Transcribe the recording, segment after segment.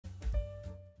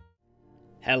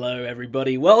Hello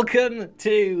everybody, welcome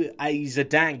to a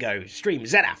Zadango stream.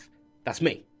 Zedaf, that's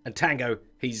me, and Tango,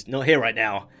 he's not here right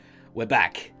now. We're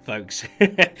back, folks,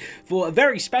 for a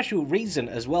very special reason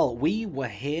as well. We Were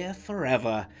Here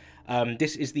Forever.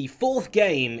 This is the fourth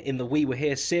game in the We Were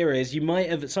Here series. You might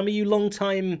have, some of you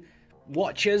long-time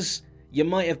watchers, you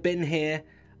might have been here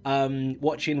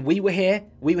watching We Were Here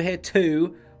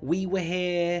 2, We Were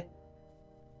Here...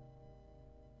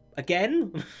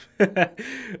 again?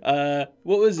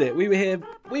 What was it? We were here.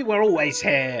 We were always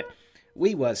here.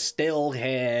 We were still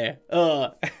here.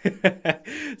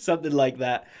 Something like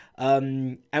that.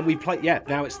 And we played, yeah,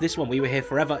 now it's this one. We Were Here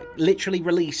Forever. Literally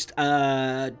released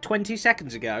 20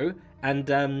 seconds ago. And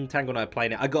Tango and I are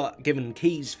playing it. I got given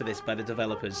keys for this by the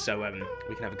developers, so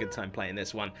we can have a good time playing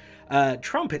this one.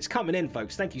 Trumpets coming in,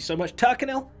 folks. Thank you so much.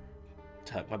 Turkanil.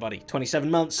 Turk, my buddy. 27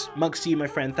 months. Mugs to you, my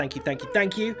friend. Thank you, thank you,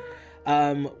 thank you.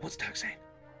 What's Turk saying?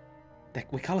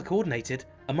 We're colour coordinated.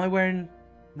 Am I wearing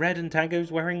red and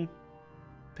Tango's wearing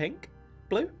pink?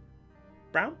 Blue?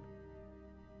 Brown?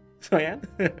 Cyan?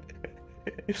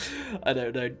 I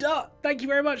don't know. Dot, thank you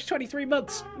very much. 23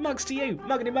 months. Mugs to you.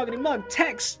 Muggity muggity mug.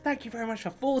 Tex, thank you very much for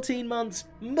 14 months.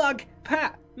 Mug.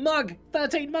 Pat. Mug.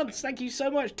 13 months. Thank you so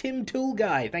much. Tim Tool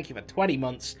Guy, thank you for 20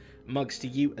 months. Mugs to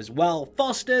you as well.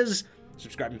 Fosters,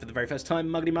 subscribing for the very first time.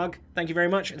 Muggity mug, thank you very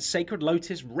much. And Sacred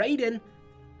Lotus Raiden.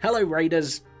 Hello,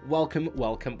 Raiders. Welcome,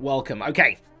 welcome, welcome.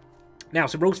 Okay, now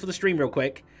some rules for the stream real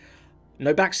quick.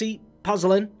 No backseat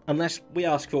puzzling unless we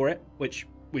ask for it, which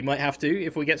we might have to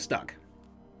if we get stuck.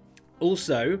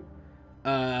 Also,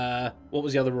 what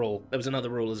was the other rule? There was another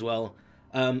rule as well.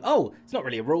 Oh, it's not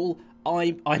really a rule.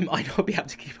 I might not be able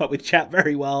to keep up with chat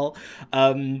very well.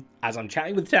 As I'm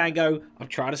chatting with Tango, I'm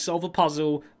trying to solve a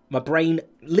puzzle. My brain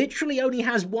literally only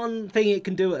has one thing it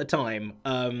can do at a time.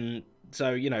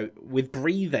 So, you know, with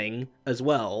breathing as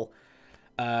well.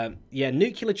 Yeah,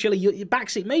 nuclear chili, your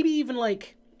backseat, maybe even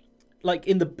like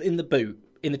in the boot,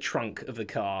 in the trunk of the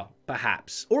car,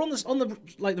 perhaps, or on the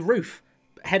like the roof,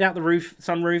 head out the roof,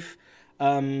 sunroof.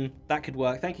 That could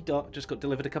work. Thank you, Doc. Just got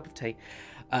delivered a cup of tea.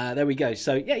 There we go.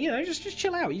 So yeah, you know, just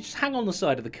chill out. You just hang on the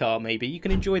side of the car. Maybe you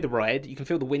can enjoy the ride. You can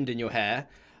feel the wind in your hair.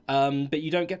 But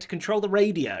you don't get to control the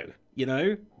radio, you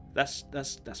know? That's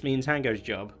me and Tango's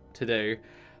job to do.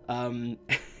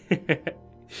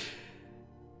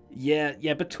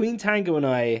 Yeah, between Tango and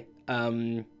I,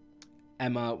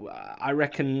 Emma, I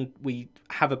reckon we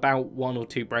have about 1 or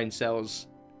 2 brain cells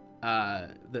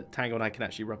that Tango and I can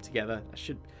actually rub together.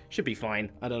 That should be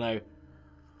fine. I don't know.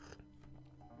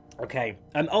 Okay.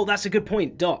 Oh, that's a good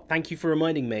point, Dot. Thank you for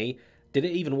reminding me. Did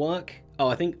it even work? Oh,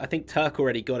 I think Turk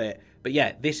already got it. But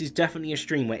yeah, this is definitely a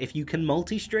stream where if you can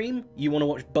multi-stream, you want to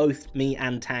watch both me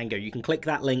and Tango. You can click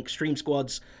that link,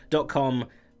 streamsquads.com.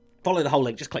 Follow the whole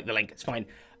link. Just click the link. It's fine.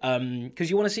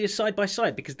 Because you want to see us side by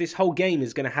side. Because this whole game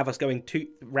is going to have us going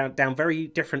down very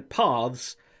different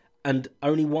paths. And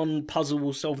only one puzzle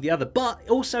will solve the other. But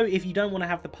also, if you don't want to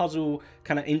have the puzzle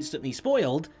kind of instantly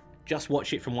spoiled, just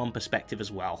watch it from one perspective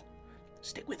as well.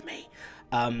 Stick with me.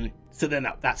 So then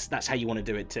that's how you want to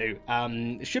do it too.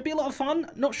 It should be a lot of fun.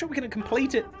 Not sure we're going to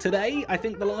complete it today. I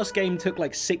think the last game took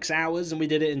like 6 hours and we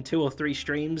did it in 2 or 3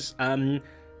 streams. So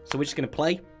we're just going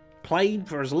to play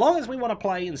for as long as we want to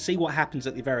play and see what happens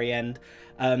at the very end.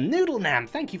 Noodle Nam,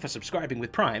 thank you for subscribing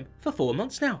with Prime for 4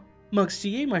 months now. Mugs to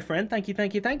you, my friend. Thank you,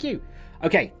 thank you, thank you.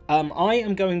 Okay, I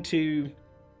am going to...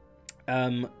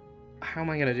 how am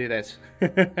I going to do this?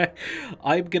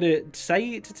 I'm going to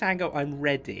say to Tango I'm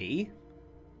ready.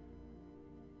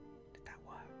 Did that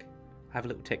work? I have a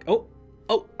little tick. Oh,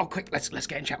 quick, let's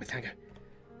get in chat with Tango.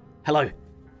 Hello.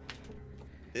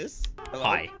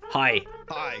 Hello? Hi.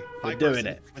 We're doing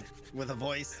it. With a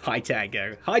voice. Hi,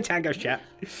 Tango. Hi, Tango's chat.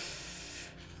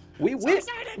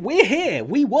 We're here.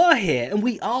 We were here, and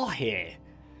we are here.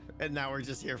 And now we're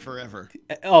just here forever.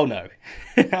 Oh, no.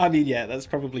 I mean, yeah, that's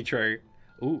probably true.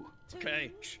 Ooh.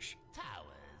 Okay.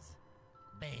 Towers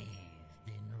bathed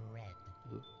in red.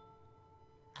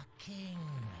 A king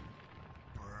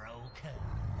broken.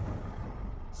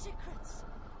 Secrets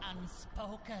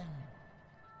unspoken.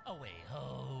 A way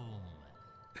home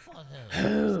for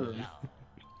those long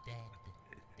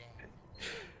dead.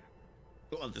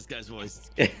 I love this guy's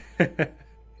voice. Or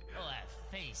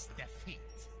face defeat.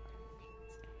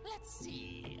 Let's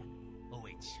see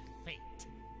which fate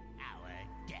our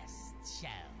guests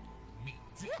shall meet.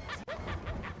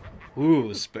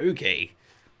 Ooh, spooky.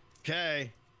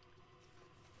 Okay.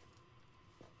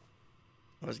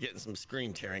 I was getting some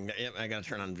screen tearing. Yep, I gotta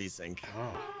turn on VSync.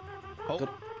 Oh.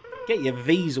 Get your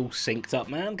V's all synced up,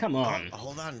 man. Come on.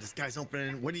 Hold on, this guy's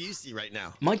opening. What do you see right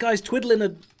now? My guy's twiddling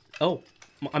a... Oh,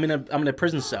 I'm in a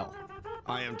prison cell.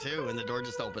 I am too, and the door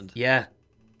just opened. Yeah.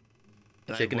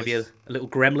 Can Is I it going to be voice- a little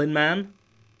gremlin man?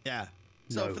 Yeah.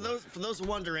 So No. for those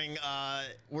wondering,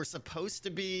 we're supposed to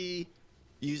be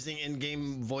using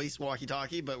in-game voice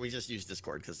walkie-talkie, but we just use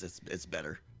Discord because it's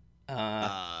better.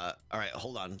 All right,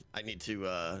 hold on. I need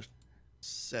to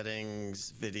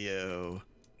settings, video,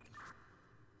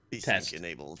 Test. VSync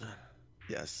enabled.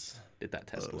 Yes. Did that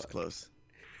test That was work? close.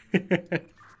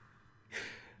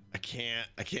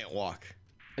 I can't walk.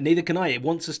 Neither can I. It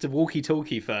wants us to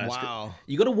walkie-talkie first. Wow.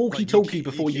 You got to walkie-talkie you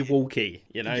before you can't- walkie,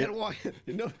 you You know? can't walk.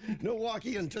 No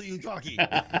walkie until you talkie.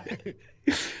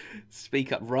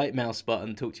 Speak up, right mouse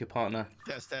button, talk to your partner.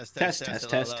 Test. Test, test,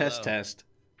 test, test.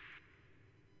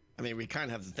 I mean, we kind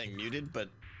of have the thing muted, but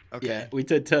okay. Yeah, we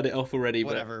did turn it off already,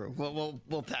 Whatever.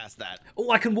 We'll pass that. but...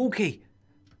 Oh, I can walkie!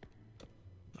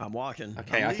 I'm walking.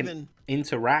 Okay, I'm I leaving. can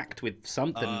interact with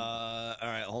something. All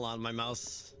right, hold on. My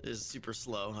mouse is super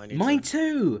slow. I need Mine to...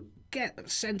 too! Get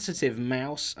sensitive,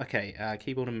 mouse. Okay,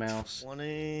 keyboard and mouse.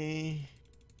 20.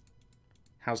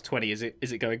 How's 20? Is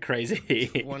it going crazy?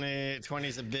 20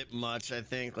 is a bit much, I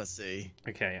think. Let's see.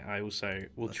 Okay, I also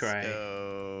will Let's try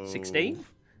go... 16.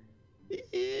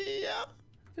 Yeah.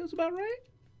 Feels about right.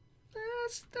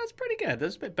 That's pretty good.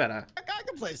 That's a bit better. I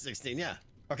can play 16, yeah.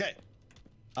 Okay.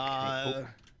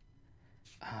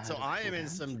 So I am in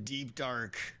some deep,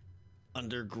 dark,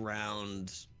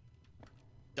 underground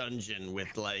dungeon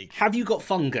with, like, Have you got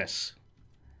fungus?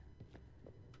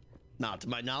 not to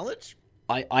my knowledge.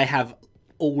 I have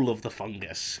all of the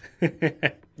fungus.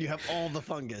 You have all the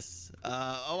fungus.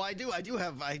 Oh, I do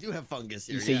have fungus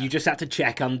here. You see, yeah. you just had to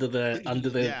check under the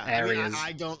Yeah, areas.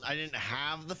 I mean, I didn't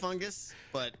have the fungus,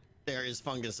 but there is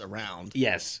fungus around.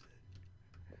 Yes.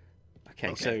 Okay,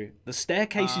 Okay. so the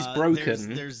staircase is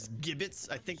broken. There's gibbets,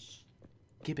 I think.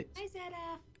 Gibbet. Hi, Zeta.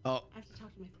 Oh, I have to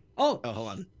talk to my friend. Oh, hold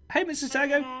on. hey, Mrs. Hi,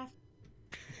 Tango. Zeta.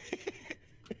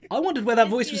 I wondered where that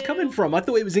Miss voice was you. coming from. I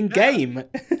thought it was in game.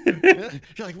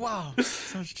 You're like, wow,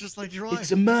 sounds just like your life.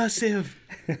 It's immersive.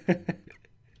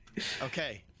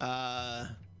 Okay.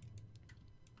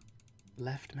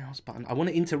 Left mouse button. I want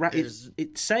to interact. It's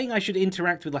saying I should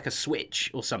interact with like a switch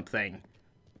or something.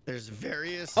 There's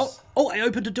various. Oh, I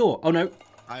opened a door. Oh no,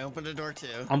 I opened a door too.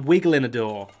 I'm wiggling a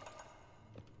door.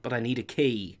 But I need a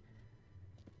key.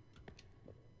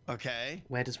 Okay.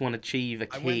 Where does one achieve a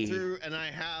key? I went through and I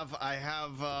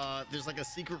have there's like a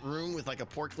secret room with like a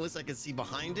portcullis I can see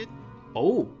behind it.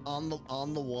 Oh. On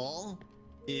the wall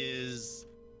is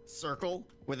circle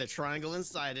with a triangle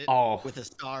inside it with a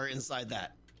star inside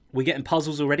that. We're getting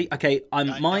puzzles already. Okay,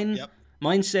 mine Yep.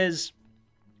 mine says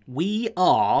we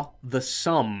are the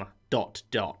sum ...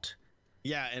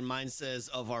 Yeah, and mine says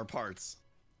of our parts.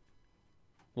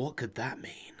 What could that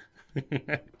mean?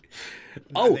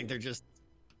 I think they're just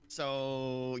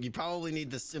so you probably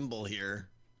need the symbol here.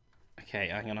 Okay,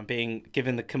 hang on. I'm being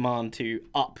given the command to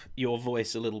up your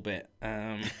voice a little bit.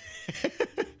 There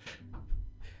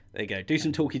you go. Do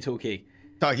some talkie. Talkie.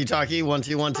 1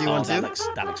 2 1 2 1 2.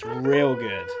 That looks real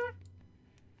good.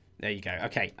 There you go.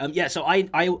 Okay. Yeah. So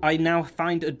I now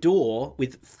find a door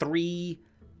with 3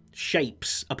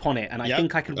 shapes upon it, and I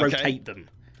think I can rotate them.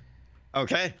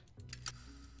 Okay.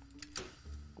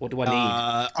 What do I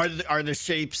need? Are the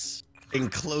shapes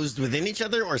enclosed within each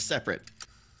other or separate?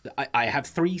 I have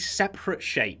 3 separate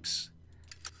shapes.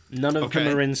 None of them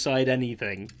are inside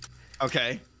anything.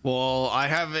 Okay. Well,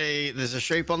 there's a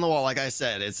shape on the wall, like I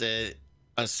said. It's a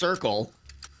circle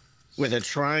with a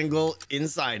triangle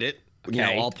inside it. Okay. You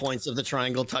know, all points of the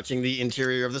triangle touching the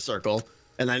interior of the circle.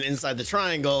 And then inside the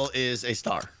triangle is a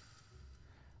star.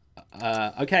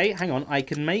 Okay, hang on. I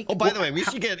can make. Oh, by the way, we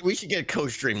should get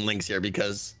co-stream links here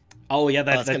because. Oh yeah,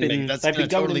 they've gonna been that's going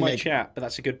totally in my make- chat, but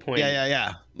that's a good point.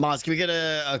 Yeah. Mods, can we get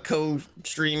a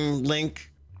co-stream link?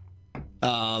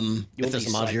 You'll if there's be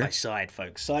a mod side here. by side,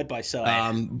 folks. Side by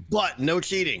side. But no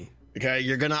cheating. Okay,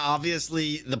 you're gonna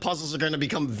the puzzles are gonna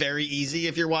become very easy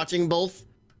if you're watching both.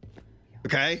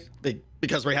 Okay,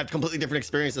 because we have completely different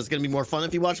experiences. It's gonna be more fun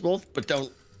if you watch both, but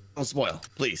don't spoil,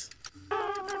 please.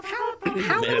 How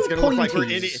Man, it's many gonna look like we're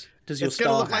pointies idiots. does your It's gonna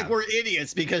star look like have? we're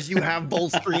idiots because you have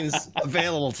both screens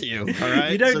available to you. All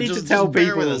right, You don't So need just to tell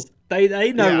bear with people. us.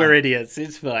 They know Yeah. we're idiots.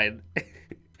 It's fine.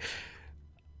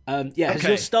 Has Okay.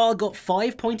 your star got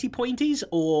 5 pointies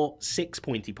or 6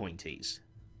 pointies?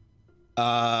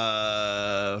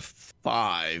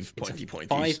 5 pointy.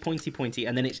 5 pointy,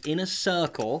 and then it's in a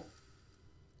circle.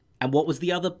 And what was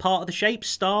the other part of the shape?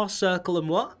 Star, circle, and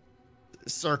what?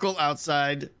 Circle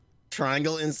outside,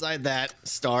 triangle inside that,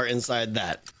 star inside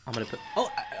that. I'm gonna put. Oh,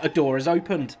 a door is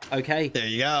opened. Okay. There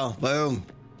you go. Boom.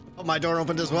 Oh, my door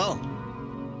opened as well.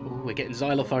 Ooh. Ooh, we're getting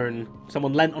xylophone.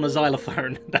 Someone lent on a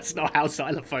xylophone. That's not how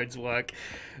xylophones work.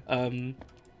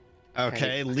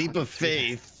 Okay, leap of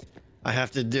faith. I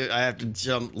have to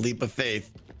jump leap of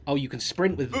faith. Oh, you can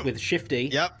sprint with Shifty.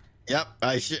 Yep.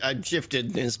 I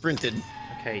shifted and sprinted.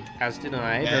 Okay, as did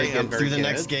I. Okay, Very good, I'm very through the good.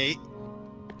 next gate.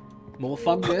 More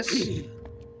fungus.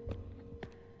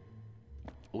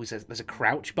 Oh, there's a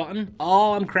crouch button?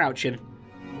 Oh, I'm crouching.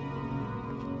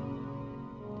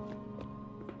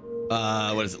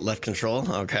 What is it? Left control?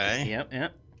 Okay.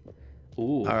 Yep.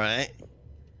 Ooh. All right.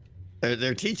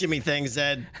 They're teaching me things,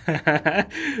 Zed.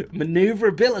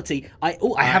 Maneuverability. I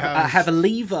have a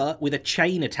lever with a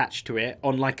chain attached to it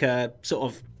on like a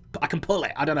sort of. I can pull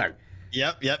it. I don't know.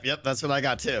 Yep. That's what I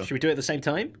got too. Should we do it at the same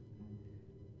time?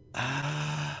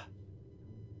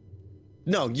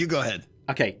 No, you go ahead.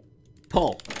 Okay.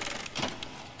 Pull.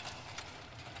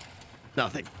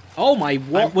 Nothing. Oh my!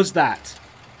 What was that?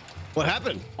 What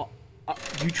happened?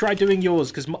 You try doing yours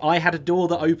because I had a door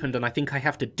that opened and I think I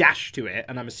have to dash to it,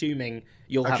 and I'm assuming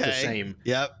you'll have the same.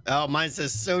 Yep. Oh, mine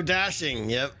says so dashing.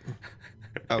 Yep.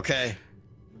 Okay.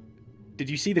 Did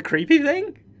you see the creepy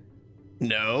thing?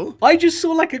 No. I just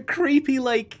saw like a creepy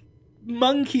like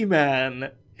monkey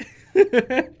man.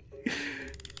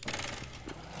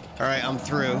 All right, I'm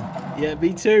through. Yeah,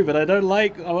 me too, but I don't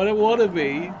want to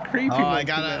be creepy. Oh,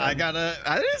 monkey I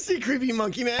didn't see creepy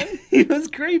monkey man. He was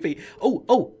creepy.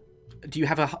 Oh. Do you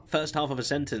have a first half of a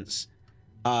sentence?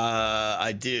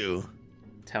 I do.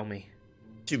 Tell me.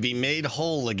 To be made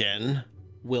whole again.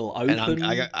 Will open.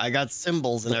 And I got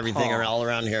symbols and everything are all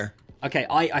around here. Okay,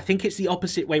 I think it's the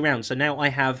opposite way round. So now I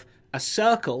have a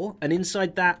circle, and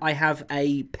inside that I have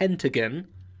a pentagon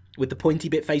with the pointy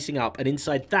bit facing up, and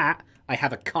inside that I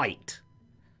have a kite.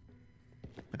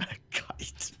 A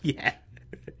kite? Yeah.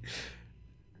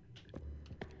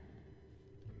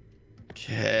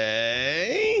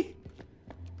 Okay.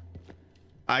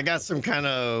 I got some kind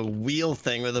of wheel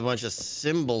thing with a bunch of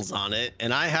symbols on it,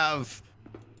 and I have...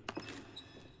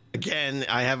 Again,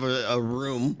 I have a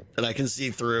room that I can see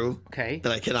through. Okay.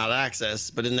 That I cannot access,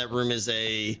 but in that room is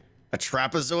a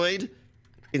trapezoid.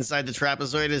 Inside the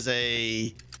trapezoid is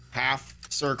a half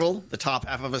circle, the top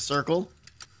half of a circle.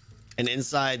 And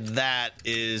inside that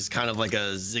is kind of like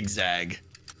a zigzag.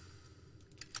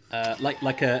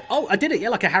 Like a... Oh, I did it! Yeah,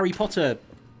 like a Harry Potter...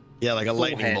 Yeah, like a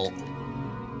lightning bolt.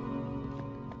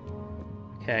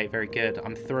 Okay, very good.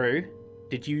 I'm through.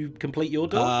 Did you complete your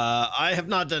door? I have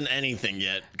not done anything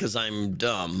yet, because I'm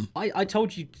dumb. I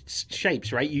told you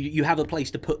shapes, right? You have a place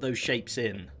to put those shapes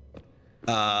in.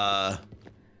 Well,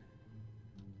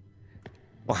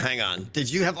 hang on. Did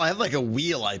you have... I have like a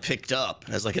wheel I picked up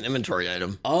as like an inventory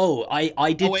item. Oh,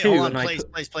 I did wait, too. hold on. And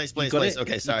Place.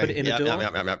 Okay, sorry. You put it in a door?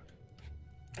 Yep.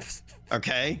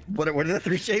 Okay. What are the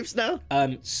three shapes now?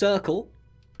 Circle,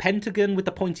 pentagon with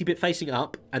the pointy bit facing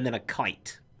up, and then a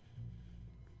kite.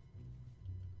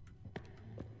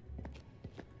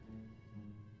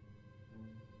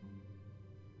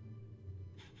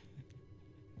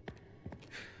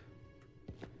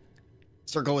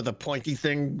 Circle with a pointy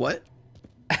thing. What?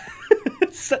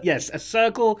 Yes, a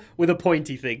circle with a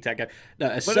pointy thing, Tango. No,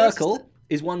 a circle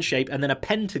is one shape, and then a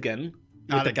pentagon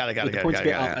Got with the pointy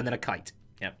bit up, and then a kite.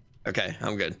 Yeah. Okay,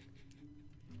 I'm good.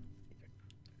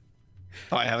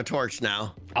 Oh, I have a torch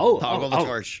now. Toggle the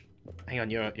torch. Hang on,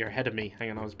 you're ahead of me.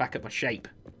 Hang on, I was back at my shape.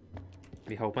 Let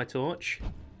me hold my torch.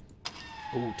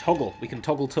 Ooh, toggle. We can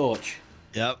toggle torch.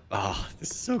 Yep. Oh,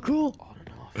 this is so cool. On and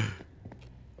off.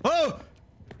 Oh!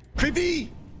 Creepy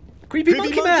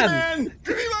Monkey man!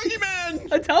 Creepy monkey man!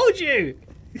 I told you!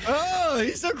 Oh,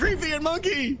 he's so creepy and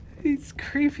monkey! He's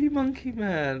creepy monkey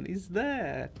man. He's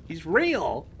there. He's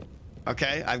real.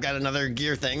 Okay, I've got another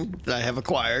gear thing that I have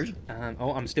acquired.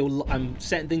 I'm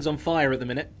setting things on fire at the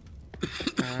minute.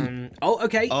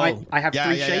 Okay. Oh, I have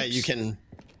three shapes. Yeah, you can...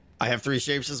 I have three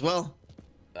shapes as well.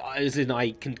 As in,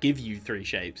 I can give you three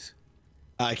shapes.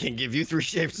 I can give you three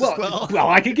shapes as well. Well,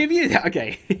 I can give you that.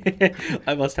 Okay.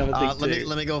 I must have a thing too.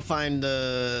 Let me go find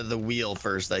the wheel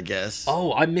first, I guess.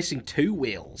 Oh, I'm missing two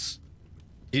wheels.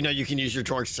 You know you can use your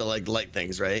torch to like light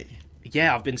things, right?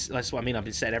 Yeah, that's what I mean. I've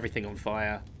been setting everything on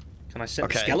fire. Can I set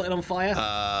the skeleton on fire?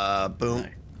 Boom. No.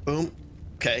 Boom.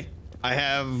 Okay. I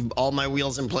have all my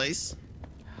wheels in place.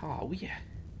 Oh, yeah.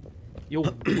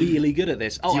 You're really good at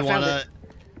this. Oh, I found it.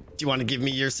 Do you want to give me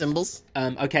your symbols?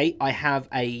 Okay, I have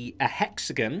a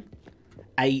hexagon,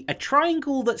 a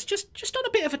triangle that's just on a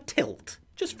bit of a tilt,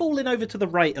 just falling over to the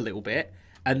right a little bit,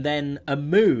 and then a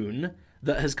moon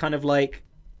that has kind of like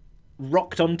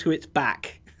rocked onto its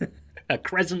back. A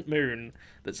crescent moon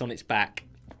that's on its back.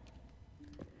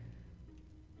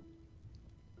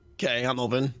 Okay, I'm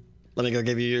open. Let me go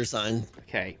give you your sign.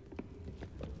 Okay.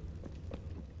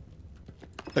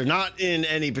 They're not in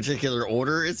any particular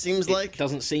order, it seems like.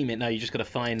 Doesn't seem it. No, you just got to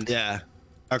find. Yeah.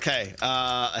 Okay.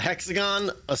 A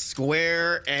hexagon, a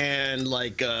square, and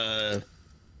like a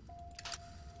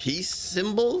peace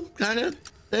symbol kind of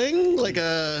thing, like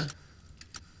a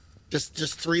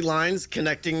just 3 lines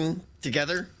connecting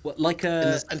together. What, like in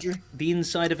the center? The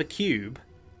inside of a cube.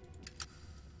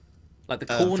 Like the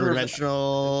corner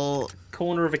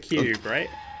of a cube, right?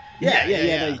 Yeah,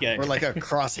 there you go. Or like a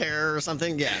crosshair or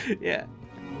something. Yeah. Yeah.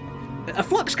 A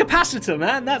flux capacitor,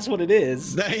 man. That's what it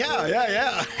is.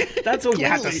 Yeah. That's all you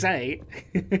had to say.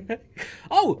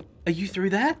 Oh, are you through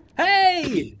there?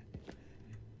 Hey!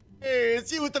 Hey,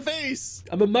 it's you with the face.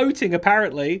 I'm emoting,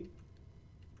 apparently.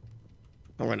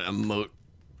 I'm gonna emote.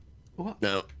 What?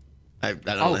 No, I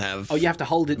don't have. Oh, you have to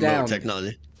hold it down.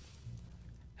 Technology.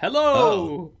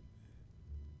 Hello.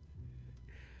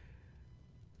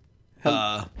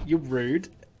 Oh. You're rude.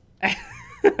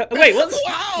 Wait, what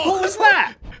was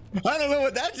that? I don't know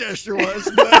what that gesture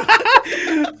was,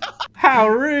 but How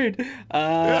rude.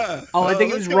 yeah. Oh, I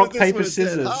think it let's was go rock, with this paper, one instead.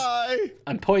 scissors. Hi.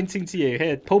 I'm pointing to you.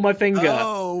 Here, pull my finger.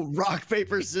 Oh, rock,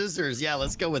 paper, scissors. Yeah,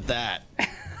 let's go with that.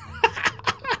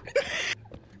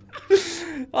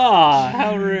 Ah,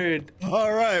 how rude.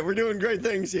 All right, we're doing great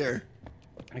things here.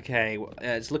 Okay, well,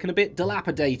 it's looking a bit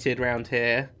dilapidated around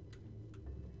here.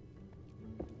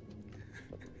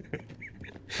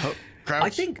 Oh, crouch. I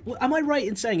think, am I right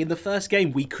in saying in the first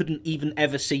game we couldn't even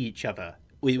ever see each other?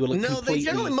 We were like No, completely... they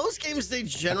generally, most games, they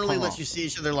generally apart. let you see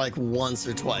each other like once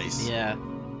or twice. Yeah.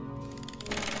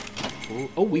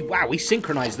 Oh, wow, we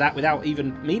synchronized that without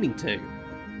even meaning to.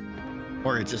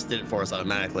 Or it just did it for us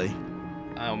automatically.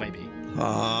 Oh, maybe.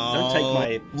 Oh,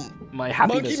 Don't take my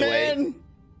happiness Monkey away. Man!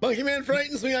 Monkey Man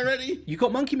frightens me already. You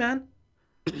got Monkey Man?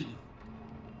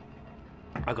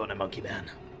 I got no Monkey Man.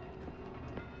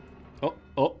 Oh.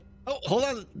 Oh, hold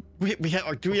on.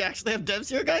 Do we actually have devs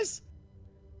here, guys?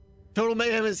 Total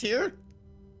Mayhem is here?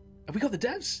 Have we got the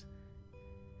devs?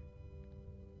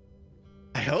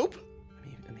 I hope.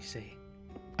 Let me see.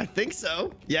 I think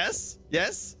so. Yes.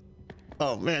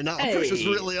 Oh man, now Hey. the pressure's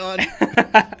really on.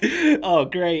 Oh,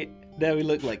 great. Now we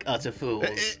look like utter fools.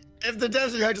 If the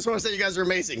devs are here, I just want to say you guys are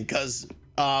amazing, because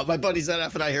my buddy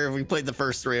ZF and I here, we played the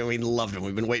first 3 and we loved them.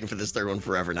 We've been waiting for this 3rd one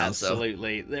forever now.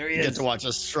 Absolutely. There he So you get is. to watch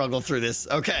us struggle through this.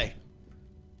 Okay.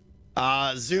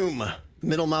 Zoom.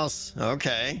 Middle mouse.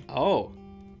 Okay. Oh.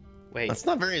 Wait. That's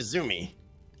not very zoomy.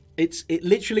 It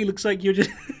literally looks like you're just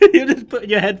putting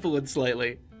your head forward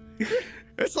slightly.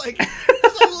 It's like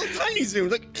it's a little tiny zoom.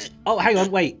 Like, Oh, hang on,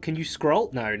 wait. Can you scroll?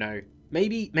 No.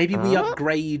 Maybe we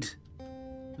upgrade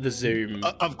the zoom.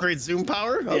 upgrade zoom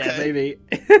power. Okay. Yeah, maybe.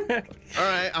 All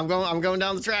right. I'm going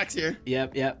down the tracks here.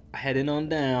 Yep. Heading on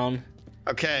down.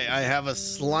 Okay. I have a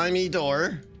slimy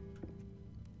door.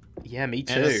 Yeah, me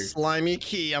too. And a slimy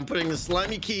key. I'm putting the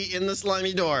slimy key in the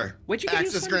slimy door. Where'd you get your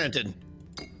Access slimy- granted.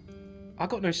 I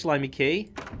got no slimy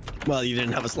key. Well, you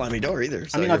didn't have a slimy door either.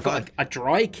 So I mean, you're I've got fine. a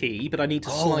dry key, but I need to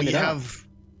Oh, slime it up.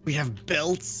 we have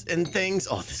belts and things.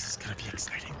 Oh, this is gonna be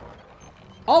exciting.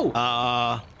 Oh,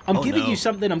 I'm oh, giving no. you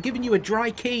something. I'm giving you a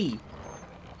dry key.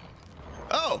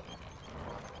 Oh,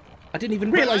 I didn't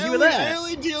even realize you were I there.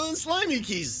 only deal in slimy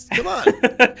keys. Come on.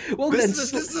 Well, this, then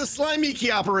is this is a slimy key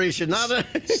operation, not a.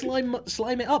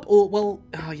 slime it up. Or well,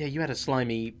 oh yeah, you had a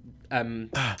slimy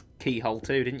keyhole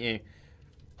too, didn't you?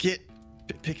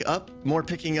 Pick up. More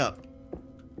picking up.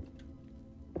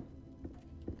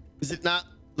 Is it not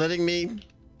letting me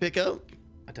pick up?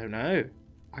 I don't know.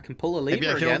 I can pull a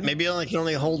lever again. Maybe I can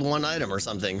only hold one item or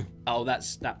something. Oh, that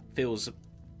feels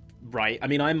right. I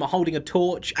mean, I'm holding a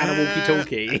torch and a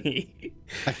walkie-talkie.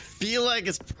 I feel like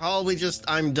it's probably just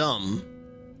I'm dumb.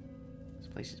 This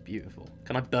place is beautiful.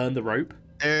 Can I burn the rope?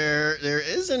 There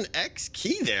is an X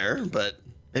key there, but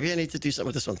maybe I need to do something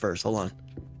with this one first. Hold on.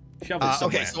 Shove it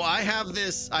somewhere. Okay, so I have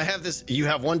this. You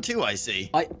have one too, I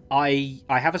see. I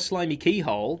have a slimy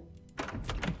keyhole.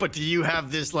 But do you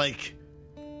have this like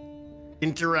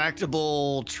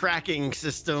interactable tracking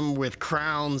system with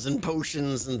crowns and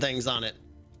potions and things on it?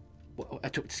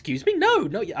 Excuse me? No.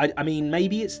 I mean,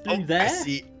 maybe it's through there.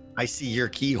 I see your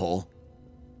keyhole.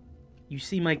 You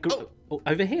see my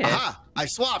over here. Aha! I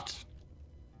swapped.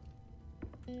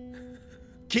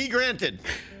 Key granted.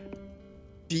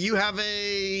 Do you have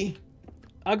a?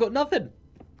 I got nothing.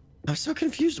 I'm so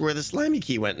confused where the slimy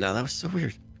key went now. That was so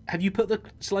weird. Have you put the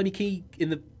slimy key in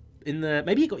the?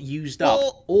 Maybe it got used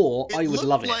up, or I would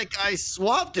love it. Like I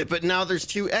swapped it, but now there's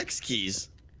 2 X keys.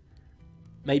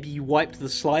 Maybe you wiped the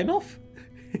slime off?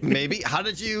 Maybe. How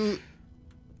did you?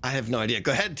 I have no idea.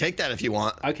 Go ahead, take that if you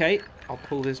want. Okay, I'll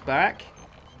pull this back.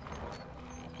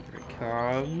 Here it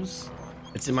comes.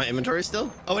 It's in my inventory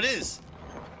still. Oh, it is.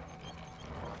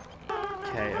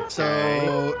 Okay.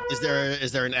 So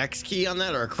is there an X key on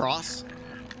that or a cross?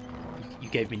 You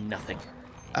gave me nothing.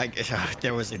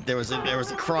 There was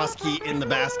a cross key in the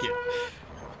basket.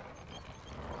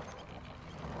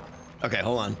 Okay,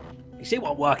 hold on. You see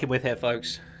what I'm working with here,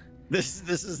 folks? This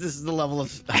is the level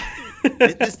of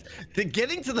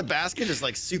getting to the basket is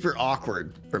like super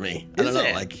awkward for me. I don't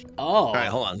know, like. Oh. All right,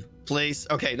 hold on. Place.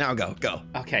 Okay, now go.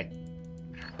 Okay.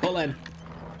 Pull in.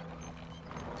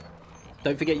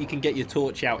 Don't forget you can get your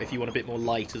torch out if you want a bit more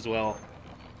light as well.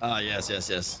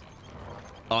 Yes.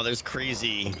 Oh, there's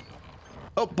crazy.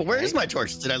 Oh, but where is my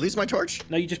torch? Did I lose my torch?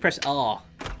 No, you just press R.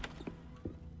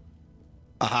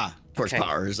 Aha. Torch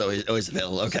power is always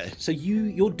available. Okay. So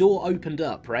your door opened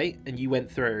up, right? And you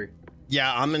went through.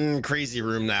 Yeah, I'm in crazy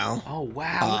room now. Oh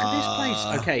wow, look at this place.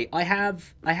 Okay, I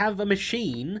have a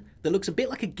machine that looks a bit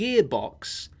like a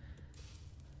gearbox.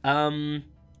 Yeah,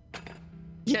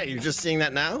 you're just seeing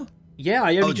that now? Yeah,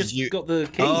 I only just got the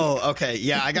key. Oh, okay.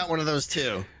 Yeah, I got one of those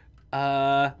too.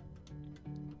 So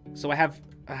I have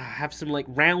some like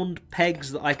round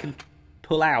pegs that I can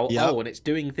pull out. Yep. Oh, and it's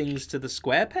doing things to the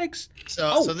square pegs.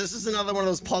 So this is another one of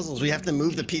those puzzles. We have to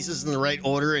move the pieces in the right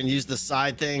order and use the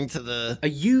side thing to the. Are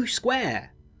you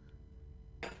square?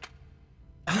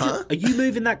 Huh? Are you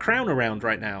moving that crown around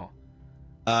right now?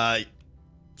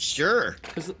 Sure.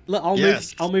 Because look,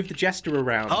 I'll move the jester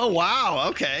around. Oh wow.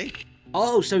 Okay.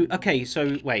 Oh, so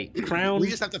wait, crown. We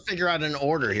just have to figure out an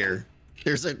order here.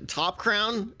 There's a top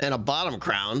crown and a bottom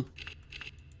crown,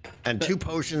 and 2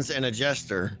 potions and a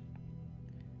jester.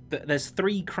 There's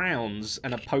 3 crowns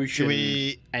and a potion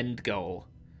end goal.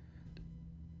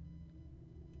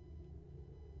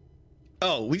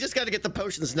 Oh, we just got to get the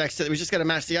potions next to it. We just got to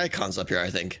match the icons up here, I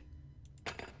think.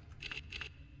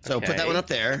 So put that one up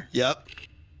there. Yep.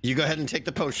 You go ahead and take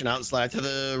the potion out and slide to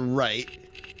the right.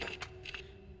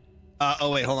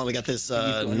 Oh, wait, hold on. We got this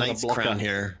knight's crown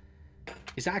here.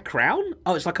 Is that a crown?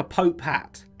 Oh, it's like a Pope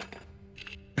hat.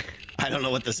 I don't know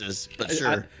what this is, but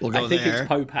sure. We'll go I think there. it's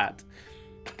Pope hat.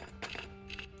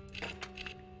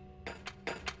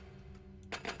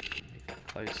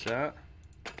 Closer.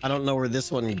 I don't know where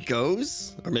this one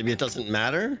goes, or maybe it doesn't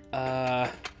matter.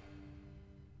 Oh,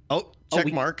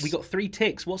 check marks. We got 3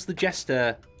 ticks. What's the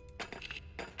jester?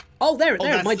 Oh, there.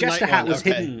 My jester hat was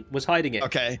hidden, was hiding it.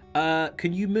 Okay.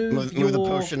 Can you move the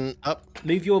potion up?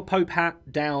 Move your Pope hat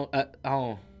down.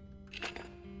 Oh.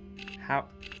 How?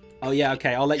 Oh yeah.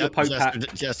 Okay. I'll let your Pope hat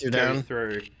jester go down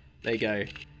through. There you go.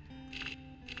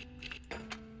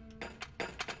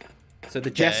 So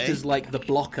the jester's like the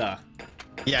blocker.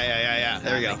 Yeah.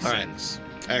 There we go. All right.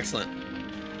 Excellent.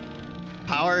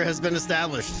 Power has been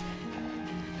established.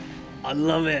 I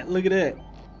love it. Look at it.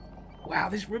 Wow,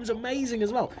 this room's amazing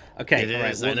as well. Okay, it all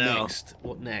right, is, I know.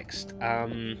 What next?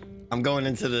 I'm going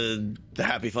into the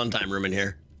happy fun time room in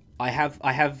here. I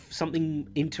have something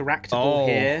interactable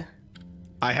here.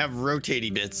 I have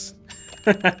rotatey bits.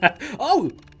 Oh,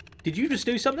 did you just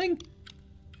do something?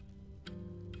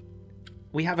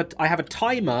 I have a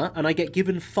timer, and I get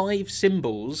given 5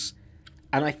 symbols,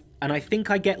 and I think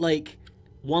I get like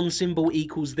 1 symbol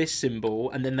equals this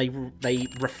symbol, and then they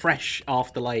refresh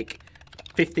after like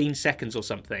 15 seconds or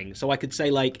something. So I could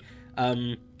say like,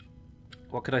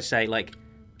 what could I say? Like,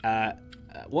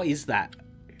 what is that?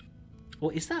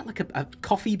 What is that? Like a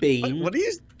coffee bean? What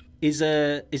is? Is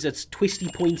a twisty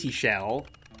pointy shell.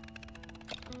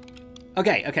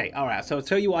 Okay, all right. So I'll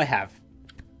tell you what I have.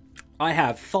 I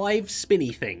have 5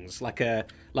 spinny things, like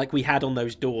we had on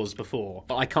those doors before,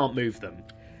 but I can't move them.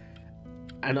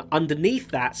 And underneath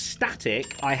that,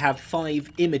 static, I have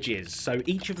 5 images. So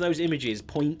each of those images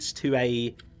points to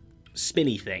a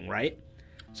spinny thing, right?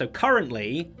 So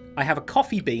currently, I have a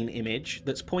coffee bean image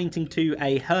that's pointing to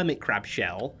a hermit crab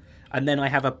shell, and then I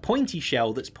have a pointy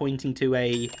shell that's pointing to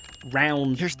a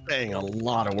round... You're saying a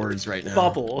lot of words right now.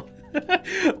 Bubble.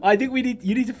 I think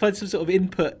you need to find some sort of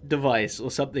input device or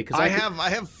something. Cause I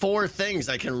have 4 things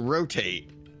I can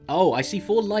rotate. Oh, I see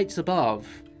 4 lights above.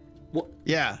 What?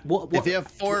 Yeah. What? If you have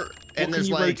 4, and there's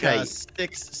like 6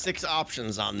 6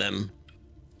 options on them.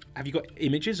 Have you got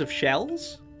images of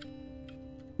shells?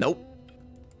 Nope.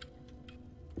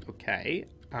 Okay.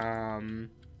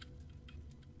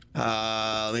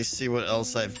 Let me see what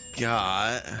else I've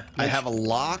got. I have a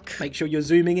lock. Make sure you're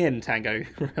zooming in, Tango.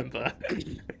 Remember.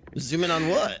 Zoom in on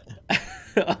what?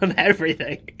 On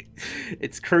everything.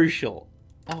 It's crucial.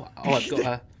 Oh,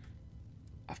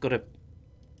 I've got a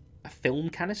film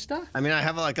canister. I mean, I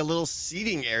have like a little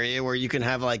seating area where you can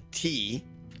have like tea.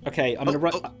 Okay, I'm gonna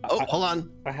run. Hold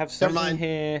on. I have something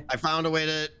here. I found a way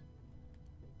to.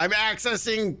 I'm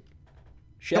accessing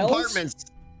Shells? compartments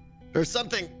or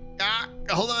something.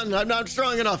 Hold on, I'm not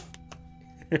strong enough.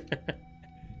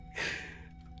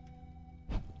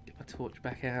 torch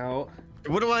back out.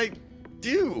 What do I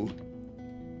do?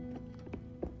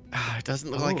 It doesn't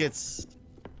look like it's...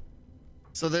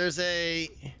 So there's a...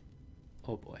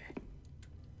 Oh boy.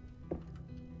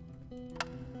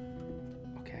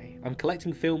 Okay, I'm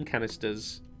collecting film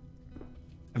canisters.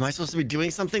 Am I supposed to be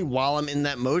doing something while I'm in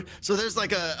that mode? So there's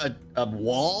like a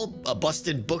wall, a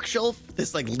busted bookshelf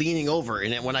that's like leaning over,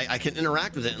 and when I can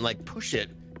interact with it and like push it.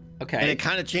 Okay. And it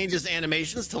kind of changes the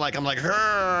animations to like I'm like,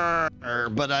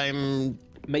 but I'm...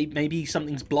 Maybe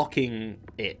something's blocking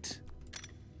it.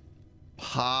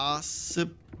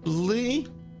 Possibly.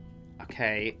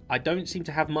 Okay, I don't seem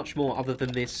to have much more other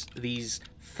than these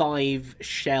 5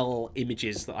 shell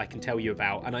images that I can tell you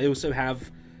about, and I also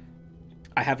have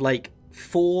like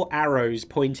 4 arrows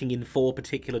pointing in 4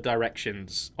 particular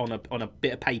directions on a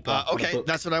bit of paper. Okay,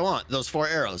 that's what I want. Those 4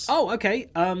 arrows. Oh, okay.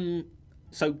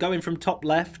 So going from top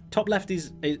left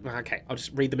is okay. I'll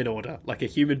just read them in order, like a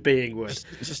human being would.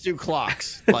 Just do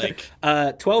clocks, like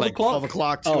 12 like o'clock, 12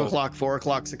 o'clock, 2 o'clock, 4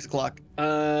 o'clock, 6 o'clock.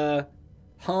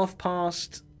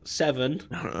 7:30.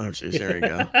 Oh, jeez, there we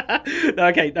go.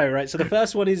 Okay, no, right. So the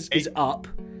first one is up.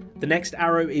 The next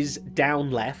arrow is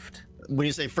down left. When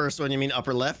you say first one, you mean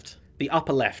upper left? The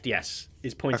upper left, yes,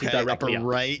 is pointing directly upper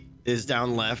up. right is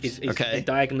down left. Is okay.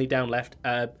 diagonally down left.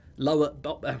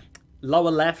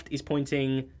 Lower left is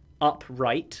pointing up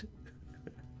right.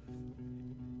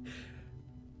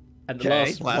 And the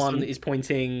last one is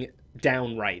pointing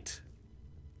down right.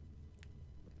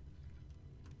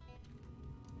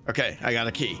 Okay, I got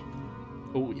a key.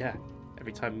 Oh, yeah.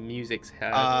 Every time music's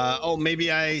heard. Oh,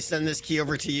 maybe I send this key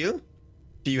over to you?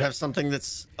 Do you have something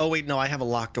that's... Oh, wait, no, I have a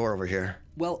locked door over here.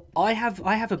 Well, I have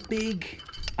a big...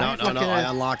 No, I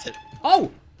unlocked it.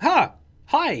 Oh! Ha!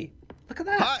 Hi! Look at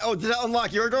that! Hi. Oh, did that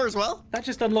unlock your door as well? That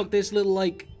just unlocked this little,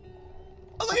 like...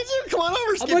 Oh, look at you! Come on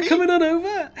over, Skippy! I'm not coming on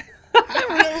over! Hey,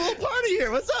 we're having a little party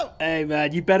here. What's up? Hey,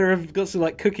 man, you better have got some,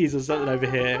 like, cookies or something over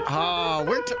here. Oh,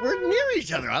 we're near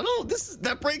each other. I don't...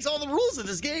 That breaks all the rules of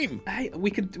this game. Hey, we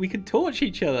could torch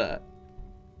each other.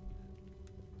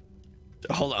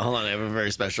 Hold on. I have a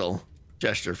very special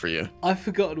gesture for you. I've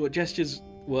forgotten what gestures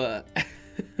were.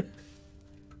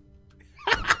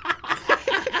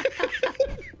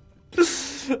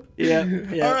 Yeah.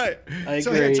 All right. I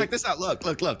So agree. here, check this out. Look.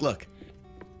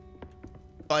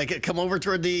 Like, come over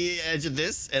toward the edge of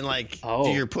this and like do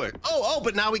your push.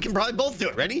 But now we can probably both do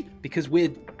it. Ready? Because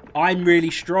I'm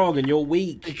really strong and you're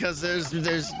weak. Because there's 3,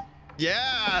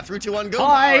 2, 1, go.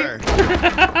 Hi. Power.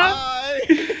 Hi.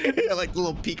 Yeah, like a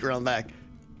little peek around back.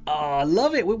 Oh, I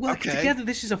love it. We're working together.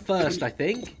 This is a first, I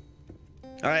think.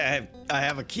 All right, I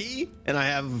have a key and I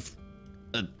have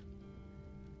a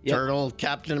turtle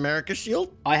Captain America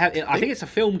shield. I think it's a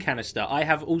film canister. I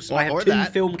have 2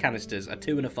 film canisters, a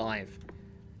 2 and a 5.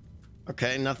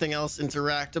 Okay, nothing else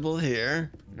interactable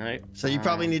here. No. So you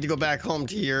probably need to go back home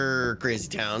to your crazy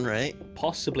town, right?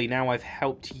 Possibly now I've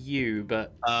helped you,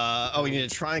 but... we need a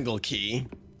triangle key.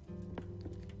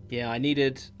 Yeah, I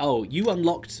needed... Oh, you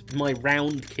unlocked my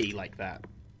round key like that.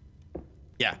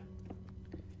 Yeah.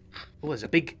 Oh, there's a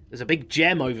big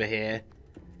gem over here.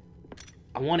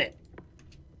 I want it.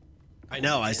 I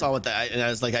know, I saw what that... And I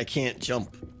was like, I can't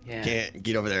jump. Yeah. Can't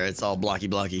get over there. It's all blocky.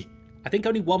 I think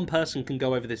only one person can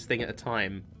go over this thing at a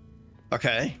time.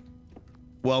 Okay.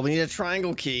 Well, we need a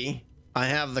triangle key. I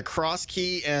have the cross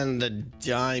key and the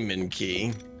diamond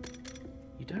key.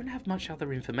 You don't have much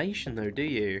other information, though, do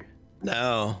you?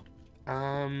 No.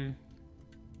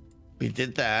 We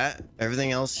did that.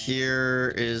 Everything else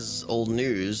here is old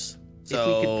news. So... If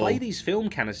we could play these film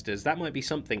canisters, that might be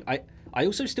something. I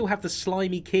also still have the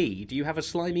slimy key. Do you have a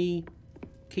slimy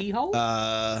keyhole?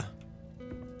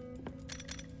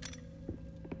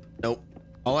 Nope.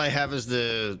 All I have is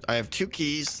I have 2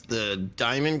 keys, the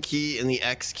diamond key and the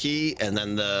X key, and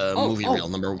then the movie reel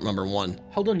number 1.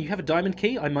 Hold on, you have a diamond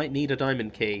key? I might need a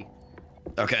diamond key.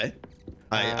 Okay.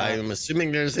 I'm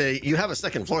assuming you have a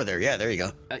second floor there. Yeah, there you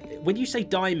go. When you say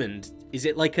diamond, is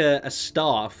it like a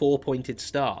star, a 4-pointed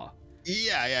star?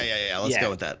 Yeah. Let's go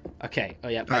with that. Okay. Oh,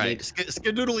 yeah. All right.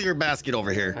 Skedoodle your basket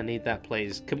over here. I need that,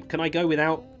 please. Can I go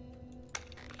without...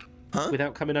 Huh?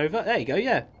 Without coming over? There you go,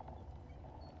 yeah.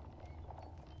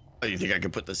 Oh, you think I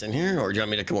could put this in here, or do you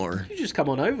want me to come over? You just come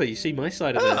on over. You see my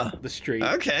side of the street.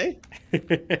 Okay.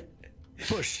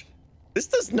 Push. This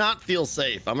does not feel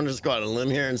safe. I'm going to just go out on a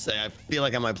limb here and say I feel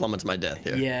like I might plummet to my death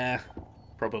here. Yeah,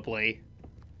 probably.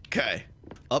 Okay.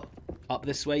 Up. Up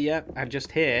this way, yeah. And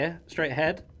just here, straight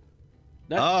ahead.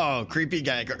 No. Oh, creepy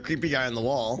guy on the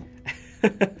wall.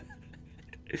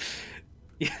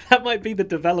 Yeah, that might be the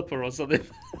developer or something.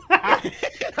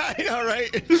 I I know, right?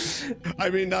 I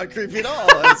mean, not creepy at all.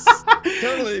 It's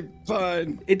totally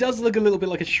fun. It does look a little bit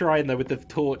like a shrine though, with the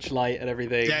torch light and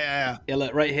everything. Yeah. Yeah,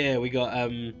 look right here. We got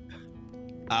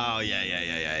Oh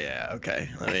yeah. Okay,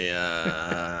 let me.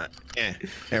 Yeah.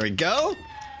 There we go.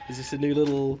 Is this a new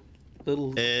little?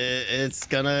 It's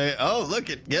gonna. Oh, look!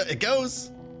 It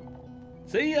goes.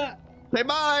 See ya. Say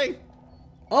bye.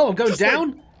 Oh, I'm going Just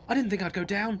down. I didn't think I'd go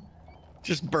down.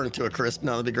 Just burn to a crisp.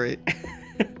 No, that'd be great.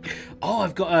 Oh,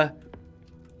 I've got a.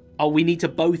 Oh, we need to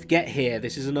both get here.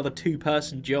 This is another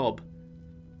 2-person job.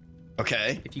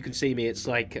 Okay. If you can see me, it's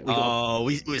like. We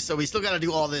got... So we still got to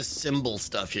do all this symbol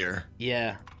stuff here.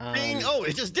 Yeah. Ding! Oh,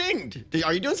 it just dinged.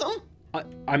 Are you doing something?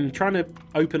 I'm trying to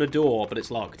open a door, but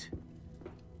it's locked.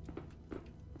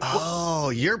 Oh,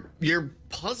 your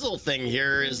puzzle thing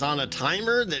here is on a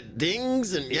timer that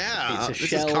dings, and yeah, It's a this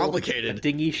shell, is complicated. A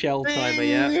dingy shell Ding! timer,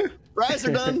 yeah. Fries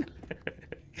are done.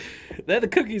 They're the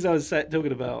cookies I was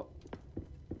talking about.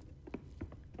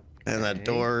 And that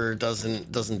door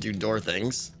doesn't do door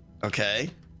things. Okay.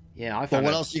 Yeah, I Well, found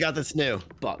what else you got that's new?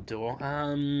 butt door.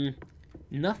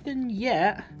 Nothing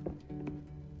yet.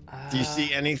 Do you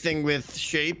see anything with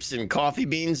shapes and coffee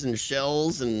beans and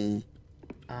shells and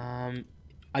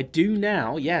I do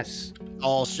now, yes.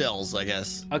 all shells, I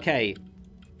guess? Okay,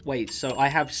 wait, so I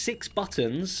have 6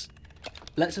 buttons.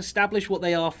 Let's establish what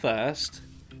they are first.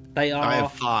 They are... I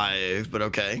have 5, but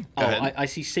okay. Go ahead. I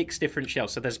see 6 different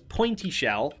shells. So there's pointy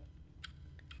shell.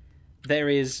 There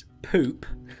is poop.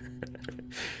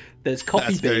 There's coffee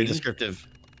That's bean. very descriptive.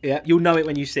 Yeah, you'll know it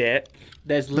when you see it.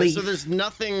 There's leaf. So there's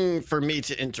nothing for me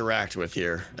to interact with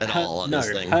here at all on this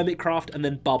thing. Hermitcraft and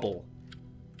then bubble.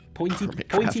 Pointy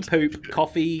Hermitcraft. poop,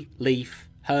 coffee, leaf,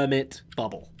 hermit,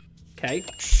 bubble. Okay.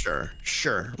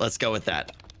 Sure. Let's go with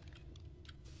that.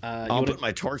 I'll put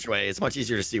my torch away. It's much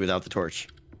easier to see without the torch.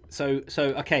 So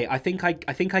okay. I think I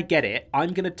get it.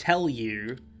 I'm gonna tell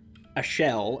you a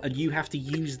shell, and you have to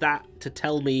use that to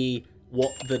tell me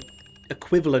what the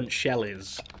equivalent shell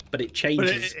is. But it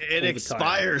changes. But all it the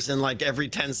expires in like every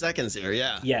 10 seconds here.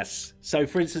 Yeah. Yes. So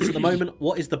for instance, at the moment,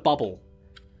 what is the bubble?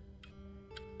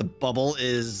 The bubble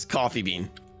is coffee bean.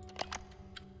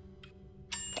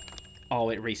 Oh,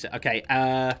 it reset. Okay.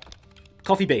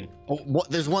 Coffee bean. Oh,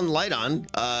 there's one light on.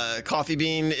 Coffee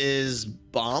bean is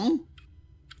bomb.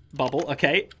 Bubble.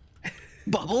 Okay.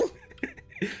 Bubble.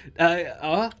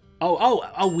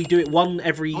 Oh, we do it one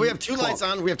every. Oh, we have 2 lights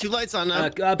on. We have 2 lights on now.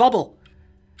 Bubble.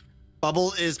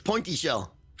 Bubble is pointy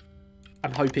shell.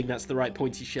 I'm hoping that's the right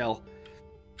pointy shell.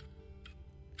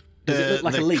 Does it look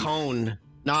like a leaf? Cone.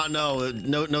 No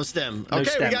stem. No Okay,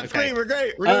 stem, we got okay. 3. We're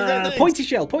great. We're doing great things. Pointy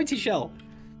shell. Pointy shell.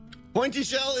 Pointy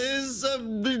shell is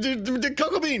the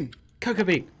cocoa bean. Cocoa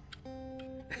bean.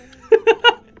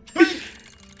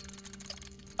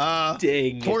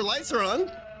 Ding. 4 lights are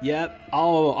on. Yep.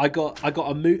 Oh, I got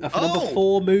a number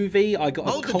 4 movie. I got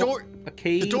a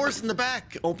key. The doors in the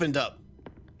back opened up.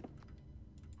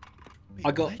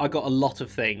 Wait, I got a lot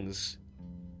of things.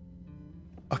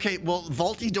 Okay, well,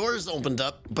 vaulty doors opened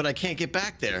up, but I can't get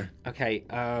back there. Okay.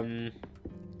 Hang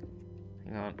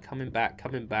on. Coming back.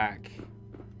 Can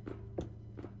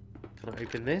I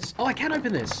open this? Oh, I can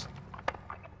open this.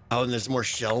 Oh, and there's more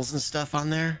shells and stuff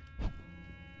on there.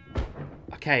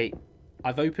 Okay,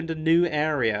 I've opened a new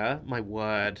area. My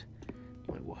word.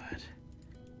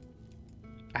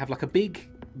 I have like a big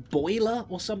boiler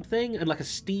or something, and like a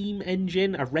steam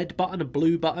engine, a red button, a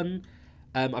blue button.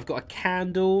 I've got a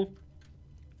candle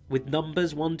with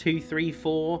numbers 1, 2, 3,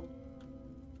 4.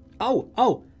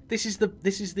 Oh, this is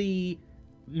the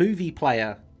movie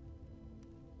player.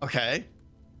 Okay.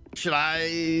 Should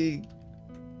I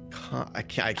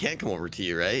can't come over to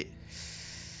you, right?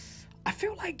 I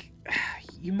feel like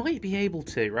you might be able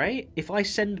to, right? If I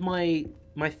send my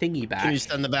thingy back. Can you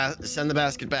send the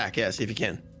basket back? Yeah, see if you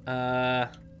can. Yeah,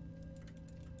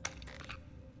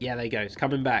 there you go. It's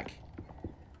coming back.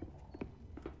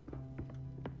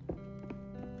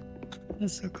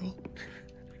 That's so cool.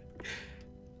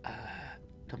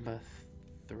 Number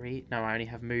 3. No, I only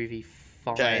have movie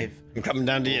 5. Okay, I'm coming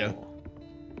down to you.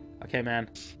 Okay, man.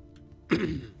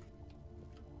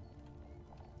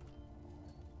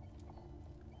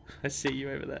 I see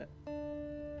you over there.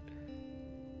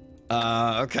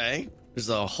 Okay. There's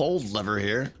a hold lever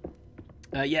here.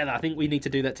 Yeah, I think we need to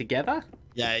do that together.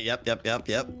 Yeah, yep.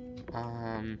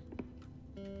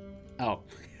 Oh.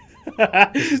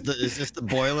 Is this the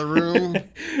boiler room?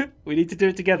 We need to do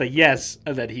it together, yes.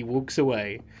 And then he walks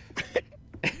away.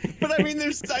 But I mean,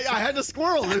 I had a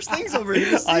squirrel. There's things over here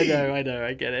to see. I know,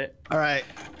 I get it. All right.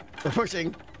 We're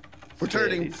pushing. We're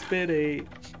turning. Spinny.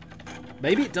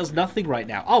 Maybe it does nothing right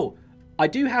now. Oh, I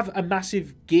do have a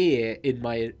massive gear in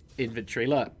my inventory.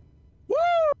 Look,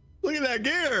 Look at that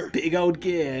gear. Big old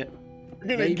gear. We're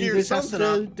gonna Maybe gear this has something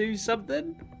to up. do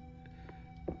something.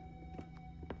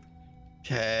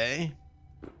 Okay.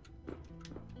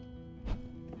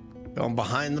 Going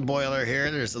behind the boiler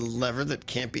here, there's a lever that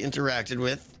can't be interacted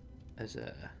with. There's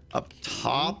a... Up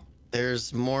top,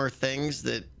 there's more things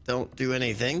that don't do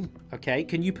anything. Okay,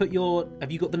 can you put your...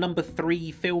 Have you got the number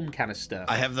 3 film canister?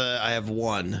 I have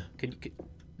one.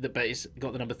 But it's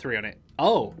got the number 3 on it.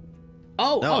 Oh!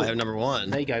 Oh! No, oh. I have number 1.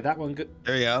 There you go, that one...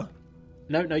 There you go.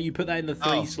 No, you put that in the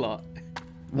 3 slot.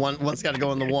 One's got to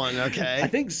go in the 1, okay. I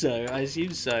think so, I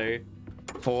assume so.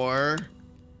 4,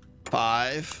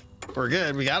 5. We're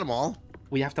good, we got them all.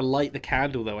 We have to light the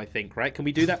candle, though, I think, right? Can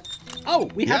we do that? Oh,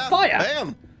 we have Yeah, fire!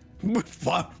 Bam!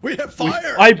 We have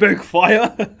fire! I make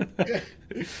fire!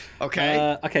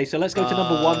 Okay. Okay, so let's go to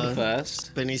number 1 first.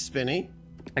 Spinny, spinny.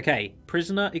 Okay,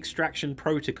 prisoner extraction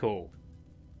protocol.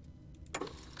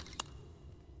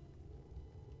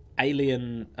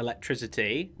 Alien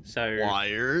electricity. So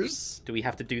Wires. do we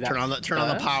have to do that? Turn on the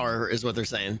first? power is what they're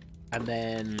saying. And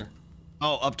then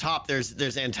Oh, up top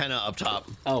there's antenna up top.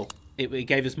 oh, it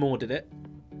gave us more, did it?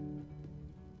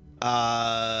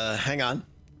 Hang on.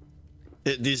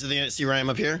 These are the see where I am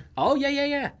up here? Oh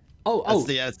yeah. Oh,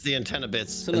 That's the antenna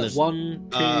bits. so And look, there's, 1,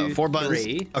 2, 4 buttons.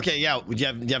 3. Okay, yeah. Do you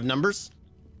have numbers?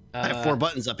 I have 4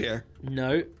 buttons up here.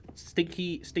 No,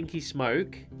 stinky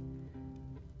smoke.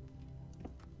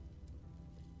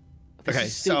 This Okay,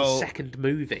 is still so- the second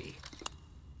movie.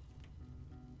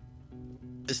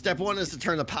 Step 1 is to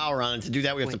turn the power on. And to do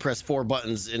that, we have to press 4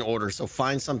 buttons in order. So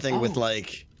find something with Oh.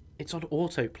 like It's on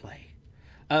autoplay.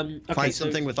 Okay, find so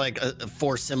something with like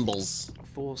 4 symbols.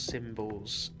 4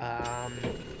 symbols.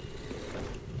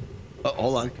 Oh,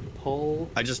 hold on. Pull.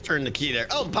 I just turned the key there.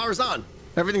 Oh, the power's on.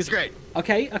 Everything's great.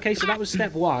 Okay, so that was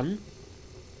step 1.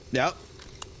 Yep.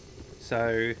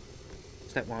 So,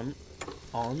 step 1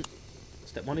 on.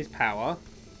 Step 1 is power.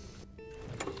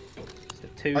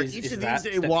 Step 2 Are is each of that.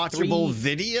 these a Step watchable 3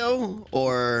 video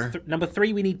or? Number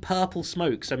 3, we need purple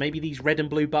smoke. So maybe these red and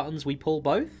blue buttons, we pull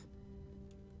both.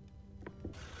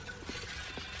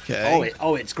 Okay.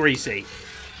 Oh, it's greasy.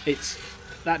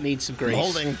 That needs some grease.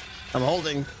 I'm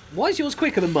holding. Why is yours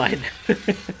quicker than mine?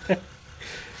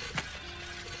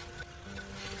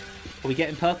 Are we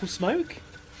getting purple smoke?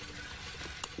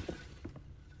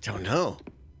 Don't know.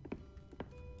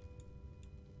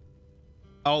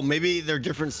 Oh, maybe they're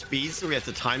different speeds, so we have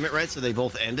to time it right so they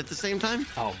both end at the same time?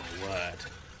 Oh my word.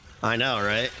 I know,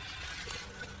 right?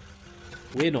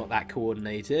 We're not that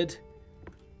coordinated.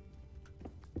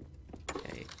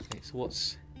 Okay, so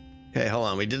what's... Okay, hold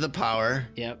on. We did the power.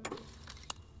 Yep.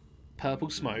 Purple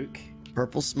smoke.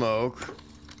 Purple smoke.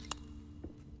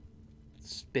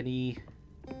 Spinny.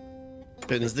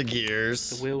 Spins the gears.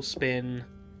 The wheel spin.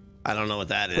 I don't know what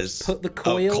that is. Put the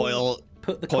coil. Oh, coil.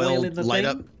 Put the coil in the light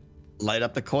thing. up. Light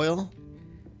up the coil.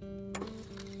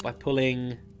 By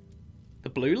pulling the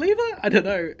blue lever? I don't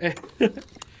know.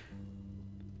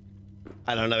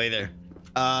 I don't know either.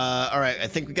 All right. I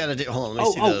think we gotta do. Hold on. Let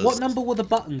me see Oh, those. what number were the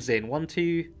buttons in? 1,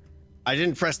 2. I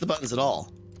didn't press the buttons at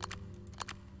all.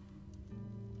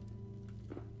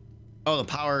 Oh,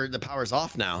 the power's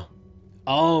off now.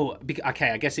 Oh,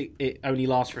 okay. I guess it only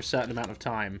lasts for a certain amount of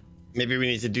time. Maybe we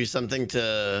need to do something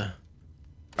to...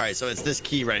 All right, so it's this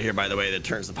key right here, by the way, that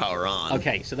turns the power on.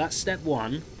 Okay, so that's step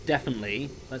 1, definitely.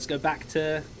 Let's go back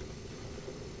to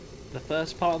the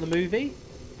first part of the movie.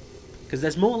 Because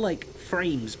there's more, like,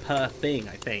 frames per thing,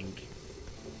 I think.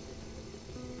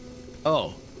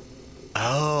 Oh.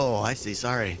 Oh, I see.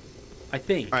 Sorry. I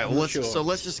think. All right, I'm well, not sure. so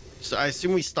let's just... So I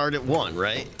assume we start at 1,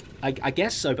 right? I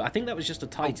guess so, but I think that was just a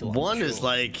title. I'm not 1 is sure.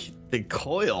 like the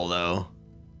coil, though.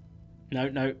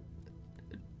 No.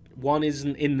 1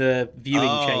 isn't in the viewing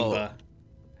Oh. chamber.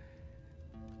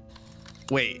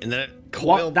 Wait, and then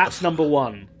coil... That's number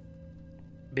 1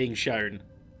 being shown.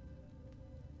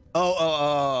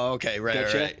 Oh, okay, right,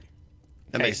 Gotcha. right.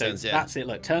 That Okay, makes so sense, yeah. That's it.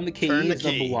 Look, turn the key Turn the is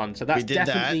number key. 1. So that's We did that.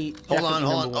 definitely, Hold on,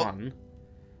 definitely hold number on. Oh. 1.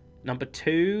 Number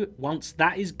 2, once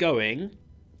that is going,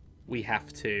 we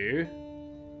have to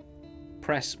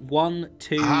press 1,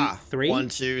 2, 3. 1,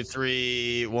 2,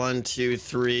 3. 1, 2,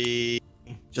 3.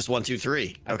 Just 1, 2,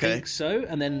 3. I Okay. think so.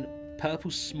 And then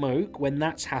purple smoke, when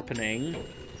that's happening,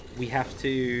 we have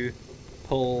to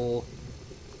pull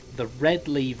the red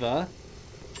lever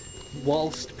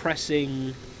whilst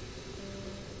pressing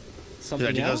something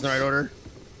Did I do else. those in the right order?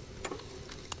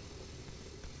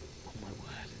 Oh my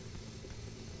word.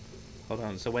 Hold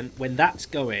on. So when that's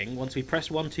going, once we press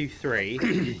 1, 2,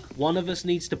 3, one of us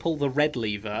needs to pull the red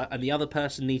lever, and the other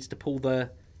person needs to pull the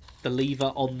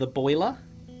lever on the boiler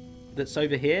that's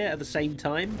over here at the same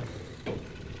time.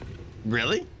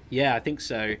 Really? Yeah, I think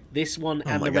so. This one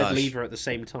and my the red gosh. lever at the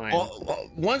same time.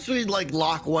 Once we like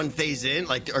lock one phase in,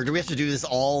 like, or do we have to do this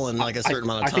all in like a certain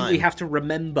amount of I time? think we have to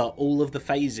remember all of the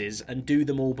phases and do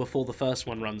them all before the first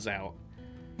one runs out.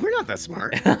 We're not that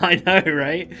smart. I know,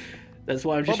 right? That's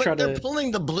why I'm just But trying they're to...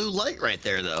 pulling the blue light right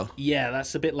there, though. Yeah,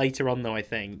 that's a bit later on, though, I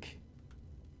think.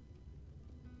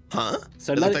 Huh?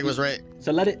 So The let thing it, was right.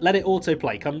 So let it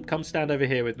autoplay. Come stand over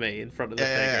here with me in front of the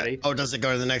thing. Ready? Oh, does it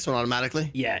go to the next one automatically?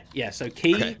 Yeah. So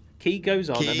key goes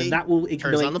on, and then that will ignite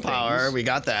turns on the power. things. We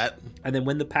got that. And then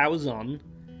when the power's on,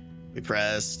 we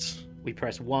press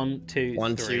 1, 2,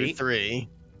 1, 3. 2, 3.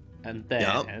 And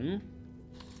then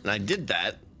And I did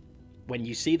that. when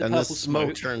you see the And the purple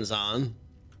smoke turns on.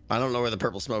 I don't know where the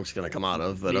purple smoke's gonna come out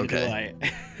of, but neither okay.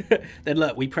 do I. Then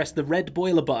look, we press the red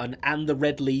boiler button and the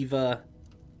red lever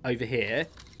over here.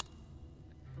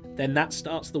 Then that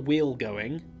starts the wheel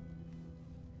going.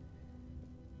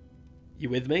 You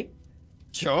with me?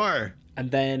 Sure.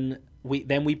 And then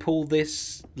we pull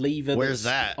this lever. Where's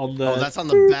that? On the... Oh, that's on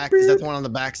the back. Is that the one on the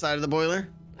back side of the boiler?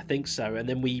 I think so. And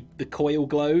then the coil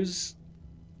glows.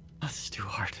 Oh, this is too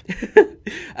hard.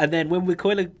 And then when the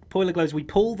coiler glows, we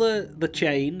pull the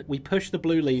chain, we push the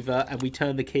blue lever, and we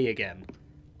turn the key again.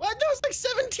 What? There was like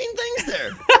 17 things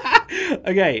there.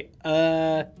 Okay.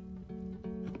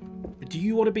 Do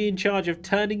you want to be in charge of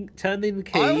turning the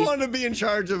key? I want to be in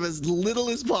charge of as little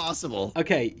as possible.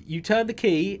 Okay, you turn the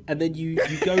key, and then you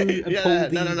go and pull the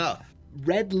No.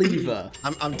 red lever.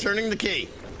 I'm turning the key.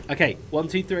 Okay, 1,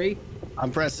 2, 3.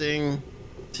 I'm pressing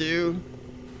 2.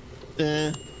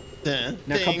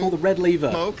 Now come pull the red lever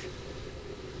Smoke.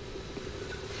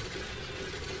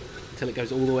 until it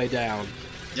goes all the way down.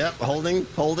 Yep, holding.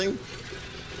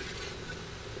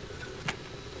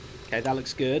 Okay, that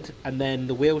looks good. And then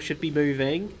the wheel should be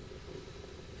moving.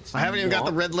 I haven't even got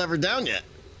the red lever down yet.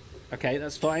 Okay,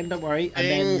 that's fine. Don't worry. And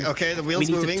Ding. then Okay, the wheel's we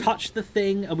need moving. to touch the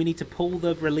thing, and we need to pull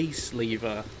the release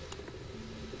lever.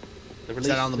 The release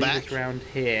that on the lever's back? around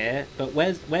here. But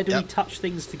where do we touch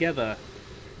things together?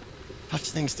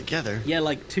 Touch things together. Yeah,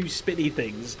 like two spinny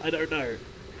things. I don't know.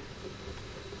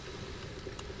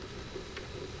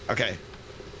 Okay.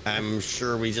 I'm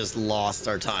sure we just lost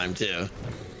our time too.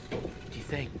 What do you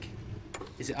think?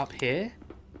 Is it up here?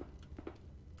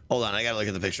 Hold on, I gotta look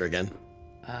at the picture again.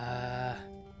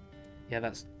 Yeah,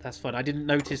 that's fine. I didn't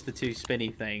notice the two spinny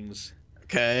things.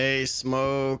 Okay,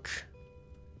 smoke.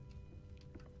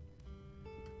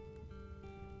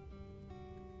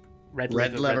 Red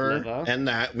Red lever. lever. And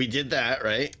that. We did that,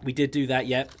 right? We did do that,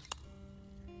 yep.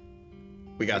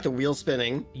 We got the wheel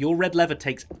spinning. Your red lever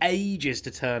takes ages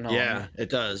to turn on. Yeah, it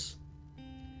does.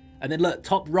 And then look,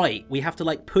 top right, we have to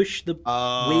like push the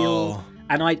Oh. wheel.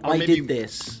 And I maybe- did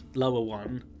this lower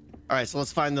one. All right, so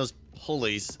let's find those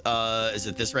pulleys. Is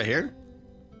it this right here?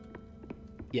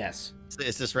 Yes.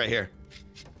 It's this right here.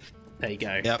 There you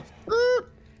go. Yep.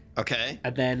 Okay.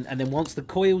 And then once the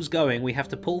coil's going, we have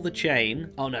to pull the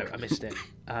chain. Oh no, I missed it.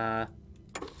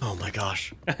 Oh my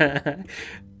gosh.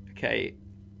 Okay.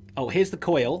 Oh, here's the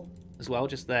coil as well,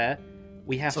 just there.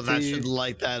 We have So to. that should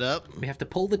light that up. We have to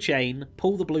pull the chain,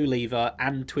 pull the blue lever,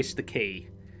 and twist the key.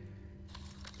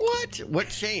 What? What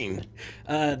chain?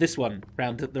 This one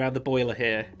around the boiler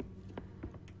here.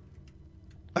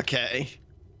 Okay.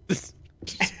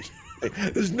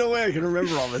 There's no way I can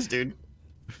remember all this, dude.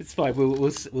 It's fine. We'll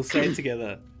say it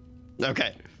together.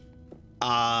 Okay.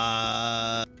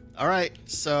 All right.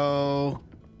 So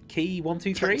Key 1,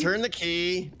 2, 3. turn the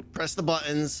key. Press the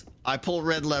buttons. I pull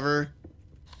red lever.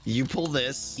 You pull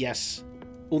this. Yes.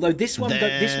 Although this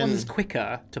one's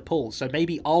quicker to pull, so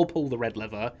maybe I'll pull the red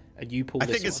lever and you pull I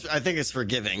this one. think it's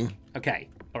forgiving. Okay.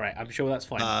 All right. I'm sure that's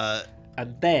fine.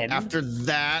 And then After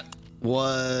that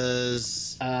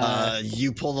was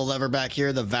you pull the lever back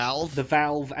here, the valve. the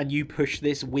valve, and you push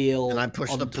this wheel. And I push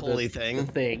the onto pulley thing.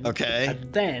 The thing. Okay.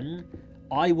 And then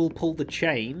I will pull the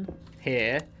chain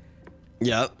here.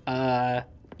 Yep.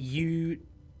 You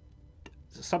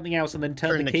something else, and then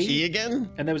turn the key again.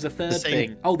 And there was a third same-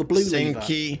 thing. Oh, the blue Same lever.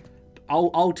 key.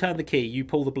 I'll turn the key. You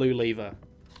pull the blue lever.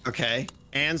 Okay.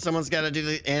 And someone's got to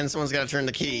turn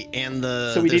the key. And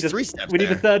So we there's need three steps. We need a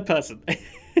there. third person.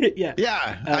 Yeah.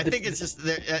 Yeah, I the- think it's just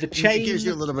the The chain, it gives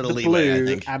you a little bit of the leeway. blue, I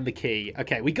think. and the key.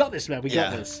 Okay, we got this, man. We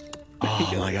got Yeah. this.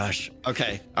 Oh my gosh.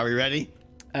 Okay, are we ready?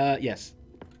 Yes.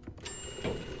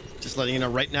 Just letting you know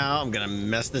right now, I'm gonna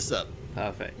mess this up.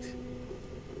 Perfect.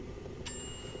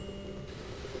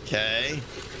 Okay,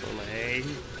 Pulling.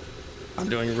 I'm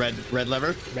doing red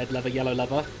lever. Red lever, yellow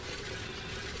lever.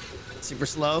 Super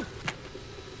slow.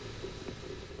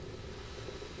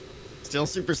 Still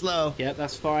super slow. Yeah,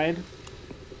 that's fine.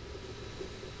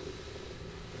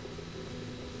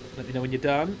 Let me know when you're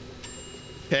done.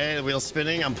 Okay, the wheel's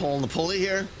spinning. I'm pulling the pulley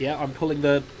here. Yeah, I'm pulling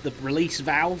the release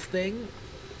valve thing.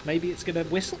 Maybe it's gonna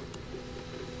whistle.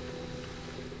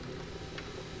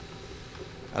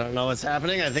 I don't know what's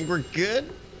happening. I think we're good.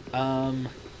 Oh,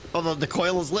 the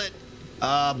coil is lit.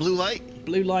 Blue light.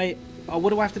 Blue light. Oh, what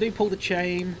do I have to do? Pull the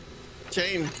chain.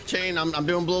 Chain. I'm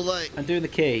doing blue light. I'm doing the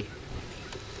key.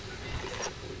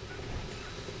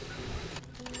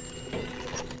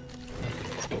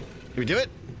 Did we do it?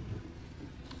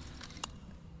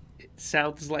 It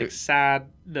sounds like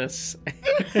sadness.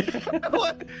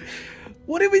 What?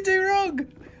 What did we do wrong?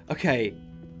 Okay.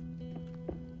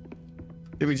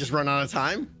 Did we just run out of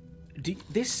time?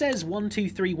 This says 1, 2,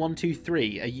 3, 1, 2,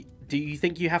 3. Do you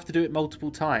think you have to do it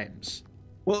multiple times?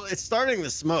 Well, it's starting to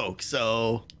smoke,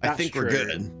 so I think we're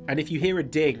good. And if you hear a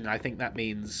ding, I think that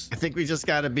means... I think we just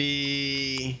gotta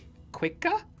be...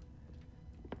 quicker?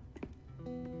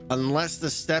 Unless the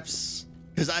steps...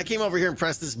 Because I came over here and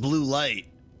pressed this blue light.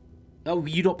 Oh,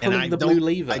 you're not pulling the blue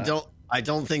lever? I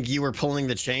don't think you were pulling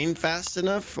the chain fast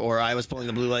enough, or I was pulling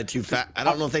the blue light too fast. I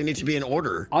don't know if they need to be in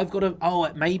order. I've got to... Oh,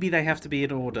 maybe they have to be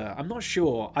in order. I'm not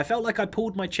sure. I felt like I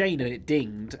pulled my chain and it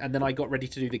dinged, and then I got ready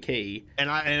to do the key. And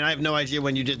I have no idea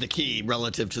when you did the key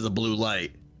relative to the blue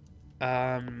light.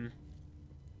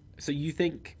 So you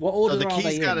think... What order so are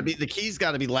they in? The key's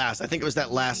got to be last. I think it was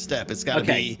that last step. It's got to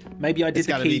be... Maybe I did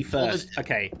the key first.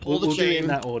 Okay, we'll do it in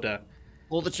that order.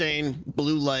 Pull the chain,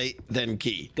 blue light, then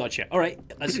key. Gotcha. All right,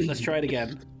 let's try it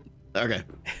again. Okay.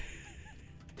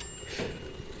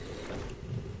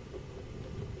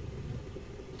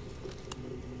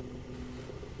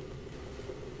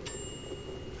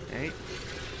 Okay.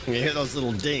 You hear those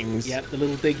little dings. Yep, the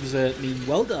little dings mean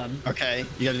well done. Okay,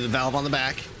 you gotta do the valve on the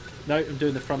back. No, I'm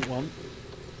doing the front one.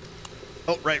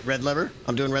 Oh, right, red lever.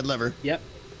 I'm doing red lever. Yep.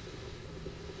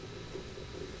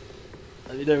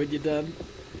 Let me know when you're done.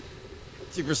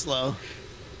 Super slow.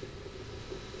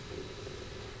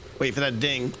 Wait for that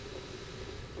ding.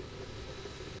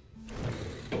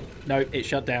 No, it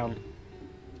shut down.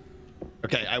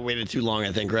 Okay, I waited too long,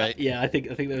 I think, right? Yeah, I think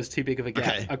there was too big of a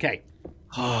gap. Okay.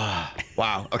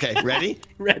 Wow. Okay, ready?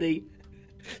 Ready.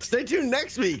 Stay tuned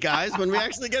next week, guys, when we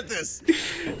actually get this.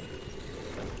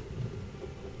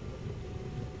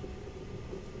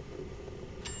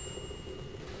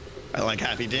 I like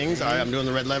happy dings. All right, I'm doing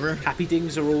the red lever. Happy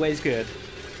dings are always good.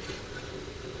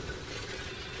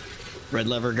 Red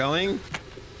lever going.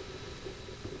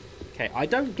 Okay, I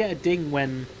don't get a ding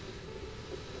when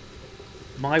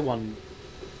my one...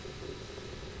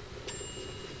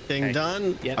 Ding okay.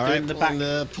 done. Yep, all right, pulling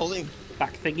the pulling.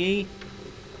 Back thingy.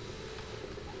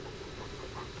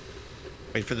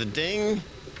 Wait for the ding.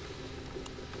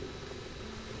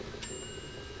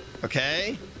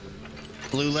 Okay.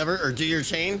 Blue lever, or do your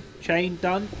chain. Chain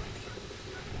done.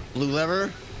 Blue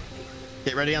lever.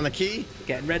 Get ready on the key.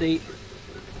 Getting ready.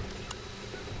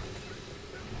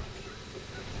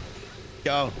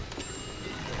 Go.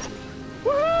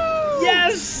 Woo!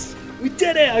 Yes! We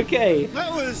did it! Okay.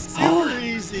 That was super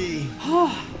easy.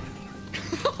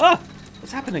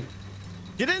 What's happening?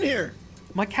 Get in here.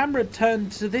 My camera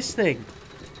turned to this thing.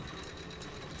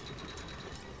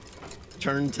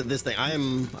 Turn to this thing.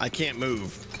 I can't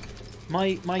move.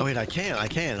 My Oh wait, I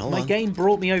can. Hold my on. game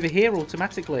brought me over here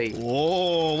automatically.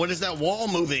 Whoa, what is that wall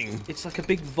moving? It's like a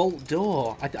big vault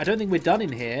door. I don't think we're done in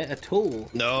here at all.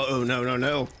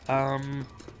 No.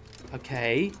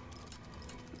 Okay.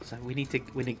 So we're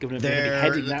gonna be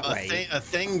heading that way. A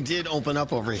thing did open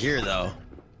up over here though,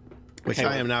 which Okay,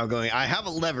 I am now going. I have a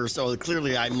lever, so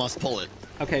clearly I must pull it.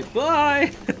 Okay,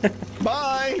 bye.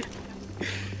 Bye.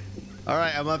 All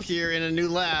right, I'm up here in a new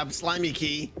lab. Slimy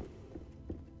key.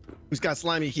 Who's got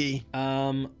slimy key?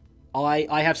 I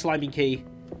have slimy key.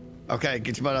 Okay,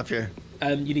 get your butt up here.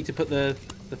 You need to put the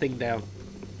thing down.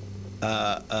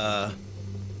 Oh,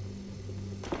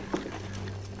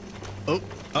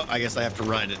 I guess I have to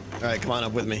ride it. All right, come on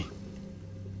up with me.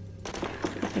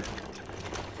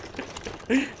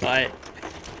 Right.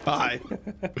 Bye.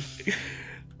 Okay,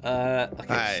 All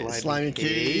right, slimy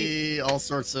key, all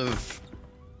sorts of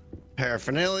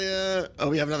paraphernalia. Oh,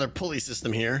 we have another pulley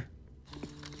system here.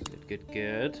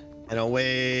 Good. And a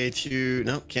way to...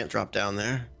 No, can't drop down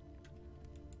there.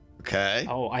 Okay.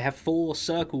 Oh, I have 4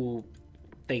 circle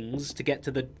things to get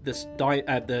to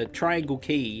the triangle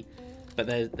key, but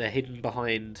they're hidden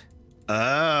behind.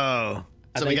 Oh.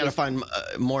 So we gotta find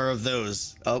more of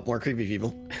those. Oh, more creepy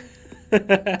people.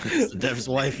 It's the dev's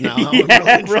wife now.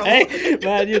 Yeah, right?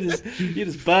 Man, you're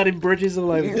just burning bridges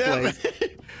all over the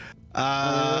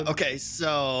place. Okay,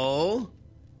 so...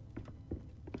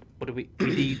 What do we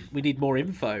need more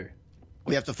info.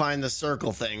 We have to find the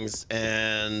circle things,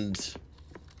 and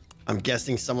I'm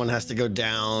guessing someone has to go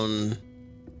down.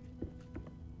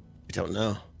 I don't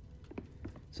know.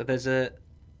 So there's a...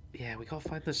 Yeah, we gotta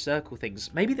find the circle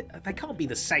things. Maybe they can't be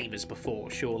the same as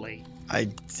before, surely. I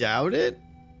doubt it.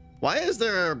 Why is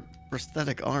there a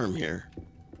prosthetic arm here?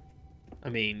 I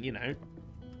mean, you know.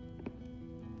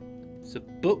 It's a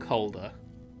book holder.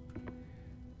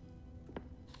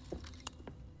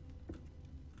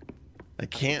 I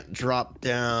can't drop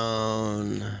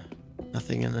down.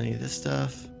 Nothing in any of this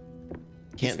stuff.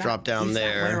 Can't drop down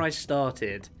there. Is that where I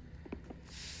started?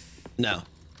 No.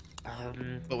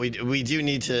 But we do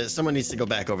need to. Someone needs to go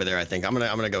back over there. I think I'm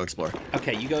gonna go explore.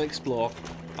 Okay, you go explore.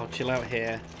 I'll chill out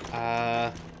here.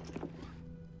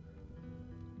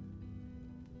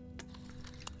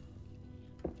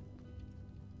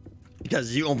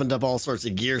 Because you opened up all sorts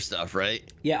of gear stuff, right?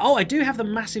 Yeah. Oh, I do have the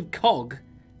massive cog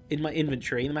in my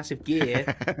inventory. The massive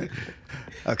gear.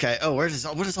 Okay. Oh, what is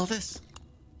all this?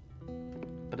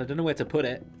 But I don't know where to put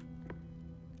it.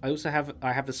 I also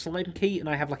have the slime key and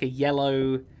I have like a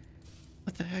yellow.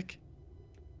 What the heck?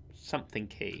 Something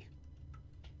key.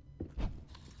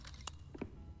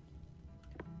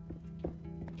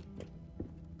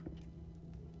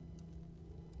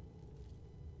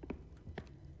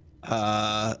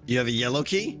 You have a yellow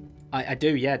key? I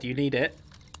do, yeah. Do you need it?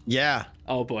 Yeah.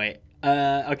 Oh boy.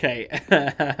 Okay.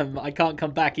 I can't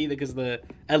come back either because the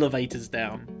elevator's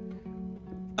down.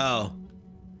 Oh.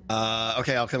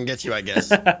 Okay, I'll come get you, I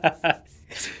guess.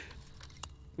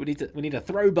 we need a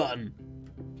throw button.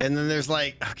 And then there's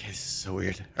like, okay, this is so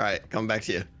weird. All right, coming back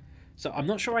to you. So I'm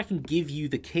not sure I can give you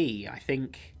the key. I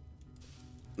think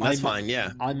that's fine.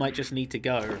 Yeah. I might just need to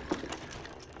go.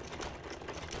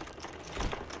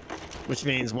 Which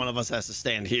means one of us has to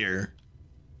stand here.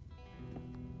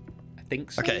 I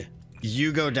think so. Okay,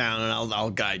 you go down and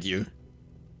I'll guide you.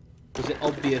 Was it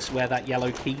obvious where that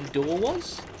yellow key door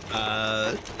was?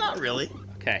 Not really.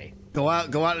 Okay. Go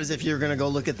out as if you're gonna go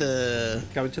look at the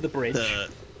Go into the bridge.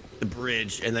 The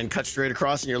bridge, and then cut straight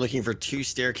across, and you're looking for 2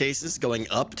 staircases going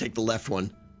up. Take the left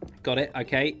one. Got it.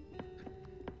 Okay.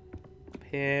 Up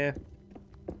here.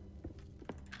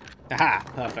 Aha!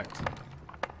 Perfect.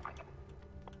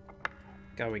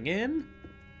 Going in.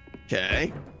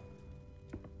 Okay.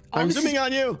 Oh, I'm zooming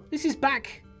on you. This is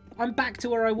back. I'm back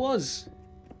to where I was.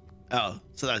 Oh,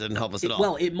 so that didn't help us at all.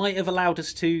 Well, it might have allowed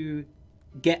us to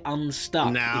get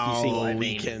unstuck. Now if you see what I mean.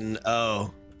 we can.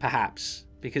 Oh. Perhaps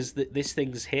because this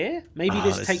thing's here. Maybe Oh,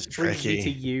 this brings me tricky. to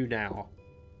you now.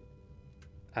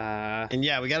 And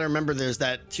yeah, we got to remember there's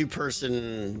that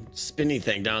 2-person spinny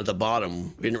thing down at the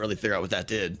bottom. We didn't really figure out what that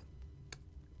did.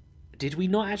 Did we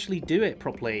not actually do it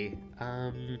properly?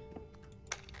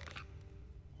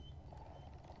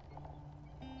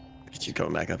 Get you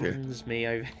coming back up here. Brings me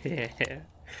over here.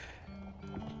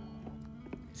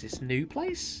 Is this new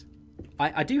place?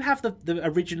 I do have the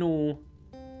original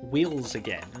wheels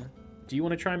again. Do you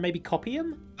want to try and maybe copy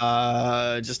them?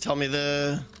 Just tell me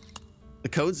the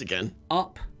codes again.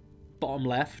 Up, bottom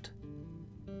left,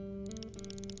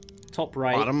 top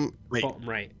right, Bottom. Wait. bottom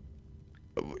right.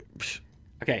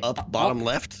 Okay. Up, bottom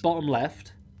left. Bottom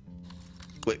left.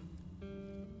 Wait.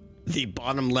 The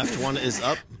bottom left one is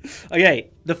up.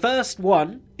 Okay, the first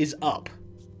one is up.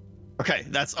 Okay,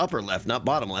 that's upper left, not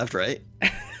bottom left, right?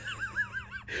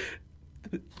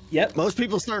 Yep. Most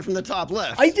people start from the top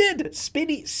left. I did.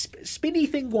 Spinny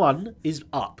thing 1 is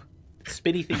up.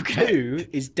 Spinny thing 2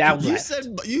 is down You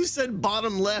left. you said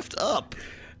bottom left up.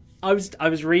 I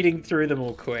was reading through them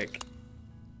all quick.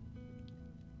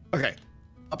 Okay.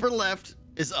 Upper left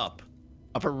is up.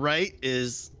 Upper right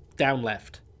is Down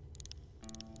left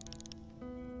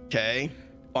okay.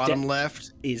 Bottom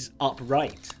left is up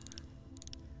right.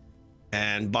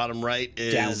 and bottom right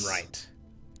is Down right.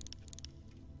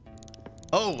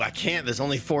 Oh, I can't. There's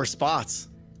only 4 spots.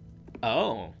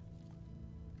 Oh.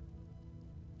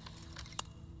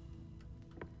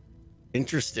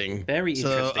 Interesting. Very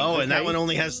interesting. Oh, and that Okay. one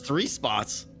only has 3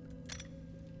 spots.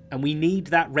 And we need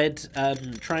that red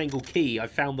triangle key. I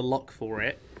found the lock for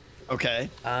it. Okay.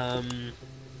 So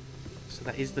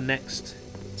that is the next.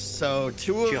 So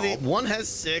 2 of the Job. one has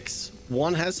 6,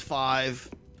 one has 5,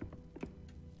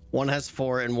 one has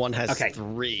 4, and one has Okay.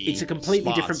 3. It's a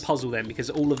completely different spots. puzzle then because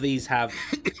all of these have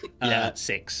Yeah.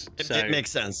 6. It, So it makes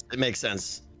sense. It makes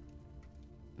sense.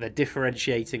 they're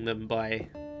differentiating them by.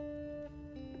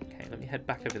 Okay, let me head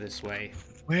back over this way.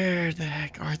 Where the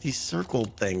heck are these circle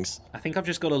things? I think I've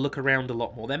just got to look around a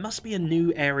lot more. There must be a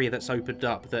new area that's opened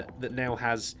up that now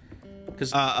has.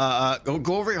 Because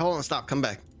Go over here. Hold on. Stop. Come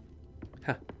back.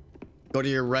 Huh. Go to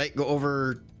your right. Go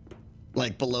over,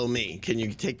 like below me. Can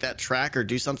you take that track or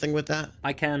do something with that?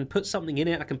 I can put something in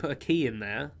it. I can put a key in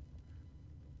there.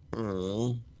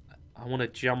 Oh. I want to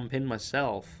jump in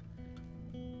myself.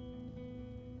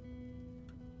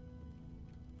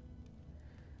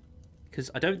 Because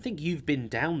I don't think you've been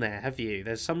down there, have you?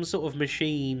 There's some sort of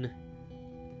machine.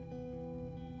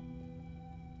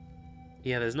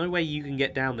 Yeah, there's no way you can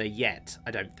get down there yet,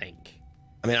 I don't think.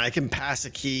 I mean, I can pass a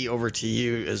key over to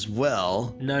you as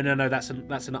well. No, that's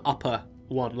an upper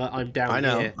one. Like, I'm down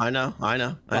here. I know. I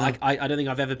don't think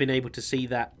I've ever been able to see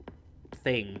that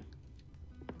thing.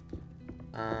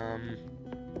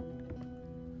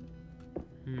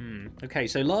 Okay,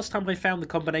 so last time I found the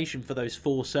combination for those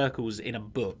 4 circles in a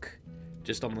book,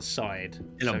 just on the side.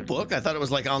 In a book? I thought it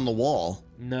was like on the wall.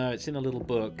 No, it's in a little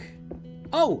book.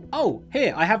 Oh,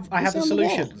 here, I have the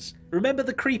solutions. Remember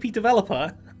the creepy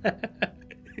developer?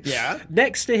 Yeah.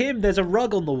 Next to him, there's a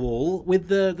rug on the wall with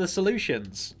the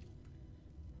solutions.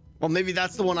 Well, maybe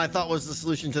that's the one I thought was the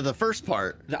solution to the first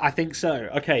part. I think so.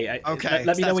 Okay. Okay.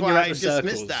 Let me know when you're at the circles. I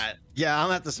just missed that. Yeah,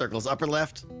 I'm at the circles. Upper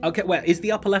left. Okay. Well, is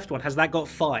the upper left one? Has that got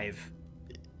 5?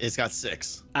 It's got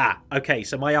 6. Ah. Okay.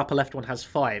 So my upper left one has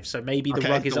 5. So maybe the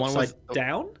rug is upside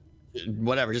down.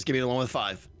 Whatever. Just give me the one with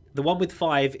 5. The one with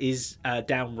 5 is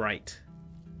down right.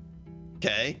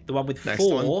 Okay. The one with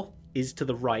 4 is to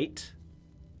the right.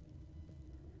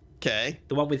 Okay.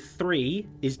 The one with 3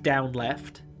 is down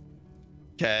left.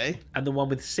 Okay. And the one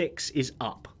with 6 is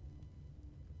up.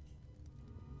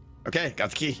 Okay, got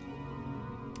the key.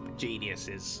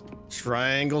 Geniuses.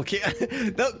 Triangle key.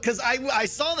 No, because I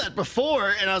saw that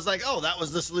before, and I was like, oh, that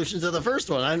was the solution to the first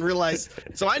one. I didn't realize.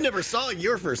 So I never saw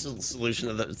your first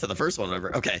solution to the first one.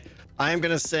 Ever. Okay, I am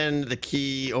gonna send the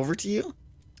key over to you.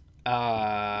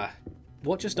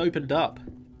 What just opened up?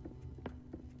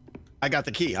 I got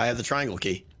the key. I have the triangle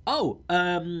key. Oh,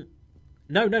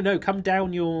 no. Come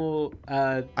down your.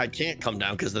 I can't come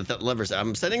down because the levers.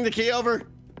 I'm sending the key over.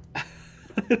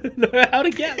 How to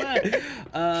get that?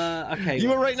 Okay. You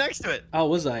were right next to it. Oh,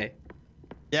 was I?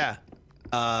 Yeah.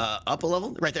 Up a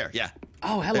level? Right there, yeah.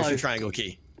 Oh, hello. There's your triangle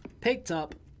key. Picked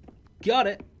up. Got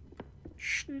it.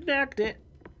 Snagged it.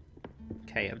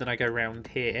 Okay, and then I go around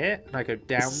here, and I go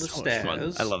down the stairs.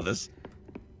 Fun. I love this.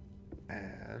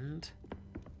 And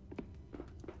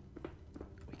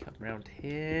we come around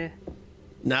here.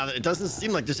 Now, it doesn't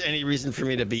seem like there's any reason for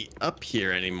me to be up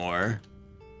here anymore.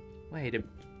 Wait a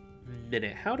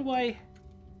minute. How do I...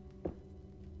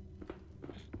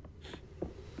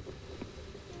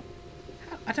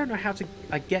 I don't know how to...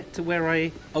 I get to where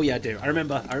I... Oh, yeah, I do. I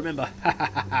remember. Ha,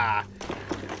 ha, ha.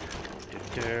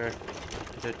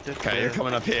 Okay, you're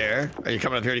coming up here. Are you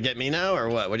coming up here to get me now, or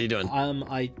what? What are you doing?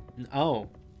 Oh.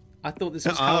 I thought this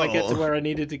was how I get to where I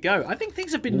needed to go. I think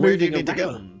things have been Where do you moving need to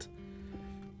around.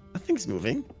 Nothing's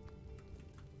moving.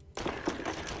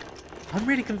 I'm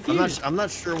really confused. I'm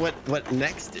not sure what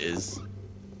next is.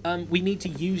 We need to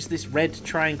use this red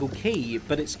triangle key,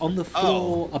 but it's on the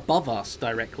floor above us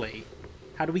directly.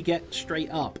 How do we get straight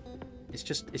up? It's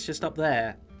just up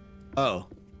there. Oh.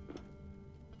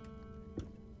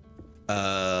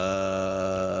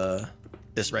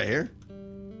 This right here?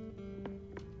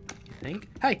 You think?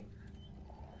 Hey!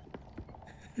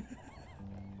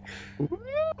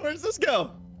 Where does this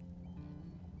go?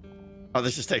 Oh,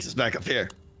 this just takes us back up here.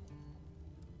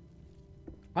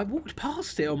 I walked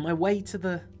past it on my way to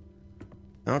the...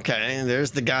 Okay,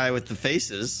 there's the guy with the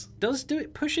faces. Does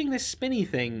pushing this spinny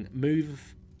thing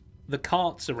move the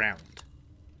carts around?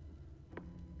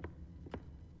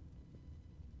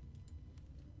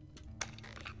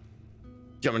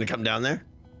 Do you want me to come down there?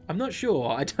 I'm not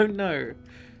sure. I don't know.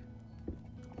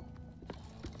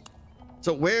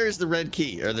 So where is the red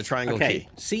key or the triangle key?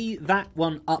 See that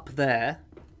one up there?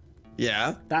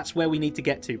 Yeah. That's where we need to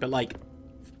get to, but like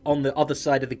on the other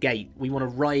side of the gate. We want to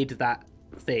ride that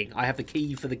thing. I have the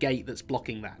key for the gate that's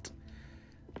blocking that.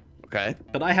 Okay.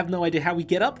 But I have no idea how we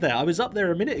get up there. I was up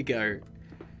there a minute ago.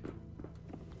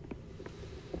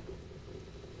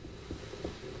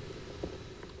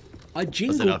 I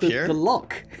jingled the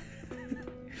lock.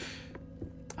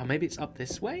 Oh, maybe it's up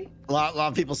this way? A lot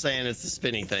of people saying it's the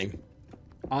spinny thing.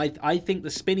 I think the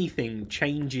spinny thing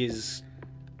changes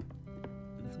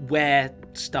where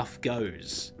stuff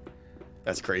goes.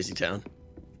 That's crazy town.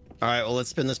 All right, well, let's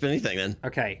spin the spinny thing then.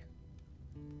 Okay.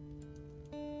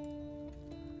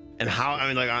 And how? I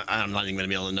mean, like, I'm not even gonna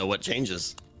be able to know what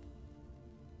changes.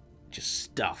 Just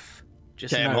stuff.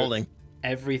 Just okay, I'm holding.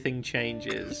 Everything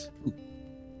changes.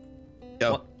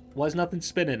 Go. Why is nothing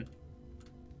spinning?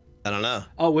 I don't know.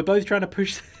 Oh, we're both trying to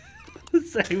push the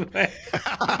same way.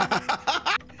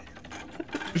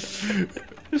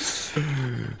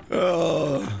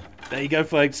 Oh. There you go,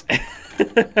 folks.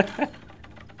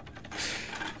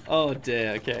 Oh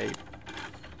dear. Okay.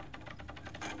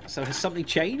 So has something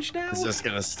changed now? Is this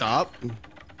gonna stop? Yeah,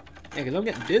 because I'm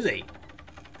getting dizzy.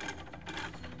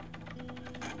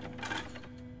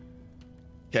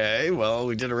 Okay, well,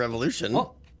 we did a revolution.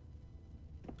 Oh,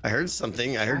 I heard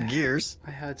something. I heard gears.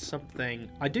 I heard something.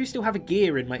 I do still have a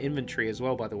gear in my inventory as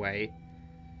well, by the way.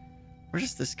 Where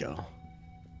does this go?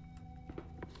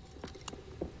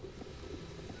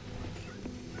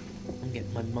 I'm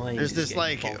getting my mind. There's is this getting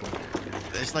like, boggled.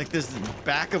 there's like this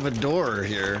back of a door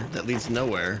here that leads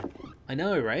nowhere. I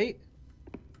know, right?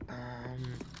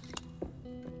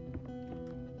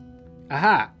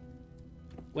 Aha!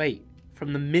 Wait,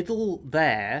 from the middle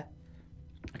there.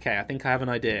 Okay, I think I have an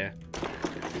idea.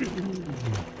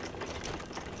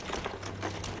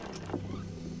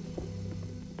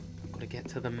 Gotta get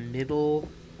to the middle.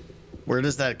 Where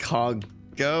does that cog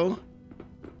go?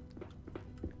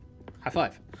 High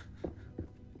five.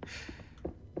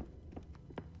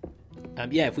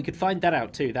 Yeah, if we could find that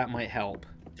out too, that might help.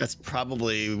 That's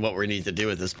probably what we need to do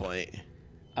at this point.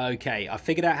 Okay, I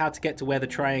figured out how to get to where the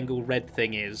triangle red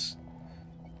thing is.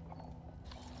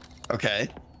 Okay.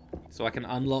 So I can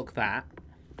unlock that.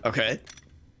 Okay.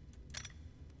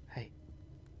 Hey.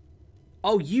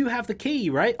 Oh, you have the key,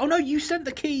 right? Oh no, you sent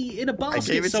the key in a I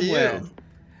basket gave it somewhere.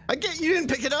 to you. You didn't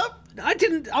pick it up? I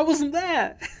didn't. I wasn't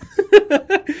there. We're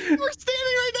standing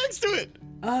right next to it.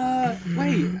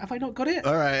 Wait, have I not got it?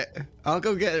 All right. I'll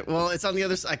go get it. Well, it's on the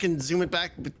other side. I can zoom it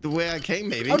back the way I came,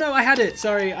 maybe. Oh no, I had it.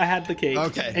 Sorry, I had the key.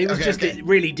 Okay, It was okay, just okay.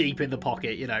 really deep in the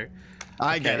pocket, you know.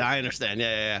 I get it. Okay. I understand.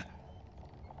 Yeah.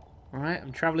 All right,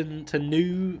 I'm traveling to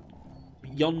New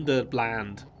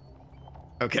Yonderland.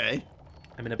 Okay.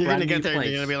 I'm in a You're brand gonna get new there place.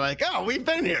 and you're gonna be like, oh, we've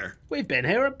been here. We've been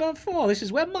here before. This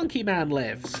is where Monkey Man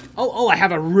lives. Oh, I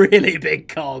have a really big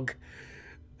cog.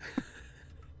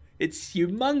 It's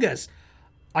humongous.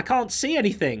 I can't see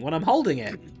anything when I'm holding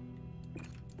it.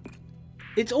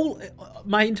 It's all.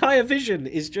 My entire vision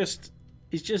is just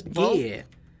Well- gear.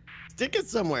 Stick it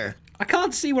somewhere. I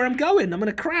can't see where I'm going. I'm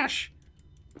gonna crash.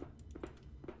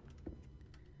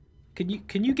 Can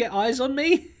you get eyes on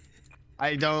me?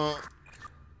 I don't.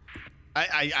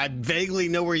 I vaguely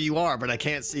know where you are, but I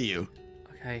can't see you.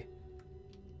 Okay.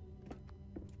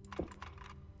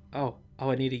 Oh,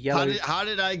 I need a yellow. How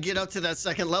did I get up to that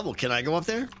second level? Can I go up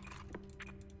there?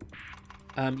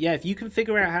 Yeah, if you can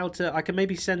figure out how to, I can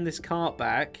maybe send this cart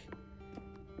back.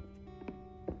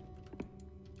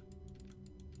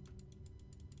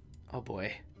 Oh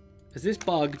boy, is this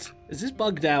bugged? Is this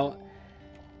bugged out?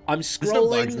 I'm There's no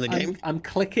bugs scrolling. in the game. I'm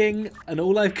clicking, and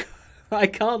all I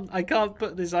can't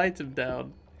put this item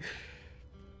down.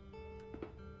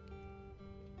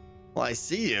 Well, I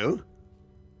see you.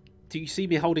 Do you see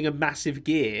me holding a massive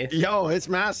gear? Yo, it's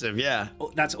massive. Yeah.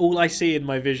 That's all I see in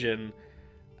my vision,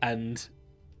 and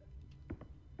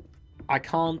I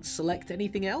can't select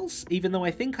anything else, even though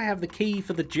I think I have the key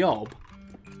for the job,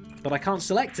 but I can't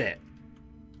select it.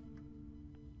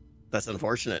 That's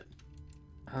unfortunate.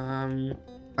 Um, All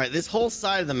right, this whole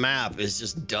side of the map is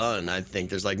just done. I think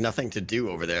there's like nothing to do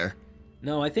over there.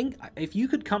 no, I think if you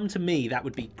could come to me, that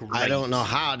would be great. I don't know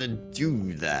how to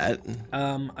do that.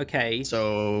 Okay.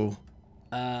 So,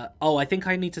 Oh, I think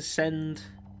I need to send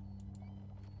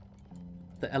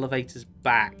the elevators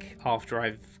back after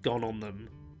I've gone on them.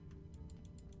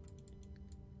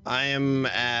 I am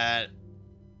at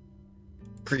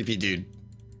creepy dude.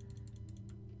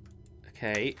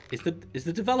 Okay, is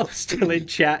the developer still in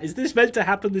chat? Is this meant to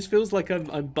happen? This feels like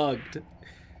I'm bugged,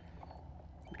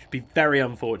 which would be very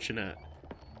unfortunate.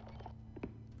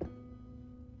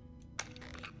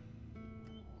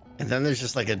 And then there's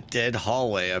just like a dead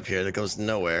hallway up here that goes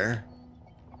nowhere.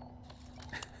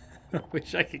 I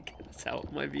wish I could get this out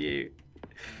of my view.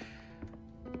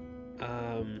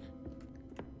 I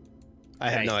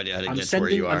have Okay, no idea how to I'm get to where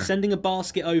you are. I'm sending a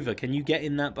basket over. Can you get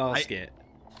in that basket?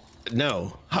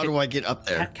 No. How do I get up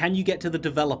there? Can you get to the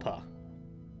developer?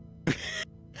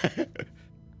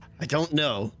 I don't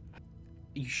know.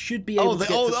 You should be able to get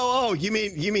to... Oh! You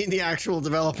mean the actual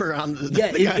developer on the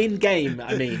Yeah, the guy- in game,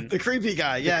 I mean. the creepy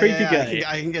guy? Yeah, creepy yeah,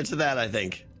 guy. I can get to that. I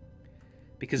think.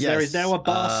 Because there is now a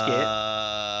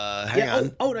basket. Hang yeah,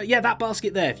 on. Oh, no, yeah, that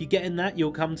basket there. If you get in that,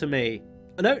 you'll come to me.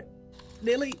 Oh, no,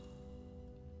 nearly.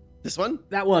 This one?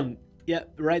 That one. Yeah,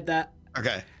 right there.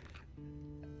 Okay.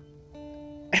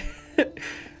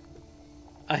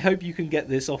 I hope you can get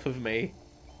this off of me.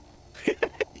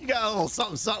 You got a little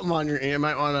something on your ear. You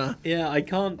might wanna. Yeah, I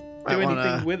can't do I anything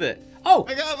wanna- with it. Oh,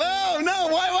 I got. Oh no!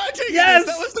 Why take Yes! it?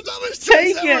 That was the dumbest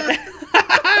choice take ever.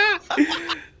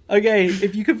 it. Okay,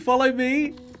 if you can follow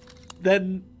me,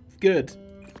 then good.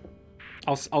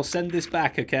 I'll send this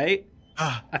back, okay?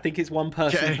 Ah, I think it's one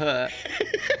person Okay. hurt.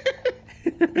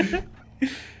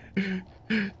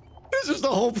 This is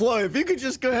the whole ploy. If you could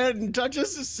just go ahead and touch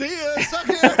us, see us, suck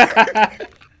it.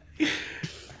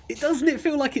 Doesn't it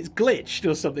feel like it's glitched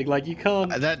or something? Like you can't.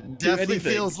 That definitely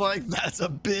feels like that's a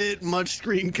bit much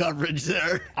screen coverage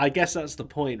there. I guess that's the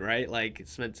point, right? Like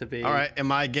it's meant to be. All right,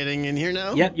 am I getting in here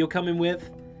now? Yep, you're coming with.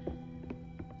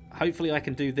 Hopefully, I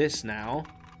can do this now.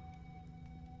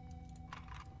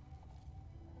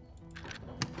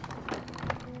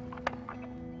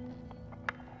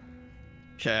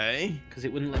 Okay. Because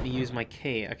it wouldn't let me use my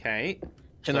key. Okay.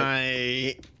 Can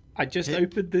I just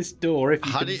opened this door. If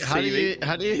you can see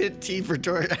how do you hit T for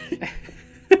door?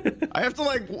 I have to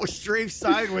like strafe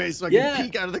sideways so I can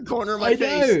peek out of the corner of my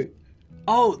face. I know.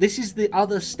 Oh, this is the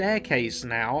other staircase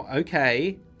now.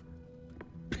 Okay.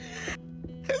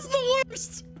 It's the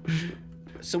worst.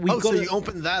 So we've got. So you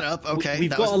open that up. Okay. We've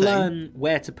got to learn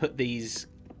where to put these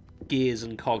gears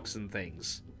and cogs and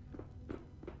things.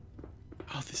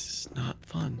 Oh, this is not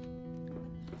fun.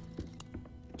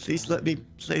 Please let me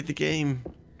play the game.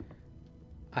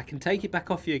 I can take it back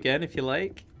off you again if you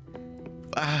like.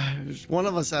 One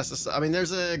of us has to. I mean,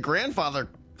 there's a grandfather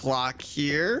clock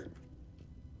here.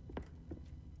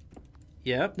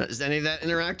 Yep. Is any of that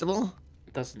interactable?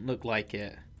 Doesn't look like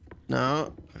it.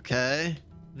 No. Okay.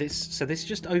 So this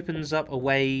just opens up a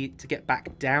way to get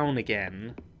back down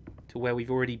again to where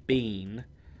we've already been.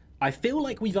 I feel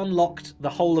like we've unlocked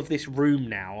the whole of this room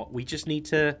now. We just need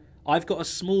to... I've got a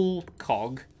small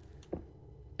cog,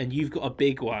 and you've got a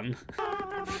big one.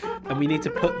 And we need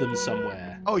to put them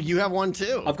somewhere. Oh, you have one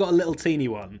too? I've got a little teeny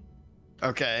one.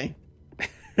 Okay.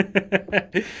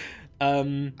 I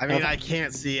mean, I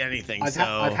can't see anything,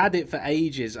 I've had it for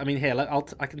ages. I mean, here,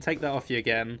 I can take that off you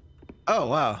again. Oh,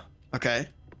 wow. Okay.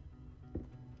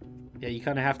 Yeah, you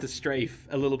kind of have to strafe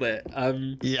a little bit.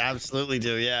 You absolutely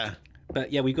do, yeah.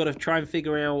 But yeah, we've got to try and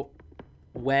figure out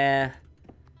where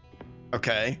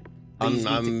these need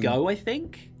to go, I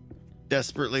think.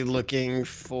 Desperately looking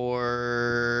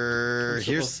for...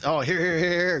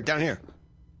 Here, down here.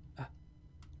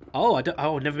 Oh,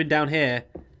 I've never been down here.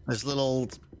 There's little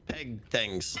peg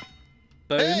things.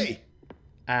 Boom. Hey!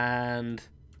 And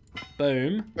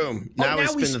boom. Boom. Now we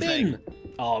spin the thing.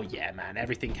 Oh, yeah, man.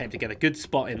 Everything came together. Good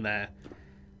spot in there.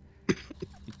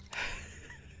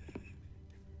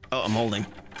 Oh, I'm holding.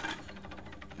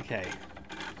 Okay.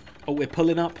 Oh, we're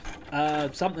pulling up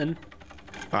something.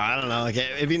 Oh, I don't know. Okay,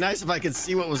 it'd be nice if I could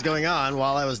see what was going on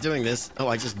while I was doing this. Oh,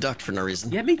 I just ducked for no reason.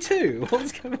 Yeah, me too.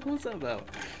 What's that about?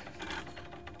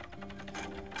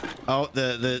 Oh,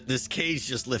 this cage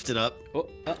just lifted up. Oh,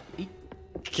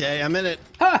 Okay, I'm in it.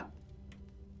 Ha!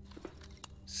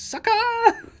 Sucker!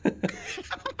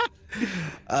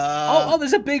 Oh,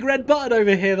 there's a big red button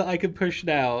over here that I can push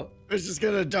now. It's just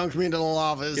gonna dunk me into the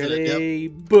lava, isn't it?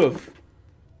 Yep. Boof.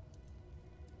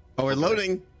 Oh, we're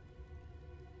loading.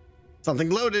 Something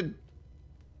loaded.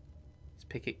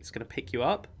 It's gonna pick you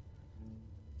up.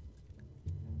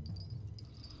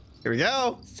 Here we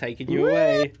go. It's taking you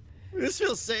away. This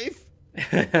feels safe.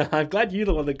 I'm glad you're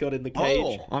the one that got in the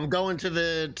cage. Oh, I'm going to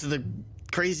the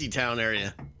crazy town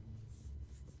area.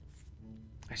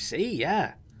 I see,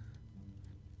 yeah.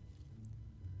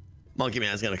 Monkey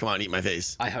Man's gonna come out and eat my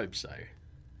face. I hope so.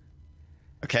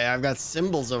 Okay, I've got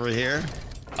symbols over here.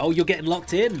 Oh, you're getting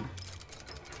locked in.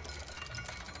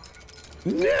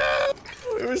 No!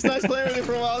 It was nice playing with you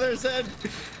for a while there, Zed.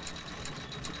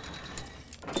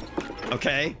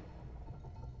 Okay.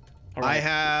 All right. I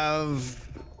have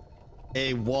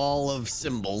a wall of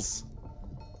symbols.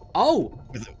 Oh!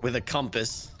 With a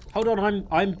compass. Hold on,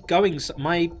 I'm going.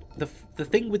 The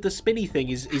thing with the spinny thing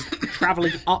is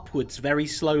traveling upwards very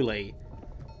slowly.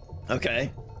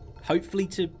 Okay. Hopefully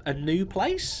to a new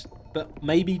place, but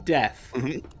maybe death.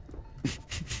 Mm-hmm.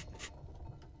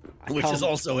 Which is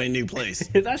also a new place.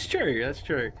 That's true. That's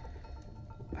true.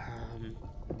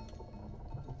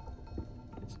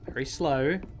 It's very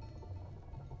slow.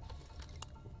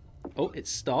 Oh, it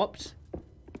stopped.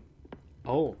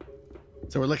 Oh.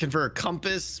 So we're looking for a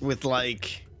compass with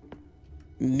like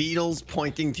needles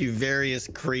pointing to various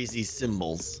crazy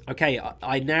symbols. Okay,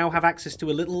 I now have access to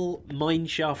a little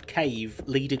mineshaft cave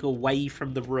leading away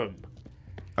from the room.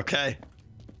 Okay.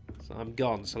 So I'm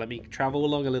gone. So let me travel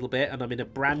along a little bit, and I'm in a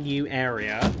brand new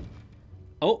area.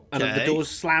 Oh, and the door's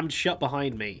slammed shut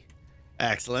behind me.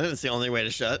 Excellent. It's the only way to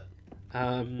shut.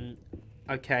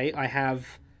 Okay, I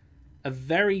have a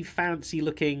very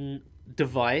fancy-looking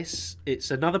device.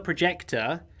 It's another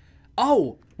projector.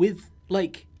 Oh, with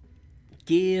like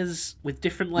gears with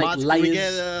different like Mods, layers. Can we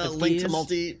get a link gears?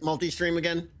 to multi-stream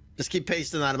again? Just keep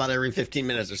pasting that about every 15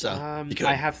 minutes or so.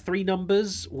 I have 3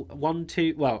 numbers. 1,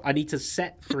 2. Well, I need to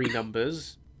set 3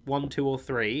 numbers. 1, 2, or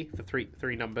 3 for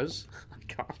three numbers. I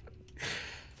can't.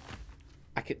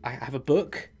 I have a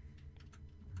book.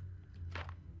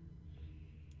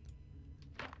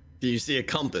 Do you see a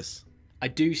compass? I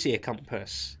do see a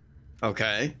compass.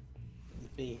 Okay.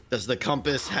 Does the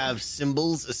compass have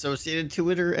symbols associated to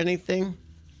it or anything?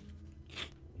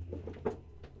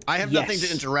 I have nothing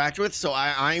to interact with, so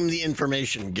I'm the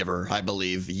information giver, I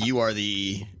believe. You are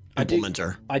the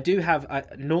implementer. I do have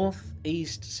north,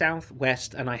 east, south,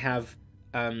 west, and I have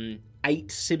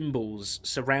 8 symbols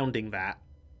surrounding that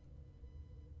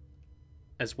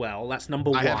as well. That's number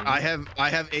 1. I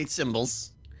have 8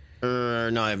 symbols.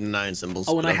 No, I have 9 symbols.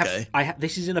 Oh, and I have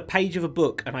this is in a page of a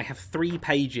book, and I have 3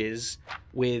 pages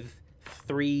with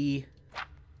 3.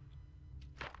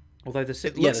 Although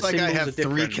it looks like I have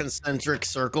 3 concentric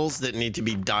circles that need to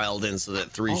be dialed in so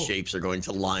that 3 shapes are going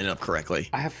to line up correctly.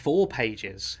 I have 4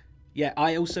 pages. Yeah,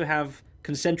 I also have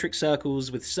concentric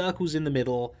circles with circles in the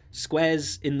middle,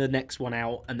 squares in the next one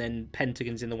out, and then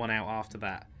pentagons in the one out after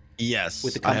that. Yes,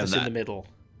 with the compass in the middle.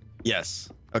 Yes.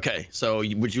 Okay, so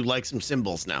would you like some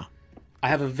symbols now? I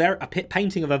have a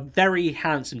painting of a very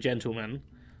handsome gentleman.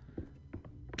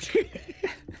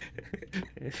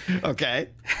 Okay.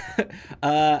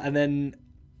 And then,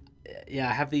 yeah,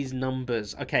 I have these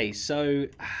numbers. Okay, so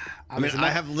I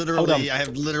have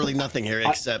literally nothing here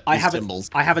except symbols.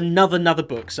 I have another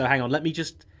book. So hang on, let me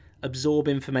just absorb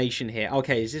information here.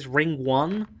 Okay, is this ring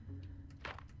 1?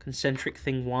 Concentric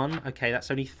thing 1. Okay,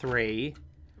 that's only 3.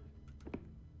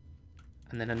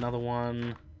 And then another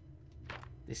one.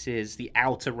 This is the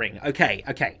outer ring. Okay.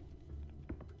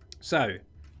 So,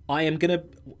 I am going to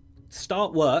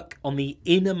start work on the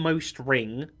innermost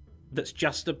ring that's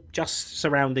just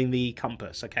surrounding the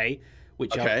compass, okay?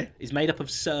 Which is made up of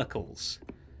circles.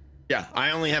 Yeah,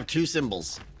 I only have 2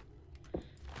 symbols.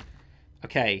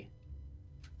 Okay.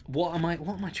 What am I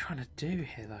trying to do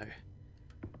here, though?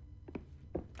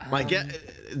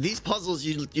 These puzzles,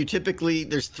 you typically,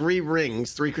 there's 3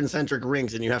 rings, 3 concentric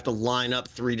rings, and you have to line up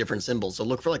 3 different symbols. So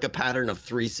look for like a pattern of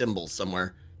 3 symbols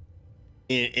somewhere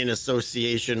in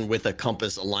association with a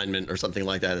compass alignment or something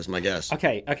like that is my guess.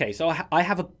 Okay. So I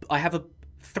have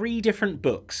 3 different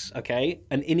books, okay?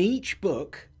 And in each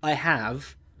book, I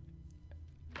have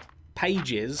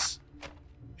pages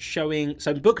showing...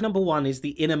 So book number 1 is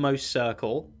the innermost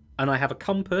circle, and I have a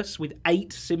compass with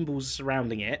 8 symbols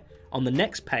surrounding it. On the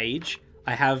next page,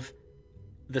 I have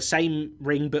the same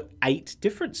ring but 8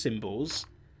 different symbols.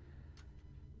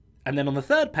 And then on the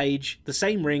third page, the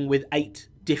same ring with 8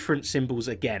 different symbols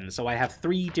again. So I have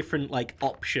 3 different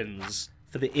options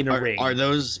for the inner ring. Are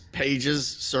those pages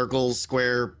circle,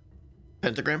 square,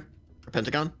 pentagram, or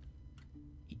pentagon?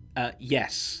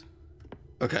 Yes.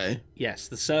 Okay. Yes,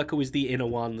 the circle is the inner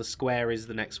one, the square is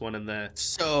the next one, and the...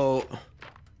 So...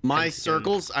 My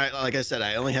circles, like I said,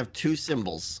 I only have 2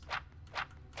 symbols.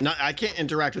 I can't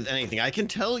interact with anything. I can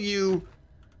tell you,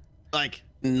 like,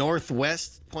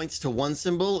 northwest points to 1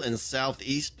 symbol and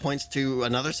southeast points to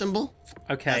another symbol.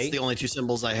 Okay. That's the only 2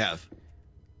 symbols I have.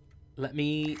 Let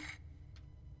me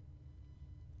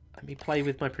play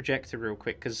with my projector real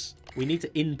quick, because we need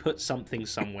to input something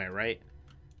somewhere, right?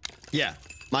 Yeah.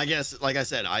 My guess, like I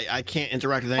said, I can't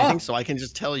interact with anything, so I can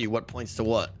just tell you what points to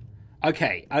what.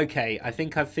 Okay. I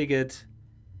think I've figured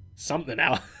something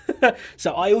out.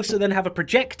 So I also then have a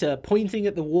projector pointing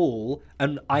at the wall,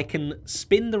 and I can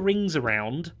spin the rings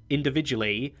around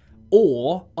individually,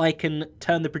 or I can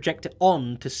turn the projector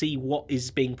on to see what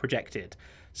is being projected.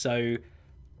 So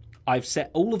I've set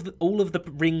all of the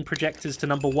ring projectors to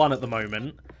number 1 at the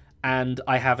moment, and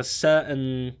I have a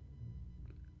certain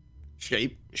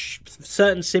shape.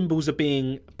 Certain symbols are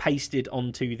being pasted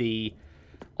onto the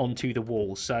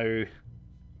wall. So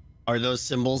are those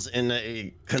symbols in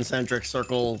a concentric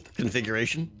circle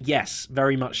configuration? Yes,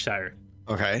 very much so.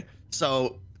 Okay.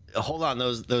 So hold on,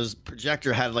 those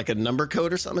projector had like a number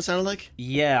code or something, it sounded like?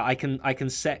 Yeah, I can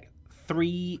set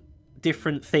 3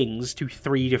 different things to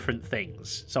 3 different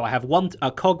things. So I have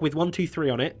a cog with 1, 2, 3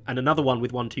 on it, and another one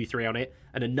with 1, 2, 3 on it,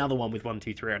 and another one with 1,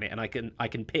 2, 3 on it, and I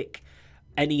can pick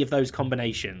any of those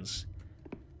combinations.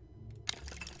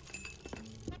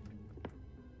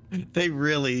 They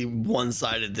really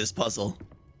one-sided this puzzle.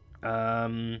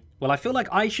 Well, I feel like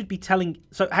I should be telling...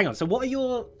 So, hang on. So, what do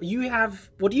you have?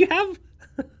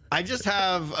 I just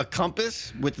have a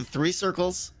compass with the 3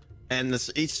 circles, and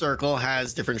each circle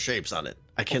has different shapes on it.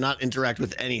 I cannot interact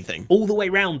with anything. All the way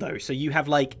around, though? So, you have,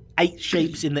 8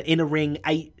 shapes in the inner ring,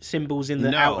 8 symbols in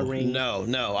the outer ring?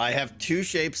 No. I have 2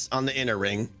 shapes on the inner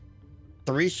ring,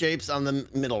 3 shapes on the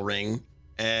middle ring,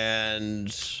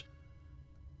 and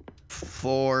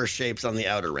 4 shapes on the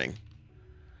outer ring.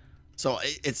 So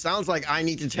it sounds like I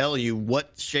need to tell you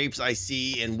what shapes I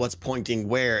see and what's pointing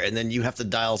where, and then you have to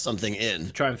dial something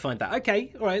in. Try and find that.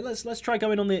 Okay, all right. Let's try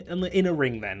going on the inner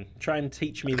ring then. Try and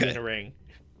teach me the inner ring.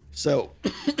 So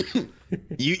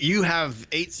you have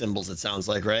 8 symbols. It sounds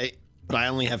like, right? But I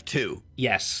only have 2.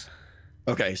 Yes.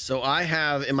 Okay, so I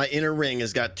have in my inner ring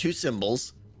has got 2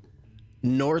 symbols.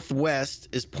 Northwest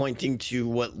is pointing to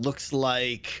what looks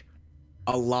like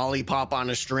a lollipop on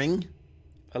a string.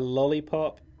 A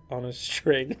lollipop on a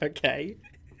string. Okay.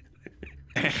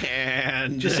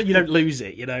 And just so you don't lose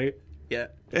it, you know. Yeah.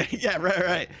 Yeah,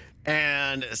 right.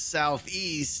 And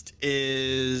southeast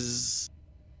is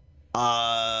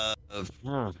 2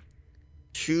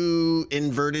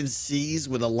 inverted C's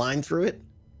with a line through it.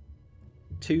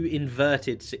 2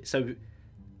 inverted so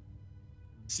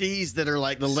C's that are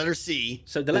like the letter C.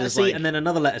 So the letter C like, and then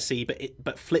another letter C,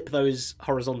 but flip those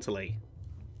horizontally.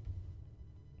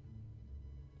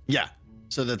 Yeah,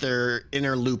 so that their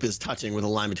inner loop is touching with a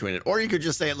line between it. Or you could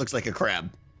just say it looks like a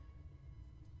crab.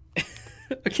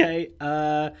 Okay,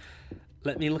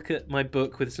 let me look at my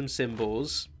book with some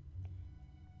symbols.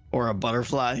 Or a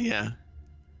butterfly, yeah.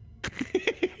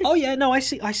 Oh yeah, no, I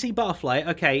see butterfly.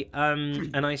 Okay,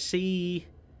 and I see.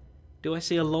 Do I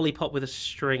see a lollipop with a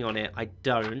string on it? I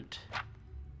don't.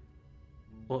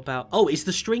 What about? Oh, is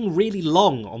the string really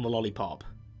long on the lollipop?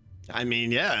 I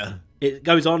mean, yeah. It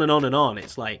goes on and on and on.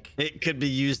 It's like it could be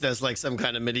used as like some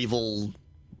kind of medieval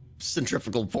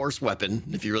centrifugal force weapon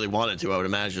if you really wanted to. I would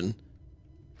imagine.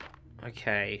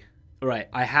 Okay, all right.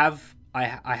 I have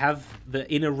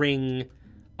the inner ring.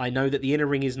 I know that the inner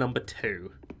ring is number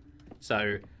 2.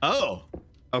 So. Oh.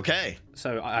 Okay.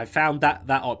 So I found that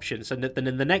option. So then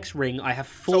in the next ring, I have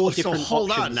 4 different options. So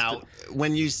hold on now.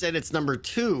 When you said it's number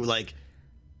 2, like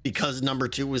because number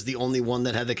 2 was the only one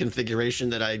that had the configuration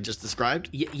that I just described.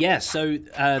 Yeah. So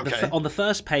on the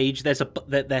first page,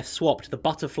 they're swapped. The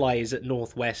butterfly is at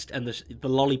northwest, and the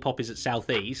lollipop is at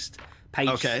southeast.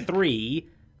 Page 3.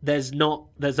 There's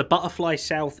a butterfly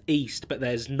southeast, but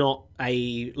there's not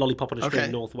a lollipop on a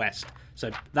string northwest. So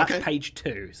that's page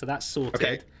 2. So that's sorted.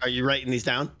 Okay. Are you writing these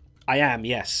down? I am,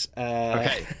 yes.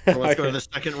 Okay. So let's go to the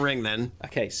second ring then.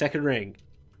 Okay, second ring.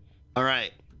 All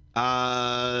right.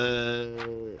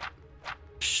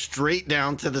 Straight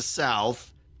down to the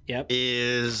south. Yep.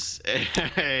 Is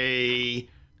a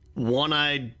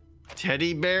one-eyed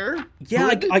teddy bear? Yeah,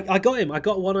 I got him. I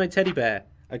got a one-eyed teddy bear.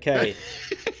 Okay.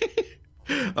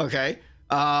 Okay.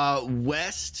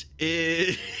 West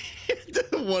is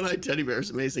the one-eyed teddy bear is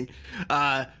amazing.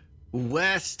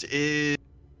 West is,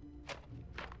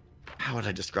 how would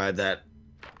I describe that?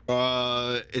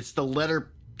 It's the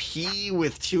letter P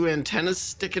with 2 antennas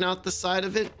sticking out the side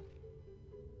of it.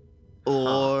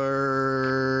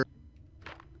 Or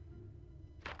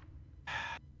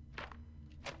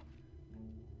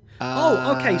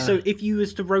oh, okay. So if you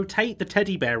was to rotate the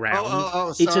teddy bear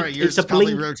round, sorry, yours is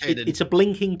probably rotated. It's a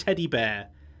blinking teddy bear,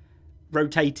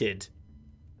 rotated.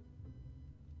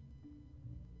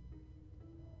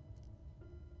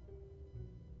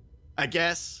 I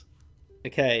guess.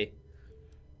 Okay.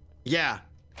 Yeah.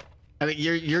 I mean,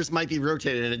 yours might be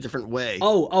rotated in a different way.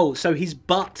 Oh, so his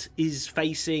butt is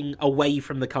facing away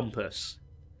from the compass.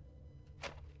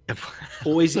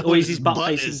 Or is his butt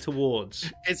facing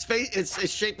towards?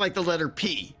 It's shaped like the letter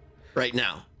P right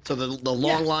now. So the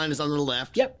long line is on the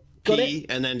left. Yep. Got P,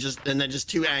 it. and then just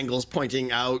 2 angles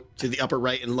pointing out to the upper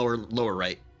right and lower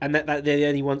right. And that they're the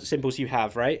only symbols you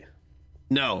have, right?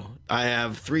 No, I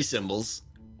have 3 symbols.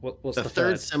 What's the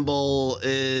third symbol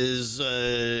is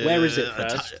where is it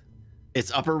first? It's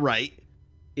upper right.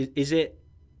 Is it?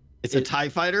 It's a TIE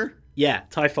fighter. Yeah,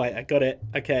 TIE fighter. Got it.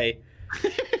 Okay.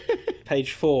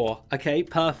 Page 4. Okay,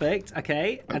 perfect.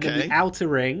 Okay, and then the outer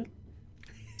ring.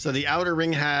 So the outer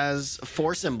ring has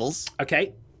 4 symbols.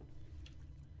 Okay.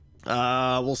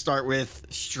 We'll start with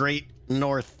straight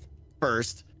north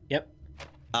first. Yep.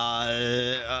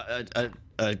 A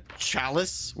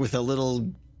chalice with a little.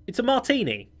 It's a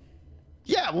martini.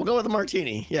 Yeah, we'll go with a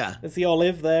martini. Yeah. There's the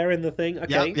olive there in the thing.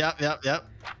 Okay. Yep.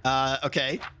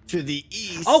 Okay. To the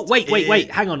east. Oh,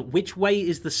 wait. Hang on. Which way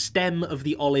is the stem of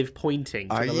the olive pointing?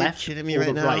 To the left or the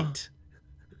right?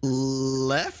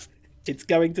 Left? It's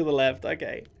going to the left.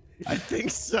 Okay. I think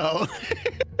so.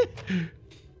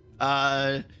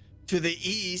 To the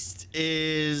east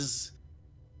is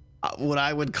what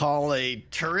I would call a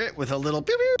turret with a little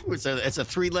pew pew. It's a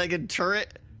 3-legged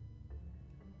turret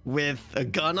with a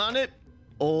gun on it,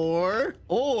 or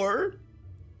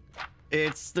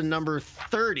it's the number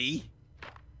 30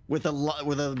 with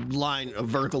a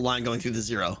vertical line going through the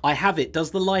 0. I have it.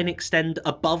 Does the line extend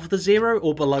above the 0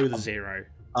 or below the 0?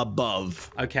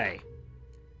 Above. Okay.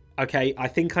 Okay, I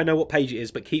think I know what page it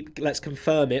is, but let's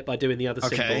confirm it by doing the other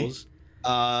Okay.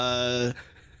 symbols.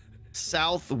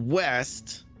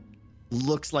 Southwest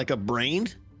looks like a brain.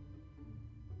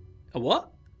 A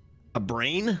what? A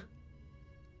brain?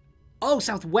 Oh,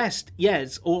 southwest.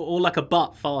 Yes, or like a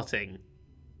butt farting.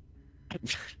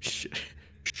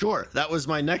 Sure, that was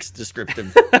my next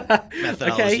descriptive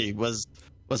methodology. Was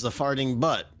a farting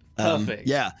butt. Perfect.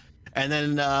 Yeah, and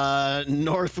then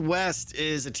northwest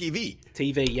is a TV.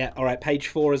 TV, yeah. All right, page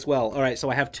 4 as well. All right, so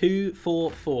I have 2,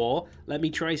 4, 4. Let me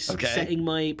try setting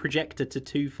my projector to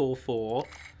 2, 4, 4.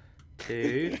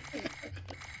 2,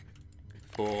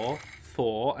 4,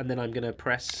 4, and then I'm gonna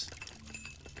press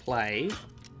play.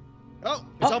 Oh,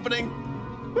 it's opening.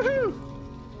 Woohoo!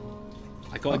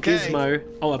 I got a gizmo.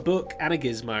 Oh, a book and a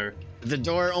gizmo. The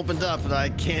door opened up, but I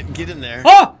can't get in there.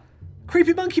 Oh!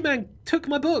 Creepy Monkey Man took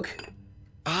my book.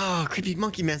 Oh, Creepy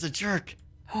Monkey Man's a jerk.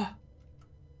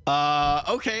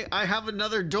 Okay, I have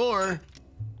another door,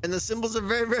 and the symbols are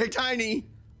very, very tiny.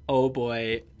 Oh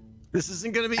boy. This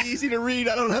isn't gonna be easy to read.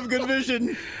 I don't have good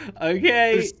vision.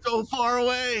 Okay. It's so far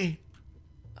away.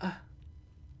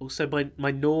 Also,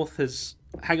 my north has...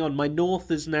 Hang on, my north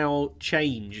has now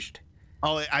changed.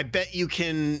 Oh, I bet you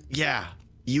can... Yeah,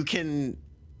 you can...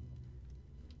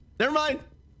 Never mind.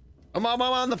 I'm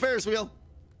on the Ferris wheel.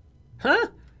 Huh?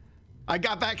 I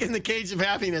got back in the cage of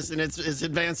happiness, and it's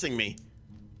advancing me.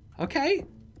 Okay.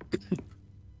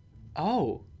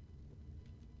 Oh.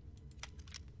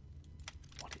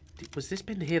 Was this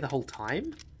been here the whole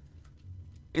time?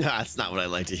 That's not what I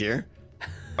like to hear.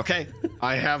 Okay,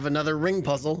 I have another ring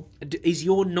puzzle. Is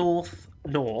your north?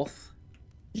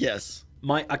 Yes.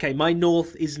 My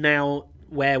north is now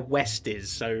where west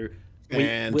is, so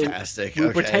Fantastic. We'll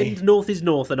okay. pretend north is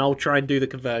north, and I'll try and do the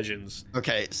conversions.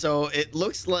 Okay, so it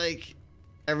looks like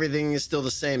everything is still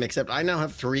the same, except I now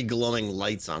have 3 glowing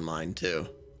lights on mine too.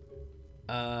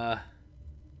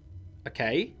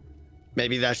 Okay.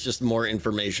 Maybe that's just more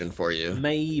information for you.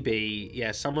 Maybe,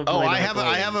 yeah. Some of. Oh, mine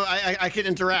I can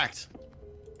interact.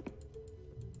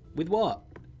 With what?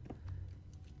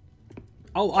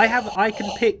 Oh, I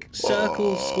can pick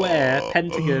circle, square,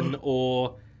 pentagon,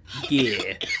 or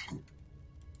gear.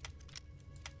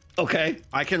 Okay,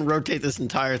 I can rotate this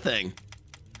entire thing.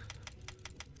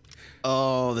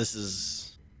 Oh, this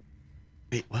is...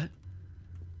 Wait, what?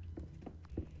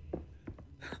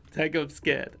 I'm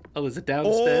scared. Oh, there's a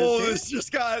downstairs. Oh, here? this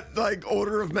just got like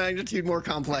order of magnitude more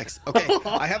complex. Okay,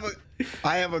 I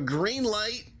have a green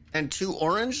light and 2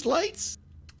 orange lights.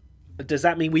 Does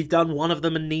that mean we've done one of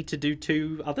them and need to do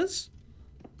 2 others?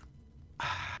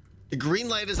 The green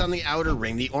light is on the outer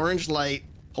ring. The orange light...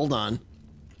 Hold on.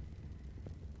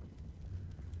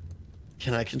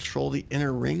 Can I control the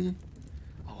inner ring?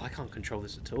 Oh, I can't control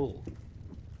this at all.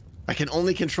 I can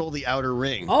only control the outer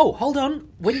ring. Oh, hold on.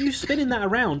 When you're spinning that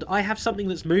around, I have something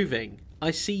that's moving. I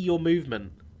see your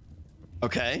movement.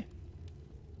 Okay.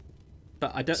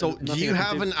 But I don't... So, do you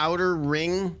have an outer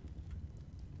ring?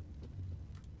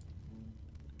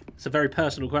 It's a very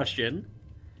personal question.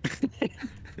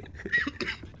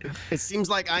 It seems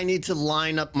like I need to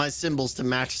line up my symbols to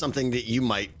match something that you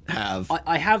might have.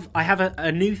 I have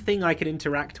a new thing I can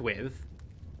interact with,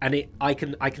 and I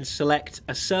can select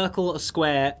a circle, a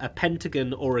square, a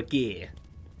pentagon, or a gear,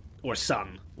 or a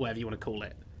sun, whatever you want to call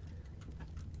it.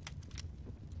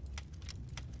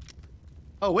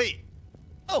 Oh wait.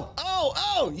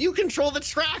 Oh! You control the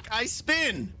track. I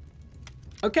spin.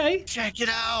 Okay. Check it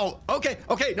out. Okay.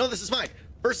 No, this is fine.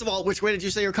 First of all, which way did you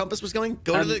say your compass was going?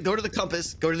 Go to the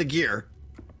compass. Go to the gear.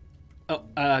 Oh,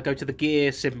 go to the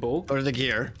gear symbol. Go to the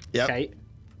gear. Yep. Okay.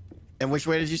 And which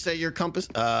way did you say your compass?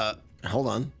 Hold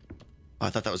on. Oh, I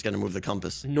thought that was going to move the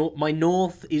compass. My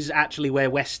north is actually where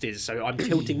west is, so I'm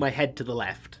tilting my head to the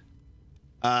left.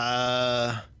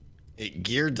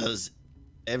 Gear does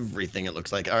everything, it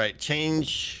looks like. All right,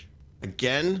 change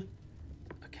again.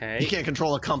 Okay. You can't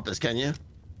control a compass, can you?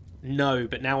 No,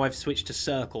 but now I've switched to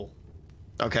circle.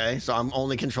 Okay, so I'm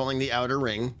only controlling the outer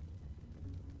ring.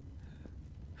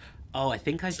 Oh, I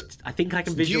think I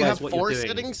can visualize what you're doing. Do you have 4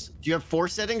 settings? Do you have 4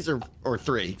 settings or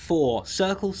 3? 4.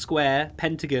 Circle, square,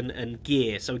 pentagon, and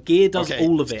gear. So gear does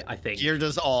all of it, I think. Gear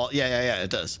does all. Yeah, it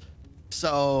does.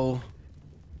 So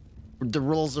the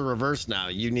roles are reversed now.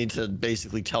 You need to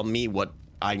basically tell me what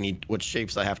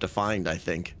shapes I have to find, I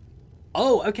think.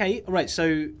 Oh, okay. All right,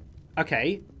 so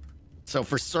okay. So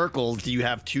for circles, do you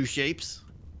have 2 shapes?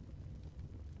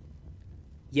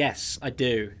 Yes, I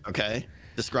do. Okay.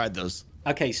 Describe those.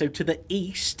 Okay, so to the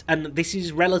east, and this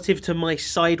is relative to my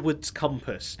sidewards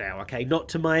compass now, okay? Not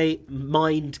to my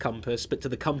mind compass, but to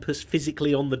the compass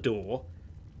physically on the door.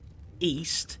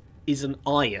 East is an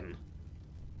iron.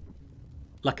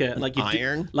 like you'd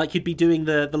Iron? like you'd be doing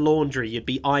the laundry. You'd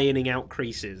be ironing out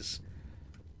creases.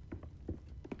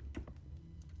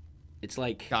 It's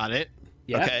like Got it.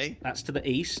 yeah, Okay. that's to the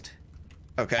east.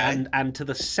 Okay. And to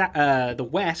the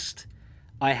west,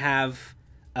 I have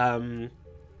the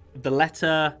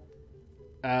letter.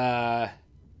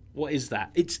 What is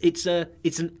that? It's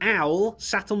an owl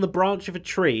sat on the branch of a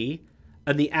tree,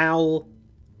 and the owl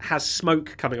has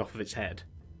smoke coming off of its head.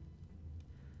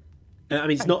 I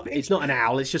mean, it's not an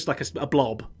owl. It's just like a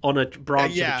blob on a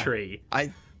branch of a tree.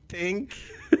 I think.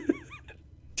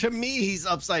 To me, he's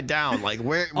upside down. Like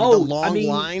where the long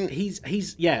line. He's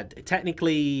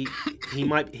technically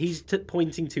he's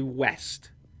pointing to west.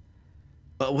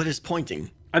 But what is pointing?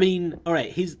 I mean, all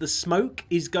right. The smoke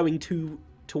is going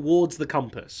towards the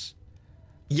compass.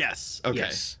 Yes. Okay.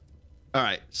 Yes. All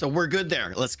right. So we're good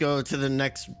there. Let's go to the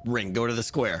next ring. Go to the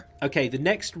square. Okay. The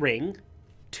next ring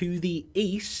to the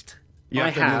east. You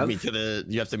have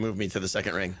to move me to the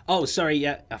second ring. Oh, sorry.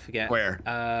 Yeah, I forget.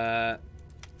 Where?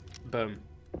 Boom.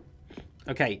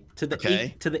 Okay. To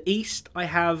the east, I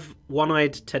have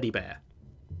one-eyed teddy bear.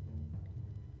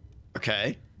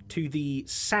 Okay. To the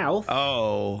south.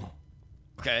 Oh.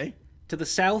 Okay. To the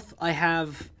south, I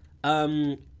have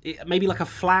maybe like a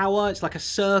flower. It's like a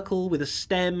circle with a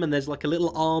stem, and there's like a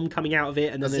little arm coming out of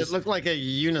it. And then Does it look like a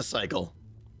unicycle?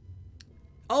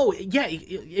 Oh yeah,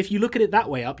 if you look at it that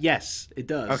way up, yes, it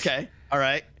does. Okay. All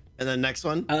right. And then next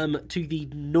one. To the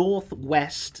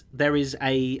northwest, there is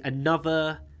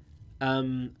another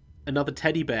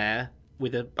teddy bear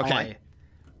with a eye.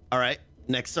 All right.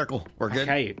 Next circle. We're good.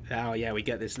 Okay. Oh yeah, we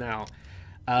get this now.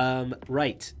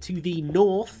 Right. To the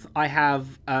north, I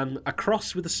have a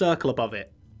cross with a circle above it.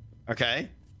 Okay.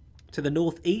 To the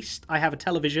northeast, I have a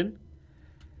television.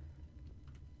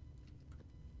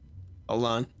 Hold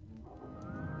on.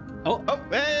 Oh,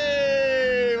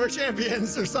 hey! We're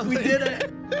champions or something. we did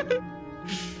it!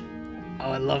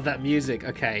 Oh, I love that music.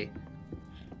 Okay.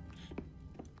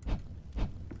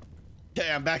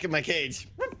 Okay, I'm back in my cage.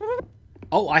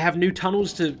 Oh, I have new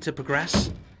tunnels to progress.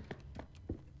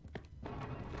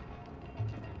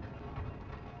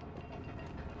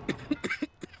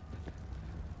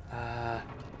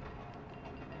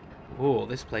 Oh,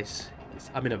 this place.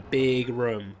 I'm in a big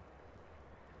room.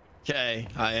 Okay,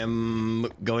 I am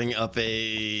going up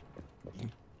a...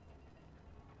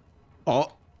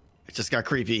 Oh, it just got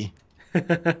creepy.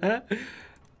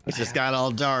 It just got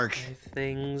all dark.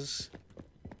 Things.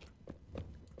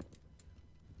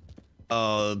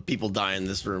 People die in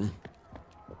this room.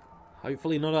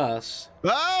 Hopefully not us.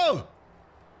 Oh!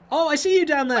 Oh, I see you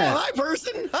down there. Oh, hi,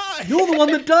 person. Hi. You're the one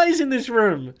that dies in this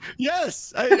room.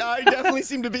 Yes, I definitely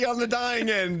seem to be on the dying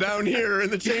end down here in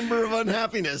the chamber of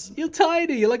unhappiness. You're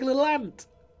tiny. You're like a little ant.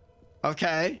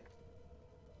 Okay.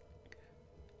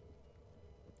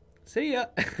 See ya.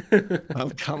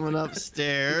 I'm coming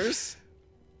upstairs.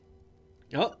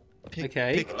 Oh,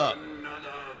 okay. Pick up.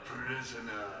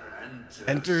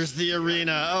 Enters the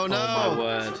arena. Oh no! Oh my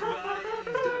word.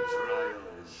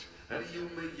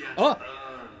 Oh!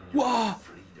 Whoa! I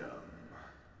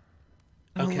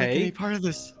don't like Okay. any part of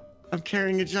this. I'm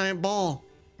carrying a giant ball.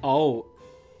 Oh.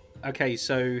 Okay,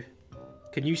 so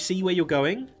can you see where you're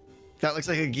going? That looks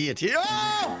like a guillotine.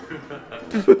 Oh!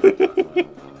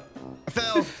 I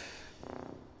fell.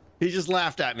 He just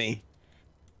laughed at me.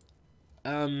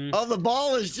 Oh, the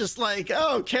ball is just like,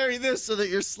 oh, carry this so that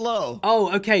you're slow.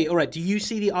 Oh, okay, all right. Do you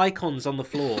see the icons on the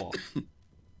floor?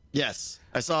 Yes,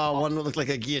 I saw one that looked like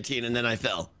a guillotine, and then I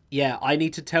fell. Yeah, I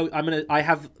need to tell. I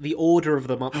have the order of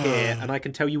them up here, and I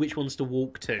can tell you which ones to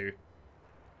walk to.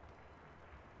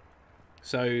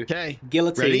 So, Okay.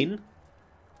 guillotine. Ready?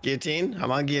 Guillotine.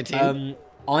 I'm on guillotine.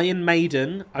 Iron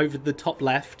Maiden over the top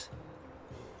left.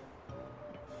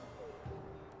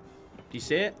 Do you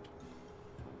see it?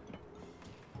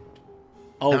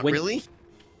 Oh, Not really?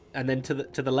 And then to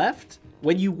the left,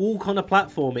 when you walk on a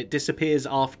platform, it disappears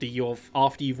after you've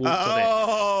walked on it.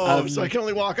 Oh, so I can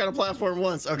only walk on a platform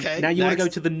once. Okay. Now you want to go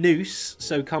to the noose,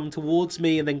 so come towards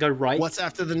me and then go right. What's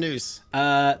after the noose?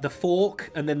 The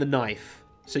fork and then the knife.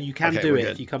 So you can Okay, do we're it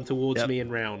good. if you come towards Yep. me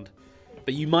and round.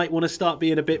 But you might want to start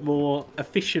being a bit more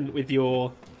efficient with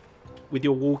your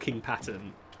walking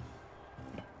pattern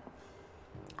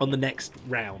on the next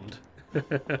round.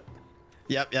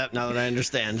 Yep. Now that I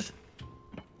understand.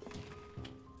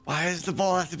 Why does the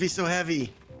ball have to be so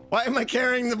heavy? Why am I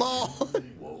carrying the ball?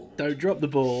 Don't drop the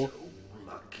ball.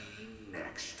 Lucky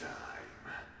next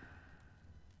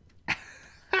time.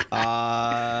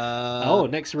 Oh,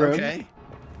 next room. Okay.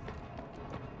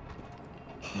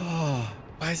 Oh,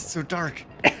 why is it so dark?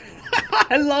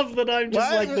 I love that I'm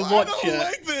just like the I watcher. don't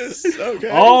like this. this. Okay.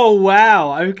 Oh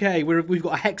wow. Okay, we've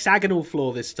got a hexagonal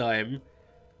floor this time.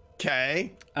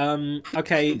 Okay.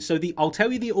 Okay, so I'll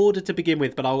tell you the order to begin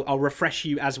with, but I'll refresh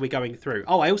you as we're going through.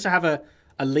 Oh, I also have a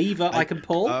lever I can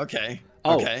pull. Okay.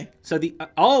 Oh, Okay. so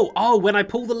when I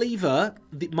pull the lever,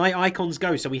 my icons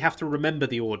go, so we have to remember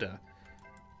the order.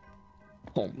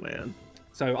 Oh man.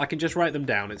 So I can just write them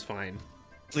down. It's fine.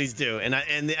 Please do. And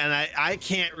I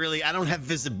can't really. I don't have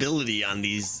visibility on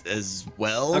these as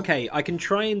well. Okay, I can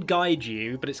try and guide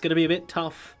you, but it's going to be a bit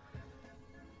tough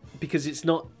because it's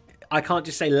not. I can't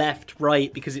just say left,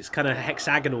 right because it's kind of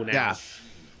hexagonal now. Yeah.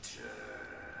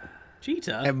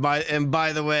 Cheetah. And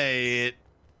by the way,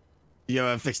 you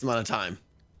have a fixed amount of time.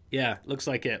 Yeah, looks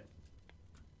like it.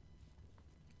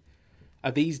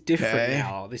 Are these different Okay.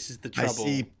 now? This is the trouble. I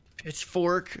see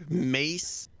pitchfork,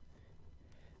 mace.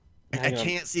 I Hang on.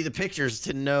 can't see the pictures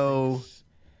to know.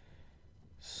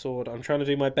 Sword. I'm trying to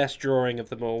do my best drawing of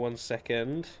them all. 1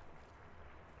 second.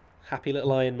 Happy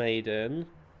little Iron Maiden.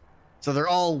 So they're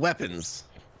all weapons.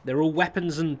 They're all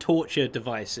weapons and torture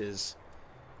devices.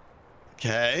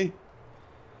 Okay.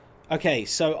 Okay,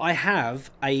 so I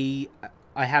have a.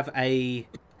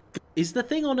 Is the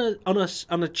thing on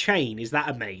a chain? Is that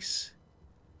a mace?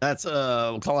 That's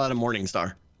we'll call that a morning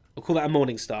star. We'll call that a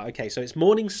Morning Star. Okay, so it's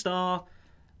Morning Star,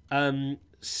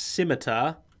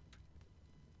 Scimitar,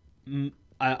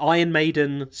 Iron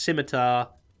Maiden, Scimitar,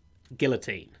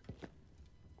 Guillotine.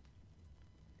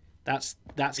 That's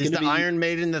Is going to the be Iron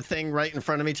Maiden the thing right in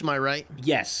front of me to my right?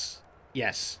 Yes.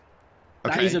 That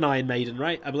Okay. is an Iron Maiden,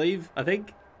 right? I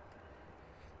think.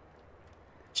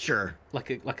 Sure. Like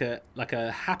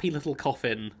a happy little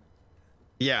coffin.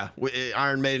 Yeah.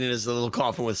 Iron Maiden is a little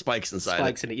coffin with spikes inside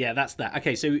Spikes in it. Yeah, that's that.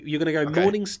 Okay, so you're going to go Okay.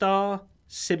 Morning Star,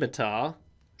 Scimitar.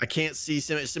 I can't see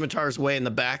Scimitar's way in the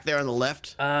back there on the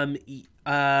left.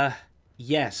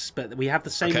 Yes, but we have the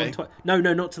same Okay. one.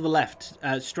 No, not to the left.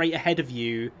 Straight ahead of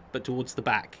you, but towards the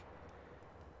back.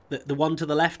 The one to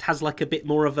the left has like a bit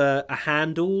more of a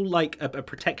handle, like a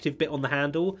protective bit on the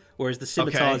handle, whereas the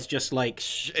scimitar's just like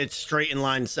It's straight in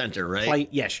line center, right?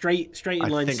 straight in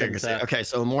line I can see. center. Okay,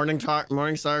 so Morning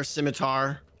Star,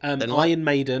 Scimitar, then what? Iron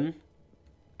Maiden,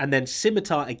 and then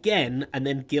Scimitar again, and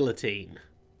then Guillotine.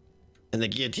 And the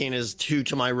guillotine is 2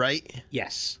 to my right.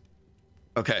 Yes.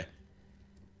 Okay.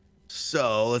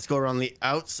 So let's go around the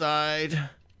outside.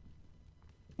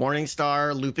 Morning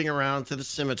Star looping around to the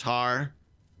Scimitar.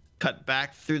 Cut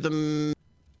back through the.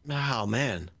 Oh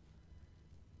man.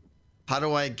 How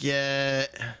do I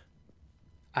get?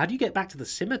 How do you get back to the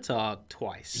Scimitar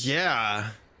twice? Yeah.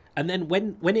 And then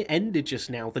when it ended just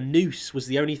now, the noose was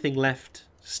the only thing left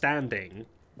standing,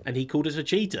 and he called us a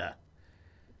cheater.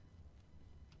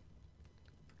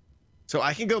 So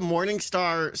I can go Morning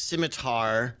Star,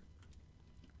 Scimitar,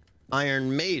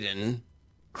 Iron Maiden,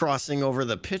 crossing over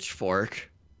the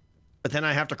pitchfork, but then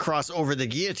I have to cross over the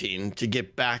guillotine to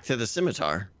get back to the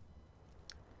Scimitar.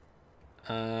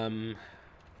 Yeah,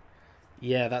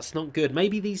 that's not good.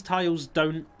 Maybe these tiles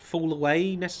don't fall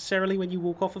away necessarily when you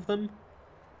walk off of them.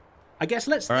 I guess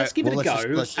let's give it a go,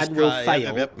 let's just and we'll try.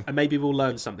 fail, Yep. and maybe we'll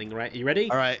learn something. Right? Are you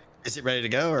ready? All right. Is it ready to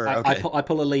go? Or I okay.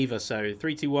 pull a lever. So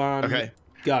 3, 2, 1. Okay.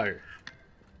 Go.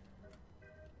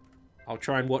 I'll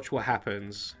try and watch what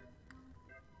happens.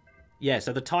 Yeah,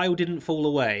 so the tile didn't fall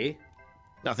away.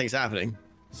 Nothing's happening.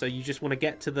 So you just want to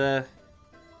get to the...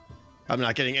 I'm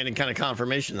not getting any kind of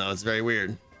confirmation though. It's very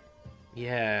weird.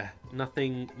 Yeah,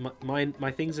 nothing...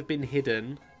 My things have been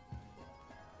hidden.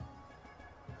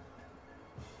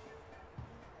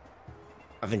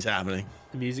 Nothing's happening.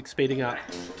 The music's speeding up.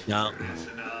 No.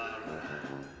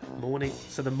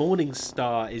 So the Morning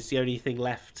Star is the only thing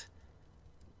left.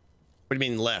 What do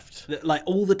you mean left? Like,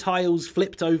 all the tiles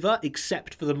flipped over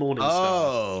except for the Morning Star.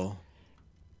 Oh.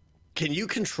 Can you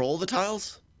control the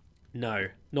tiles? No,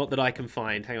 not that I can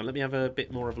find. Hang on, let me have a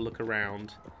bit more of a look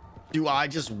around. Do I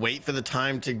just wait for the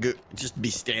time to go, just be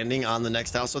standing on the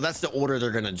next tile? So that's the order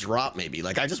they're going to drop maybe.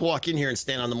 Like I just walk in here and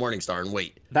stand on the Morning Star and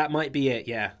wait. That might be it,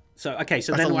 yeah. So, okay,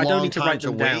 so That's then a I don't long need to time write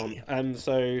to them wait. down.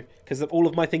 So, because all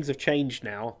of my things have changed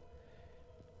now.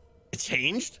 It's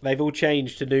changed? They've all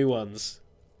changed to new ones.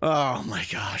 Oh my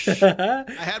gosh. I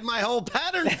had my whole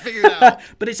pattern figured out.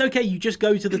 But it's okay, you just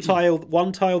go to the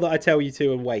one tile that I tell you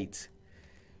to and wait.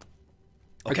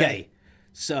 Okay,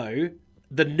 so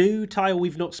the new tile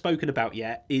we've not spoken about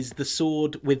yet is the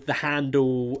sword with the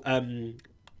handle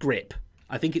grip.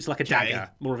 I think it's like a dagger,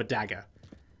 more of a dagger.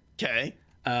 Okay.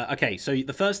 Okay, so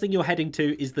the first thing you're heading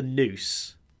to is the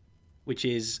noose, which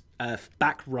is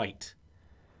back right.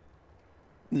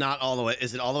 Not all the way.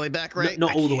 Is it all the way back, right?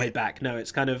 Not all the way back. No,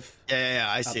 it's kind of... Yeah,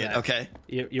 I see it. there. Okay.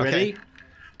 You ready?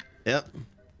 Yep.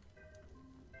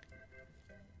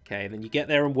 Okay, and then you get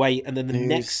there and wait, and then the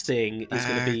next thing is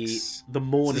going to be the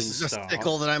Morning This is Star. a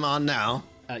sickle that I'm on now.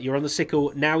 You're on the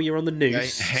sickle. Now you're on the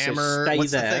noose. Okay, hammer. So stay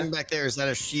What's there. the thing back there? Is that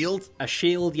a shield? A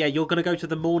shield. Yeah, you're going to go to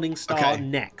the Morning Star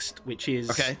next, which is...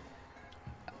 Okay.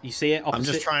 You see it opposite? I'm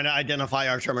just trying to identify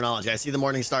our terminology. I see the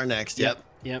Morning Star next. Yep.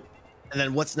 Yep. And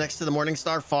then what's next to the Morning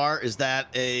Star? Far? Is that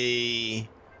a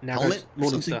helmet?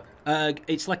 Morning Star.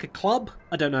 It's like a club.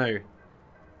 I don't know.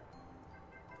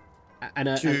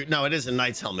 No, it is a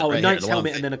knight's helmet. Oh, right a knight's here,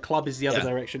 helmet, and then a club is the other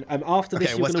direction. After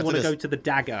this, you're what's going to want to after go to the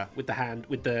dagger with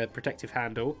the protective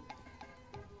handle.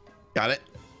 Got it.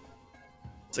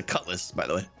 It's a cutlass, by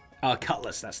the way.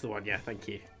 Cutlass. That's the one. Yeah, thank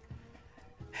you.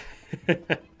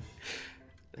 There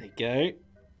you go.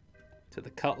 To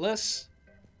the cutlass.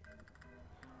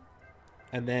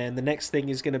 And then the next thing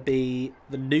is going to be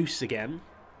the noose again.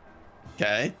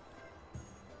 Okay.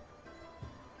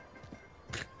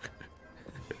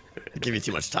 I give you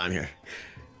too much time here.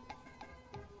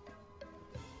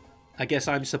 I guess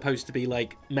I'm supposed to be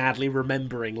like madly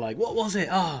remembering, like, what was it?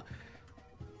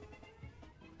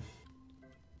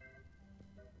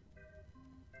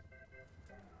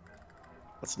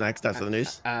 What's next after the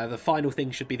noose? The final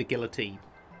thing should be the guillotine.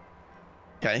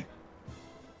 Okay.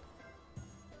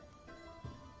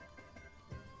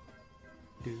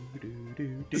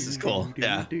 This is cool.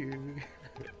 Yeah.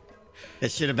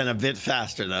 It should have been a bit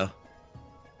faster though.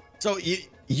 So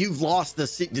you've lost the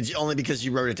did you only because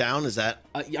you wrote it down? Is that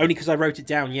only because I wrote it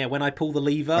down? Yeah. When I pull the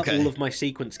lever, all of my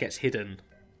sequence gets hidden,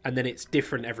 and then it's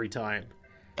different every time.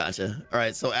 Gotcha. All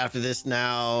right. So after this,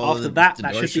 now after that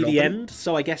should be the end.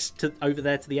 So I guess over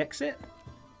there to the exit.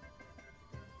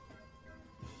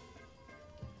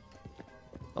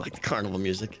 I like the carnival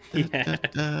music.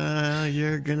 Yeah.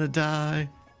 You're gonna die.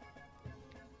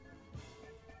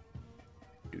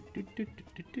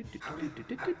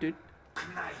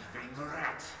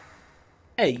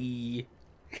 Hey.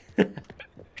 I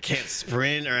can't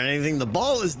sprint or anything. The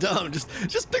ball is dumb.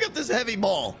 Just pick up this heavy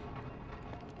ball.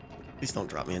 Please don't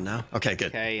drop me in now. Okay, good.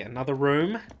 Okay, another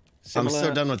room. Similar... I'm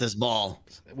so done with this ball.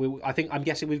 I'm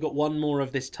guessing we've got one more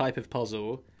of this type of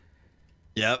puzzle.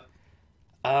 Yep.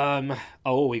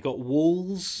 Oh, we got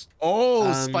walls.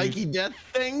 Oh, spiky death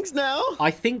things now? I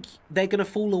think they're gonna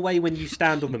fall away when you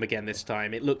stand on them again this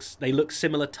time. They look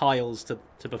similar tiles to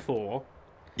before.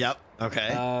 Yep. Okay.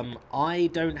 I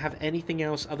don't have anything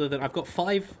else other than I've got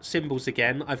 5 symbols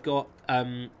again. I've got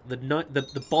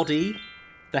the body,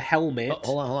 the helmet.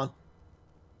 Oh, hold on.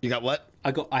 You got what?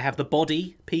 I have the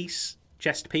body piece,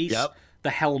 chest piece, the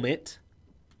helmet,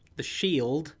 the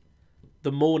shield,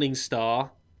 the Morning Star,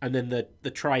 and then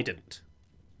the trident.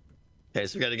 Okay,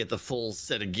 so we got to get the full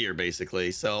set of gear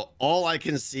basically. So all I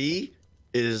can see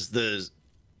is the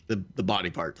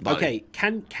body part. The body. Okay,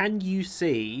 can you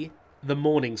see the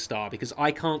Morning Star? Because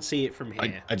I can't see it from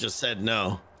here. I just said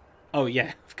no. Oh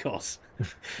yeah, of course.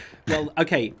 Well,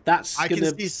 okay, that's I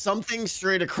can see something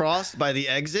straight across by the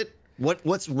exit.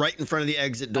 What's right in front of the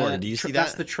exit door? Do you see that?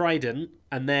 That's the trident,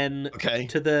 and then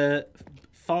to the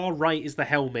far right is the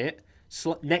helmet.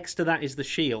 Next to that is the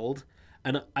shield,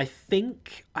 and I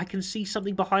think I can see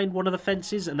something behind one of the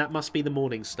fences, and that must be the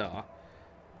Morning Star.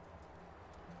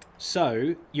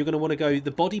 So you're going to want to go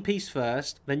the body piece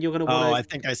first, then you're going to want to. Oh, I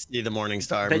think I see the Morning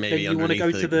Star. Then you want to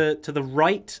go to the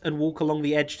right and walk along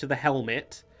the edge to the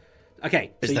helmet.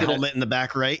 Okay. Is the helmet in the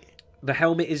back right? The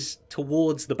helmet is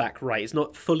towards the back right. It's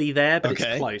not fully there, but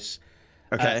it's close.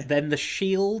 Okay. Then the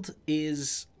shield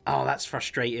is... Oh, that's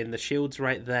frustrating. The shield's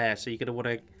right there. So you're going to want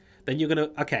to... Then you're going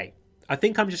to... Okay. I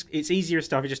think it's easier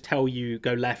stuff. I just tell you,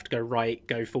 go left, go right,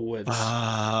 go forwards.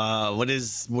 What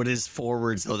is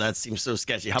forwards? Oh, that seems so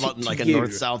sketchy. How about like a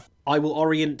north-south? I will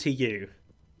orient to you.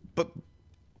 But...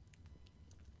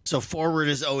 So forward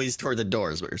is always toward the door,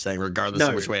 is what you're saying, regardless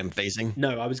of which way I'm facing?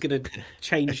 No, I was going to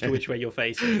change to which way you're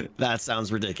facing. That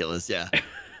sounds ridiculous, yeah.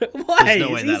 Why? There's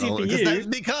no way it's easy for you.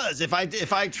 Because if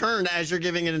I turn as you're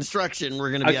giving an instruction,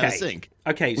 we're going to be out of sync.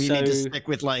 Okay, we need to stick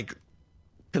with, like,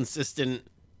 consistent...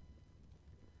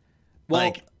 Well,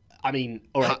 like, I mean,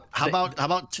 all right. How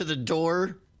about to the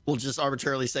door, we'll just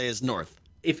arbitrarily say is north?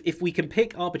 If we can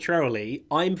pick arbitrarily,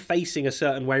 I'm facing a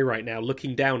certain way right now,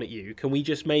 looking down at you. Can we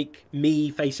just make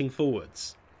me facing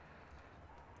forwards?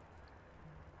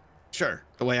 Sure.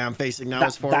 The way I'm facing now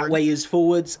is forward? That way is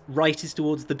forwards, right is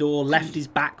towards the door, left is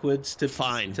backwards to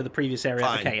the previous area.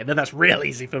 Fine. Okay, and then that's real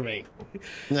easy for me.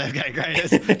 Okay,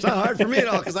 great. It's not hard for me at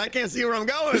all, because I can't see where I'm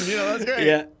going. You know, that's great.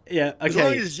 Yeah, okay. As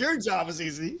long as your job is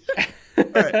easy. All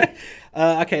right.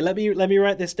 Okay, let me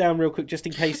write this down real quick, just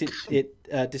in case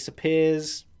it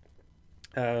disappears.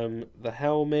 The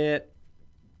helmet,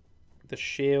 the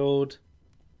shield,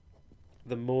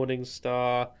 the Morning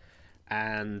Star,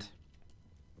 and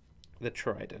the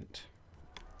trident.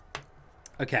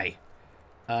 Okay.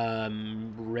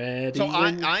 Ready? So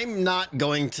I'm not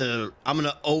going to. I'm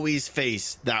gonna always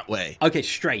face that way. Okay,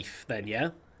 strafe then, yeah?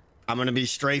 I'm gonna be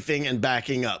strafing and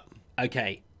backing up.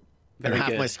 Okay. And Very half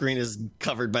good. my screen is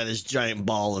covered by this giant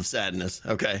ball of sadness.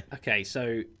 Okay. Okay,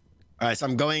 so All right. So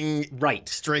I'm going right.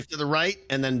 strafe to the right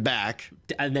and then back.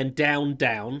 And then down,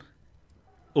 down.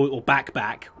 Or back,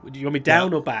 back. Do you want me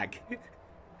down Yeah. or back?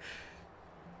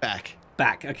 Back.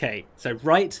 Back, okay. So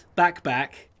right, back,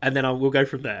 back, and then we'll go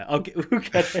from there. We'll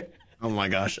get it. Oh my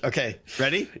gosh. Okay.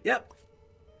 Ready? Yep.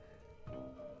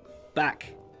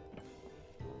 Back.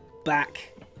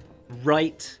 Back.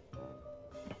 Right.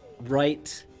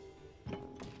 Right.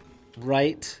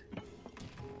 Right.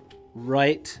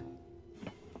 Right.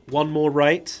 One more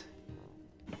right.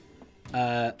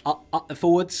 Up,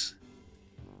 forwards.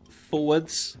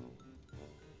 Forwards.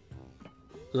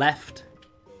 Left.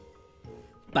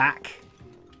 Back.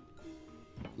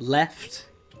 Left.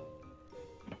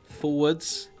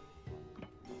 Forwards.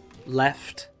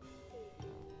 Left.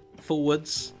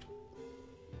 Forwards.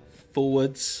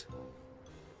 Forwards.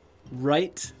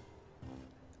 Right.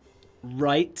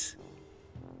 Right.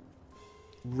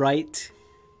 Right.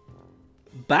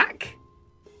 Back.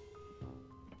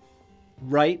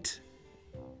 Right.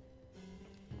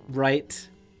 Right.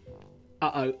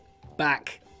 Uh-oh.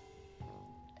 Back.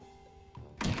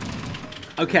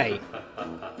 Okay.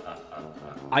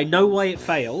 I know why it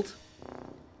failed.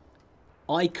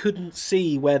 I couldn't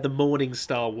see where the Morning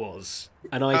Star was.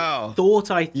 And I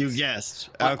thought You guessed.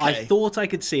 I Okay. thought I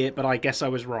could see it, but I guess I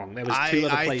was wrong. There was two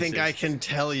other I places. think I can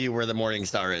tell you where the Morning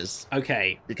Star is.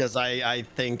 Okay. Because I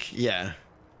think, yeah.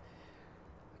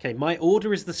 Okay, my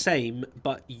order is the same,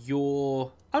 but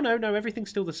your... Oh, no, everything's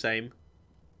still the same.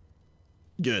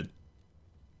 Good.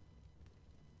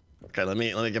 Okay, let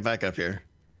me get back up here.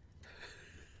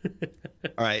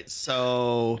 All right,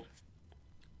 so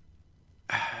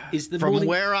Is the from morning...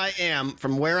 where I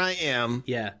am,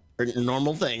 Yeah. or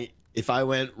normal thing, if I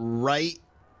went right,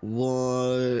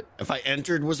 if I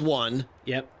entered was 1,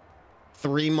 Yep.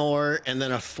 3 more, and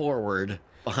then a forward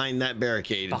behind that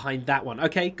barricade. Behind that one.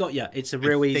 Okay, got ya. It's a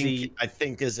real easy... I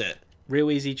think is it.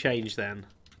 Real easy change then.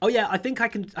 Oh yeah, I think I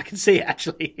can see it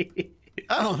actually.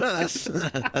 Oh, no,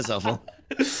 that's helpful.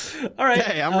 All right.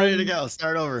 Hey, I'm ready to go.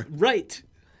 Start over. Right.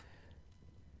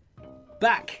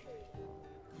 Back.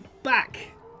 Back.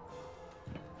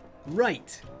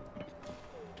 Right.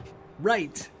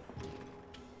 Right.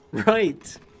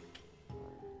 Right.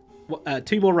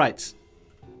 2 more rights.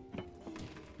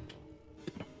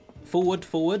 Forward,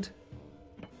 forward.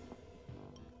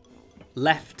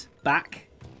 Left, back.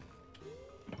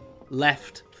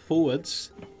 Left,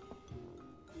 forwards.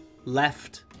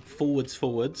 Left, forwards,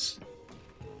 forwards.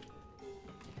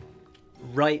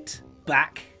 Right,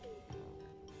 back.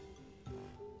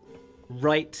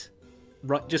 Right,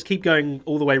 right. Just keep going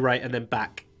all the way right and then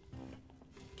back.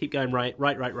 Keep going right,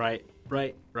 right, right, right,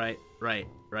 right, right, right,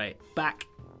 right, back.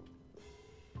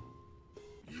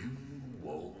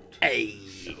 Hey,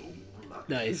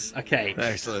 nice. Okay.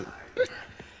 Excellent.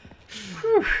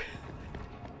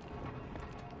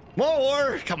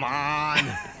 More! Come on!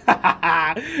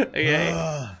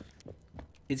 Okay.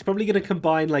 It's probably going to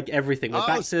combine like everything. We're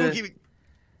back to spooky...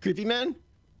 Creepy man?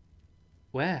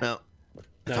 where? No.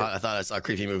 No. I thought I saw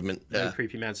creepy movement. No, Yeah.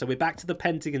 creepy man. So we're back to the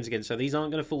pentagons again. So these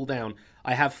aren't going to fall down.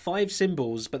 I have 5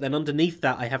 symbols, but then underneath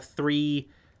that I have 3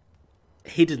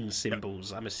 hidden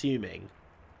symbols, I'm assuming.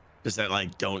 Does that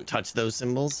like don't touch those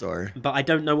symbols or? But I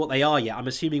don't know what they are yet. I'm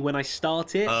assuming when I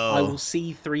start it, I Oh. will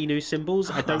see 3 new symbols.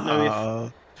 I don't know if...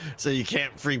 Oh. So you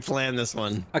can't pre-plan this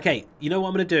one. Okay, you know what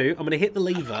I'm going to do? I'm going to hit the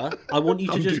lever. I want you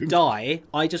to I'm just doomed. die.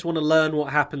 I just want to learn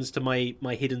what happens to my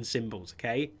hidden symbols,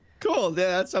 okay? Cool.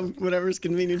 Yeah, that's whatever's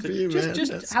convenient for you, man.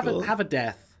 Just That's have cool. a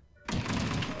death.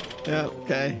 Yeah.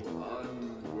 Okay.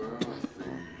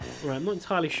 Right, I'm not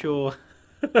entirely sure.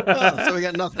 Oh, so we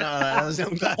got nothing out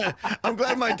of that. I'm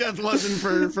glad my death wasn't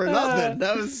for nothing.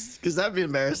 That was because that'd be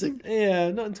embarrassing. Yeah,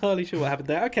 not entirely sure what happened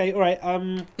there. Okay, all right.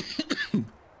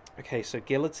 Okay, so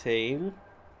guillotine,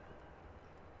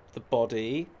 the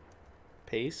body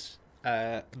piece,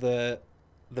 the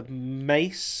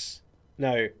mace.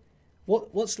 No,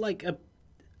 what's like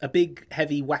a big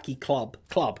heavy wacky club?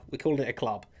 Club. We're calling it a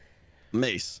club.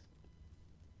 Mace.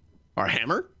 Our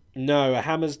hammer. No, a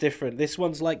hammer's different. This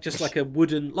one's like just like a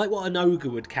wooden, like what an ogre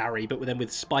would carry, but then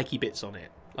with spiky bits on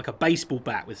it, like a baseball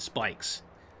bat with spikes.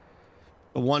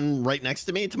 The one right next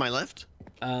to me, to my left.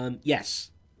 Yes.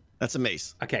 That's a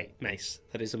mace. Okay, mace.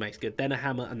 That is a mace. Good. Then a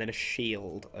hammer and then a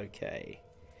shield. Okay.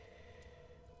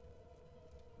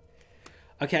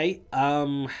 Okay.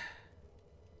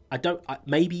 I don't.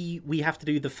 Maybe we have to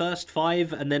do the first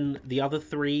 5 and then the other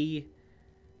 3.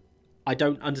 I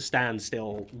don't understand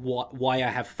still why I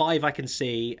have 5 I can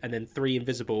see and then 3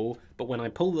 invisible, but when I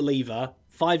pull the lever,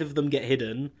 5 of them get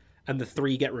hidden and the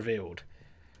 3 get revealed.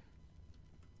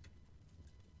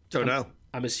 Don't know.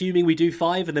 I'm assuming we do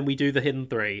 5 and then we do the hidden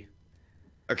 3.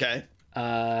 Okay.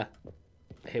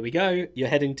 Here we go. You're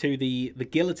heading to the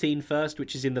guillotine first,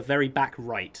 which is in the very back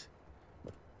right.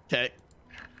 Okay.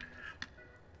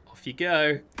 Off you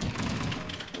go.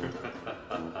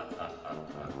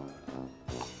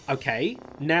 Okay,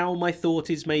 now my thought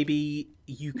is maybe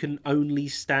you can only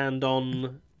stand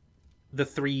on the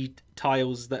 3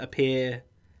 tiles that appear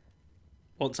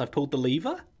once I've pulled the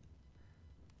lever?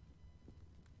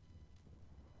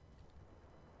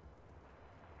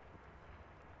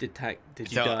 Did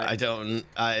you die? I don't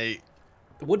know.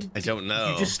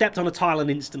 You just stepped on a tile and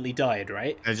instantly died,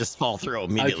 right? I just fall through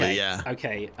immediately, Okay, yeah.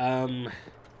 okay.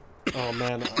 Oh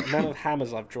man, amount of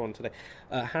hammers I've drawn today.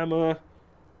 Hammer,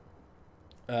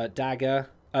 dagger.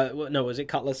 No, was it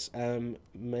cutlass?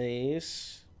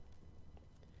 Mace,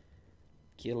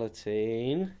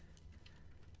 guillotine.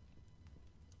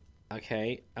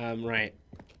 Okay. Right.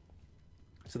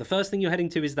 So the first thing you're heading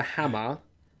to is the hammer,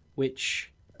 which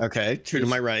Okay, true to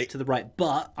my right. to the right.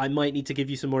 But I might need to give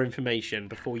you some more information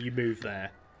before you move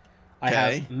there. I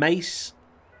Okay. have mace,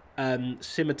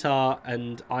 scimitar,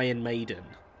 and Iron Maiden.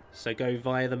 So go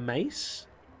via the mace.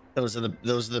 Those are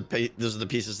the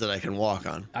pieces that I can walk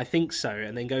on. I think so,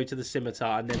 and then go to the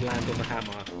scimitar and then land on the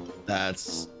hammer.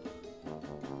 That's.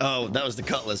 Oh, that was the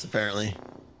cutlass apparently.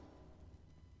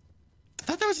 I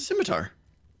thought that was a scimitar.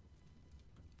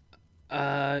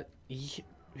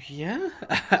 Yeah,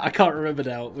 I can't remember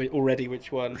now already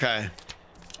which one. Okay.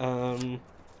 I'm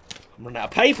running out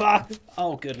of paper.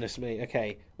 Oh goodness me.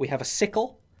 Okay, we have a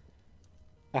sickle,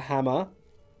 a hammer,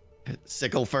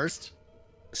 Sickle first.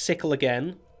 sickle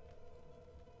again.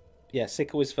 Yeah,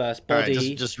 sickle is first. All Body,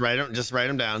 right, just write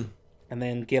them down. and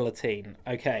then guillotine.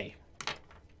 Okay.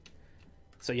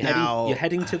 So Now- you're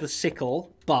heading to the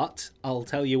sickle, but I'll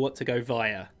tell you what to go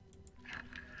via.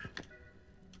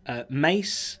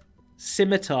 Mace,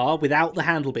 scimitar without the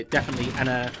handle bit, definitely, and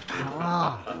a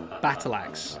battle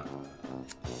axe.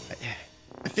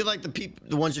 I feel like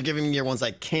the ones you're giving me are ones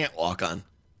I can't walk on.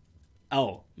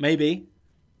 Oh, maybe.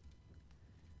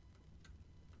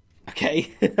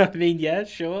 Okay. I mean, yeah,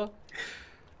 sure.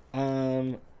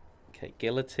 Okay,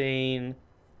 guillotine,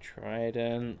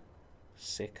 trident,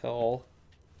 sickle,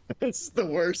 It's the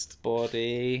worst.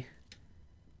 body,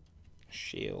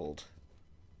 shield.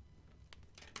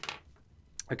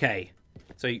 Okay,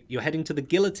 so you're heading to the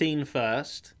guillotine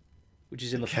first, which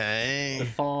is in the Okay.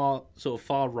 far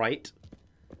right,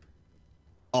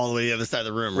 All the way to the other side of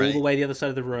the room, all right? the way the other side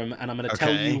of the room, and I'm going to tell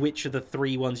Okay. you which of the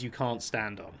 3 ones you can't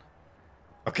stand on.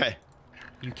 Okay.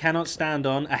 You cannot stand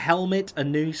on a helmet, a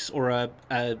noose, or a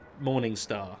morning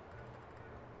star.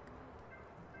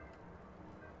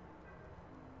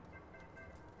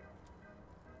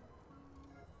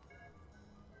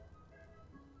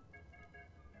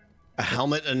 A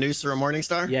helmet, a noose, or a morning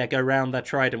star? Yeah, go round that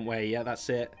trident way. Yeah, that's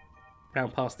it.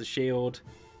 Round past the shield.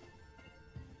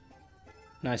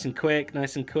 Nice and quick,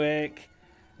 nice and quick.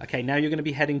 Okay, now you're going to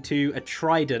be heading to a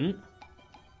trident.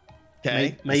 Okay.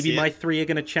 I Maybe see my it. 3 are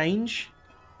going to change.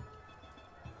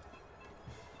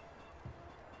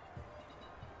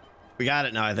 We got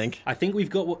it now, I think. I think we've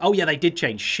got... Oh, yeah, they did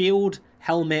change. Shield,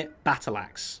 helmet, battle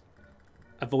axe.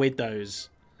 Avoid those.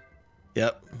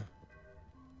 Yep.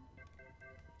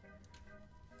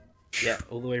 Yeah,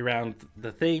 all the way around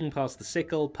the thing, past the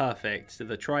sickle. Perfect. To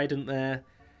the trident there.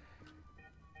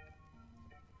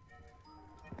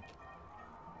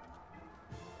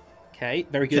 Okay,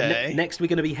 very good. Okay. Next, we're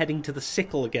going to be heading to the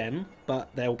sickle again, but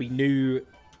there will be new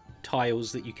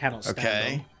tiles that you cannot stand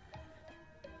Okay. on.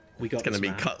 We got It's gonna this, be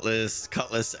man.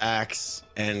 cutlass, axe,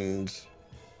 and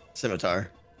scimitar.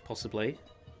 Possibly.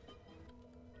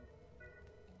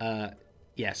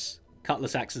 Yes.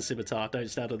 Cutlass, axe, and scimitar. Don't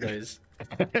stand on those.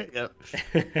 Yep.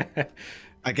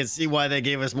 I can see why they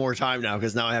gave us more time now,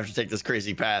 because now I have to take this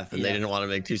crazy path, and they Yeah. didn't want to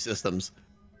make 2 systems.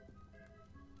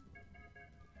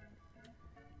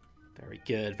 Very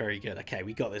good, very good. Okay,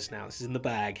 we got this now. This is in the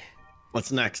bag.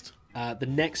 What's next? The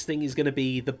next thing is going to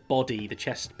be the body, the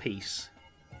chest piece.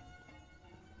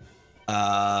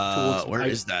 Where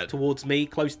is that? Towards me,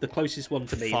 the closest one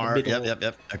to me. Far. The middle,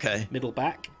 Yep. Okay. middle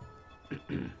back.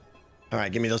 All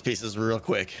right, give me those pieces real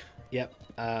quick. Yep.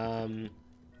 Iron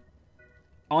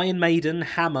Maiden,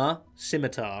 hammer,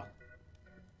 scimitar.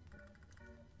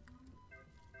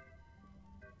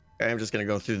 Okay, I'm just gonna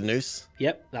go through the noose.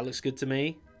 Yep, that looks good to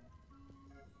me.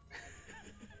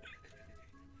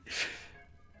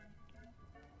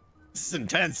 is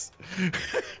intense.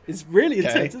 It's really Okay.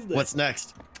 intense, isn't it? What's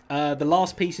next? The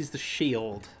last piece is the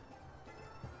shield.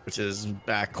 Which is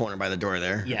back corner by the door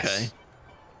there. Yes.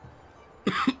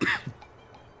 Okay.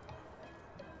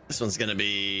 This one's gonna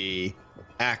be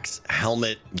axe,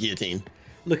 helmet, guillotine.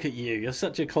 Look at you. You're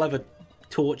such a clever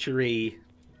tortury.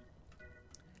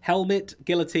 Helmet,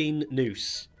 guillotine,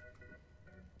 noose.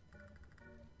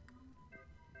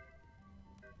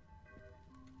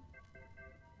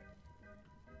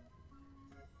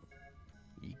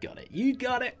 You got it. You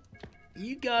got it.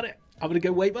 You got it. I'm going to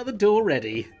go wait by the door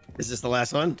ready. Is this the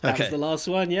last one? That Okay. was the last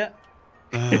one, yeah.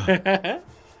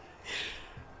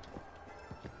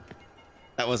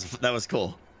 That was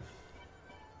cool.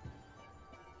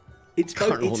 It's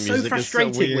Carnival so music is so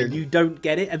frustrating when weird. you don't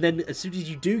get it, and then as soon as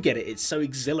you do get it, it's so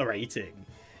exhilarating.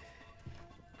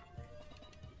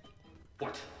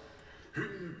 What?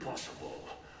 Impossible.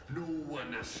 No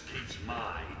one escapes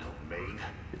my domain.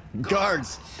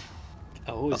 Guards.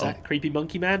 Oh, is that Creepy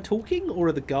Monkey Man talking, or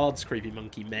are the guards Creepy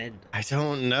Monkey Men? I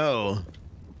don't know.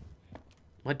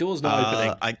 My door's not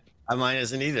opening. Mine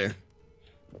isn't either.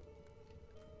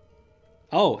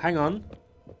 Oh, hang on.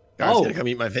 Guards gonna come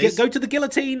eat my face. Go to the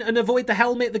guillotine and avoid the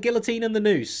helmet, the guillotine, and the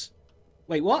noose.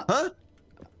 Wait, what? Huh?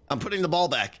 I'm putting the ball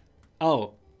back.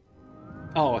 Oh.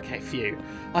 Oh, okay, phew.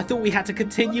 I thought we had to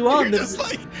continue on. You're just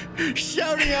like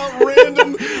shouting out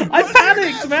random. I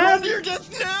panicked, man. Run to your death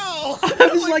now. I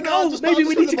was like, oh, maybe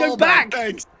we need to go back.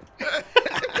 Thanks.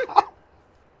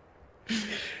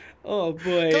 Oh,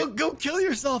 boy. Go kill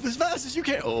yourself as fast as you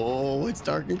can. Oh, it's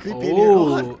dark and creepy in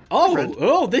here.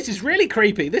 Oh, this is really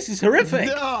creepy. This is horrific.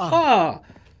 Yeah. Ah.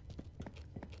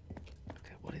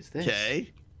 Okay, what is this?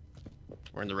 Okay.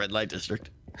 We're in the red light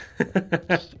district.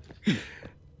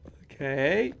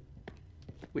 Okay.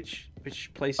 Which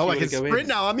place do Oh, you I want can to go sprint in?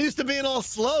 now. I'm used to being all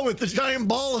slow with the giant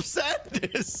ball of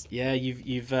sadness. Yeah,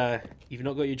 you've not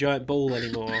got your giant ball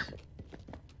anymore.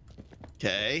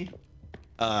 Okay.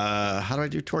 How do I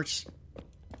do torch?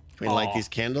 Can we light these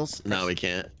candles? No, we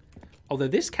can't. Although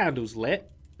this candle's lit.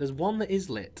 There's one that is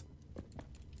lit.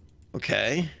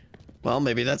 Okay. Well,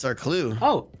 maybe that's our clue.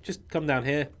 Oh, just come down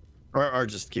here. Or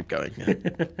just keep going. Yeah.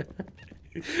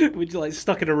 We're just like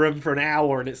stuck in a room for an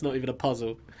hour and it's not even a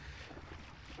puzzle.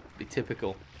 Be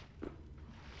typical.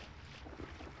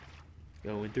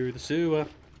 Going through the sewer.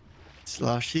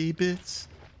 Sloshy bits.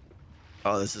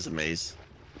 Oh, this is a maze.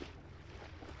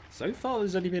 So far,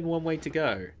 there's only been one way to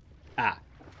go.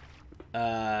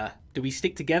 Do we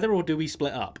stick together or do we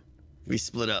split up? We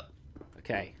split up.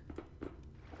 Okay.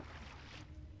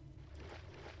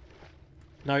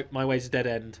 No, my way's a dead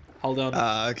end. Hold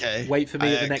on. Okay. Wait for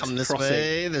me at the next come this crossing.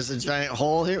 way. There's a giant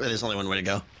hole here. There's only one way to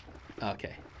go.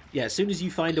 Okay. Yeah, as soon as you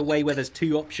find a way where there's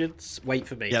two options, wait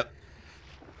for me. Yep.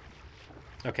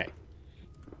 Okay.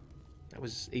 That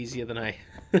was easier than I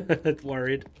had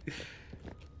worried.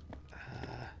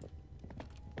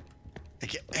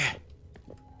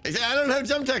 I don't have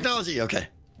jump technology. Okay.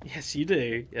 Yes, you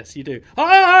do. Yes, you do.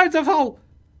 Oh, it's a hole!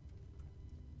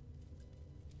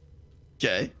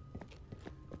 Okay.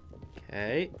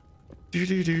 Okay. Do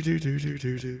do do do do do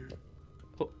do do.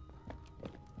 Oh.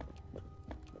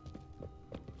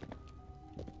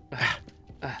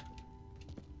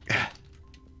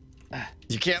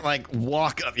 You can't like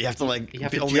walk up. You have to like You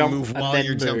have to only jump move and while then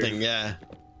you're move. jumping. Yeah.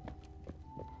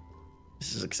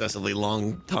 This is excessively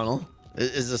long tunnel.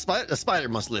 Is a spider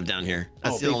must live down here.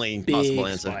 That's the only big possible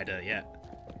answer. Spider, yeah.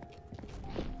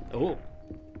 Oh.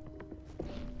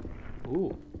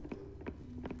 Ooh.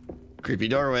 Creepy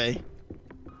doorway.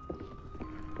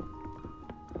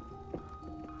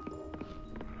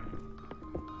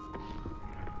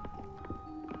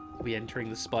 Are we entering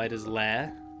the spider's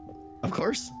lair? Of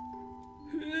course.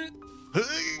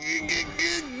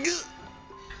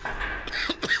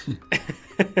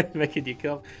 Making you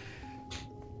cough.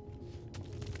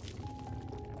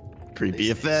 Creepy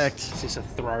Is effect. Is this a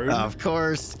throne? Of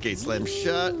course. Gate slammed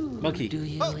shut. Monkey. Do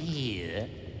you Oh. hear?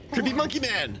 Creepy monkey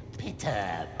man.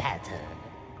 Pitter patter.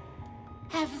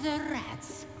 Have the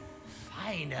rats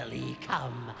finally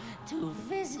come to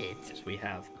visit? Yes, we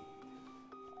have.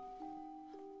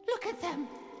 Look at them.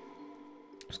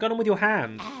 What's going on with your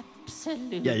hand?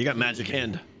 Absolutely Yeah, you got magic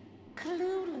hand.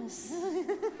 clueless.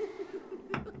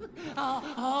 Oh,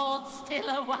 hold still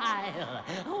a while,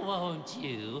 won't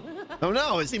you? Oh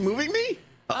no, is he moving me?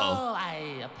 Uh-oh. Oh,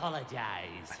 I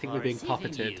apologize. I think for we're being receiving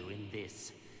puppeted. you in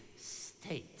this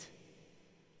state.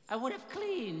 I would have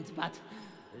cleaned, but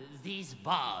these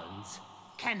bonds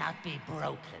cannot be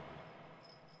broken.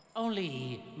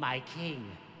 Only my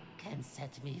king can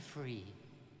set me free.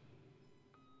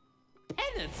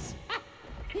 Penance!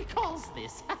 He calls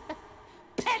this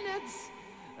penance.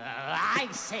 I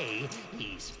say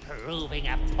he's proving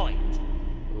a point.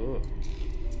 Ooh.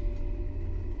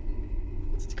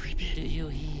 It's creepy. Do you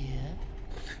hear?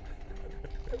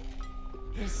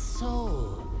 His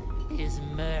soul is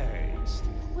merged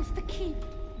with the keep.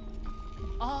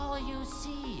 All you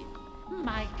see,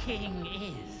 my king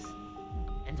is.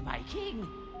 And my king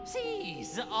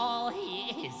sees all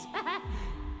he is.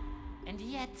 And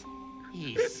yet,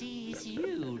 he sees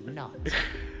you not.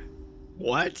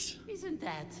 What? Isn't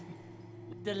that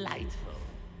delightful?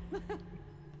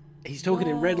 He's talking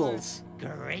in riddles.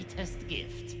 Your greatest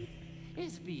gift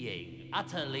is being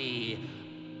utterly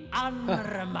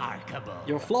unremarkable.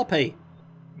 You're floppy.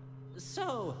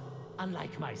 So,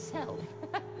 unlike myself,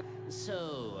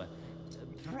 so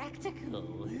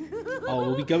practical.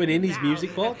 Oh, are we going in his Now,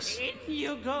 music box? In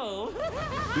you go.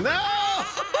 No!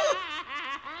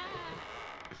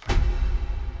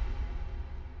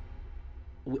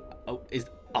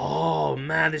 Oh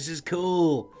man, this is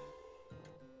cool.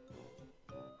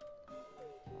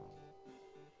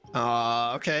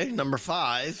 Okay, number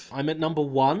 5. I'm at number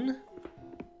 1.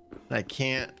 I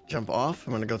can't jump off.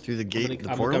 I'm gonna go through the gate, the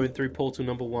portal. I'm going through portal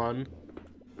number 1.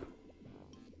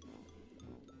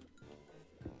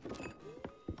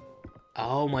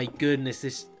 Oh my goodness,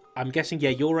 this... I'm guessing, yeah,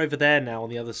 you're over there now on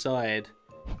the other side.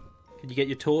 Can you get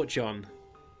your torch on?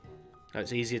 Oh,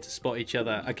 it's easier to spot each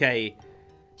other. Okay,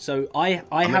 so I'm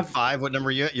I'm have... at 5. What number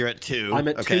are you at? You're at 2. I'm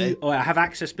at okay. 2. Oh, I have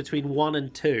access between 1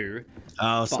 and 2.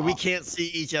 Oh, so but we can't see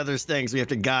each other's things. We have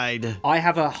to guide. I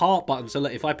have a heart button, so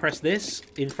look, if I press this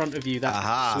in front of you, that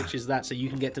Aha. switches that, so you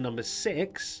can get to number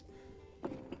 6.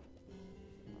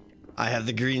 I have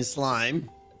the green slime.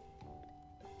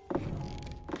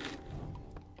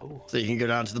 Oh. So you can go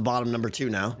down to the bottom, number 2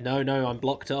 now. No, I'm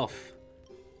blocked off.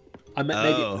 I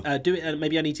Oh. maybe do it.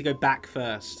 Maybe I need to go back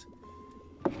first.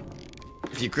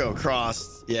 If you go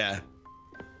across, yeah.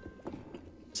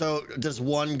 So does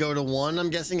 1 go to 1, I'm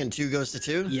guessing, and 2 goes to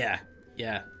 2? Yeah.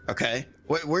 Okay.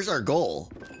 Where's our goal?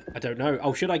 I don't know.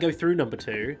 Oh, should I go through number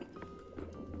 2?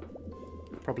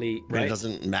 Probably. I mean, Right? it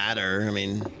doesn't matter. I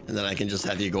mean, and then I can just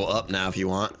have you go up now if you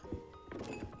want.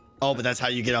 Oh, but that's how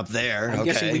you get up there. I'm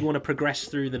okay. guessing we want to progress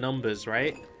through the numbers,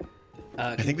 right?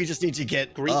 I think we just need to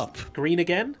get Green. up. Green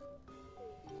again.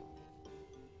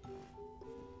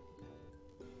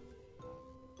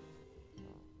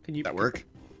 Can you? That work?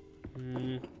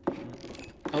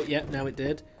 Oh yeah, now it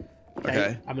did.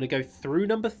 Okay. I'm gonna go through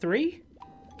number 3.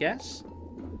 Guess.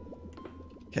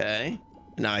 Okay.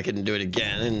 Now I can do it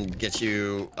again and get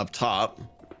you up top.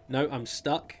 No, I'm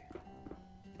stuck.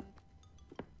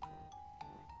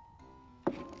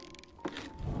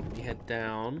 Let me head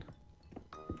down.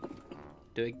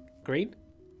 Do it green?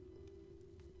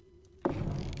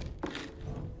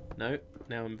 No,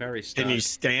 now I'm very stuck. Can you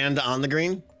stand on the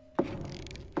green?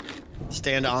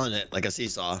 Stand on it like a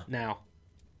seesaw. Now.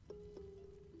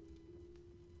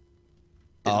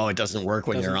 Oh, it doesn't work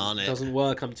when you're Doesn't- on it. Doesn't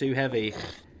work, I'm too heavy.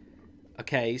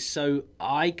 Okay, so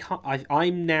I can't...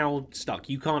 I'm now stuck.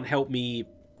 You can't help me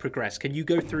progress. Can you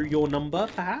go through your number,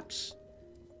 perhaps?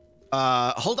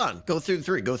 Hold on. Go through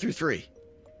 3. Go through 3.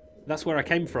 That's where I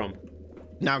came from.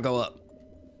 Now go up.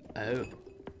 Oh.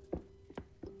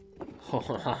 Ha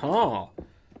ha ha ha.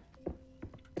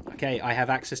 Okay, I have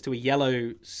access to a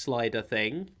yellow slider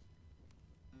thing.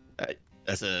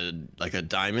 That's like a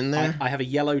diamond there. I have a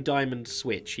yellow diamond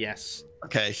switch, yes.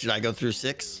 Okay, should I go through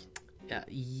 6?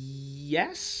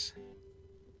 Yes?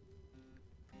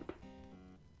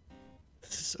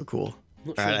 This is so cool.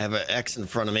 Not All right, sure. I have an X in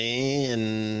front of me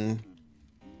and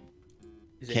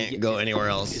Is it can't go anywhere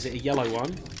else. Is it a yellow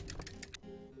one?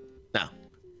 No,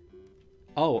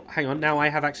 Oh, hang on. Now I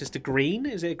have access to green.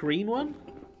 Is it a green one?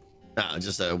 no,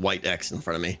 just a white X in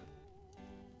front of me.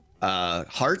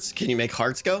 Hearts? Can you make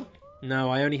hearts go? No,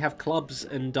 I only have clubs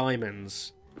and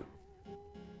diamonds.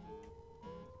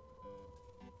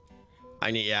 I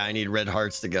need red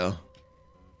hearts to go.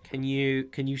 Can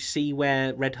you see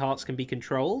where red hearts can be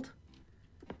controlled?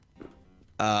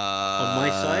 On my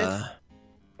side?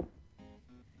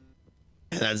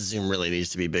 That zoom really needs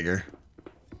to be bigger.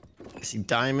 I see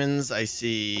diamonds. I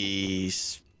see.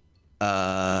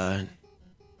 I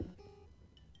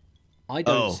don't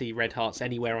Oh. see red hearts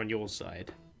anywhere on your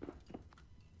side.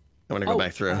 I want to go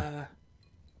back through.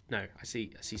 No, I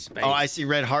see space. Oh, I see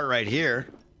red heart right here.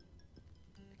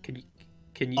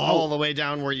 Can you All the way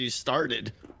down where you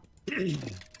started. Does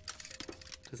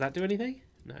that do anything?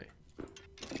 No.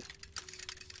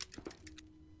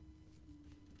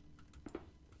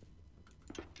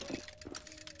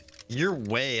 You're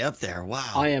way up there.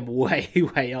 Wow. I am way,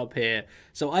 way up here.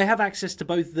 So I have access to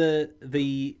both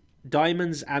the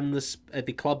diamonds and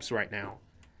the clubs right now.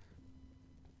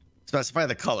 Specify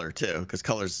the color too, because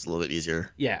color's a little bit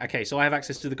easier. Yeah, okay, so I have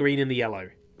access to the green and the yellow.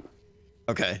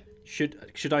 Okay.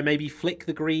 Should I maybe flick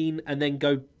the green and then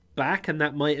go back, and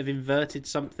that might have inverted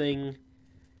something?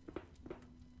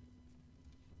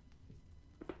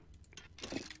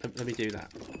 Let me do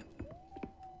that.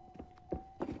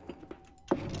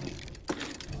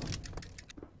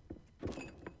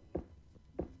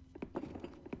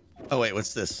 Oh wait,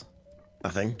 what's this?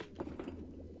 Nothing.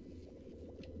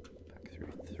 Back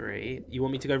through 3. You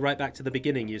want me to go right back to the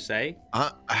beginning, you say?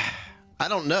 I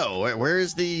don't know. Where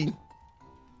is the...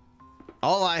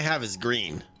 All I have is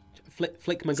green.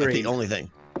 Flick my It's green. like the only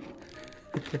thing.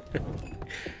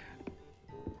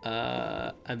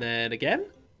 And then again?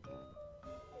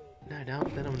 No, then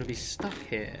I'm going to be stuck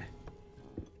here.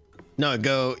 No,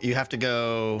 you have to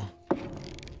go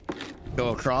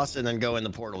across and then go in the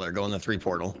portal there. Go in the 3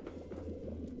 portal.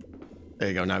 There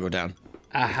you go. Now go down.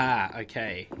 Aha,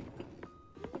 okay.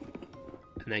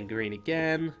 And then green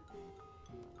again.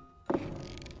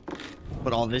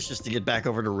 But all this just to get back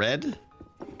over to red?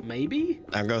 Maybe?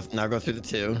 Now go through the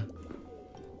 2.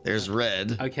 There's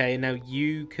red. Okay, now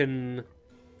you can...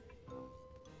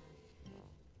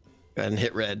 Go ahead and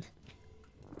hit red.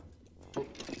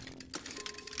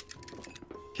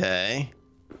 Okay.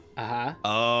 Uh-huh.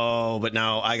 Oh, but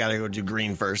now I gotta go do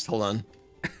green first. Hold on.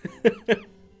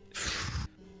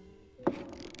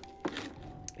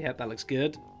 Yeah, that looks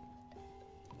good.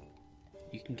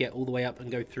 You can get all the way up and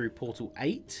go through portal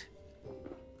 8.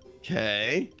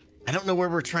 Okay. I don't know where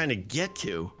we're trying to get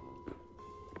to.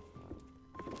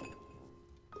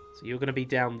 So you're going to be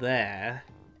down there,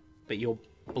 but you're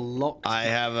blocked. I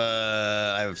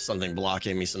have something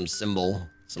blocking me, some symbol,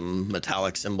 some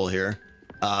metallic symbol here.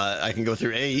 I can go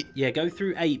through 8. Yeah, go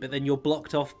through 8, but then you're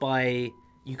blocked off by...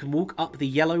 You can walk up the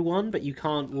yellow one, but you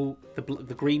can't walk...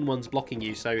 The green one's blocking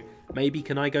you, so maybe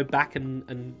can I go back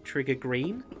and trigger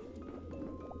green?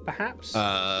 Perhaps?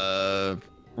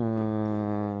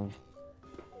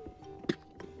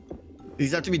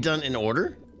 These have to be done in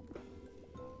order?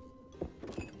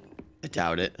 I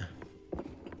doubt it.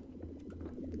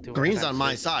 Green's on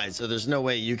my side, so there's no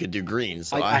way you could do green.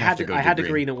 So I have to go. I had a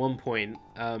green at one point,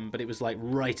 but it was like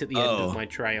right at the end of my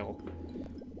trail.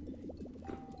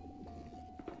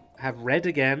 I have red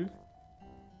again.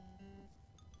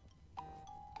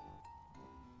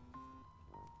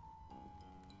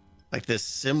 Like this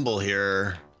symbol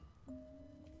here.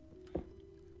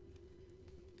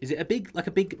 Is it a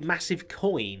big massive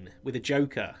coin with a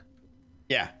joker?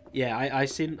 Yeah. Yeah, I've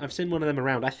seen one of them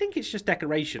around. I think it's just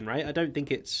decoration, right? I don't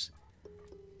think it's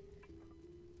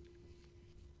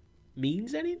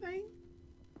means anything.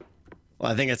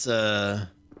 Well, I think it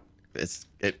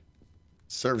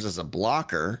serves as a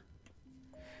blocker.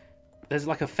 There's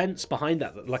like a fence behind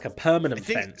that, like a permanent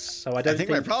fence. So I think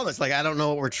my problem is like I don't know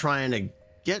what we're trying to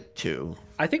get to.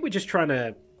 I think we're just trying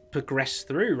to progress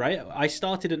through, right? I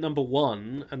started at number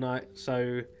 1, and I guess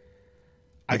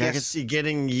I can see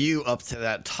getting you up to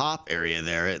that top area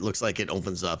there. It looks like it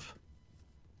opens up.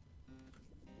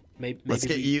 Maybe let's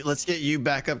get you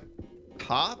back up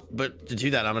top, but to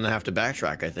do that, I'm gonna have to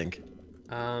backtrack, I think.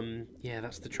 Yeah,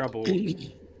 that's the trouble.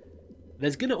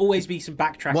 There's gonna always be some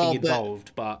backtracking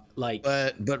involved, but like.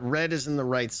 But red is in the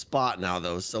right spot now,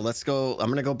 though. So let's go. I'm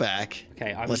gonna go back.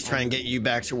 Okay. Let's try and get you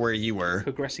back to where you were.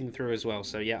 Progressing through as well.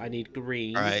 So yeah, I need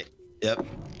green. All right. Yep.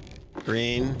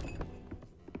 Green.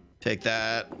 Take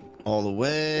that all the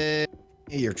way.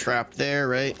 You're trapped there,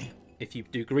 right? If you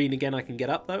do green again, I can get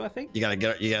up though. I think. You gotta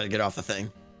get off the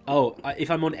thing. Oh,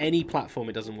 if I'm on any platform,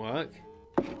 it doesn't work.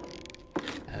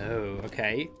 Oh,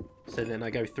 okay. So then I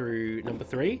go through number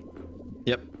 3.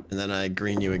 Yep, and then I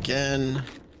green you again,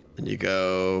 and you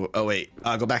go... Oh, wait.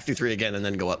 I'll go back through 3 again and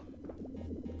then go up.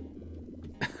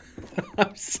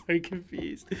 I'm so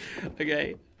confused.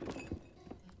 Okay.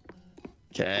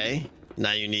 Okay.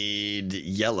 Now you need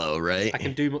yellow, right? I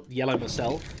can do yellow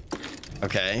myself.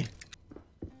 Okay.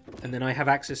 And then I have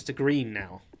access to green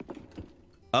now.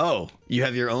 Oh, you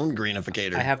have your own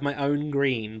greenificator. I have my own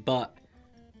green, but...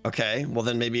 Okay, well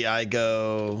then maybe I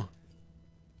go...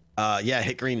 yeah,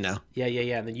 hit green now. Yeah.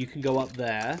 And then you can go up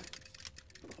there.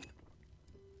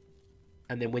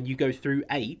 And then when you go through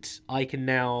 8, I can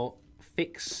now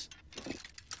fix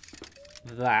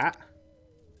that.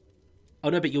 Oh,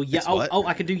 no, but you're... Oh,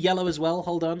 I can do yellow as well.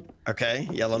 Hold on. Okay,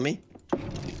 yellow me.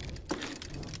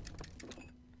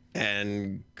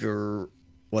 And...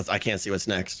 I can't see what's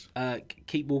next.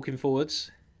 Keep walking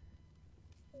forwards.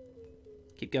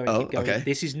 Keep going, Oh, keep going. okay.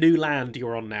 This is new land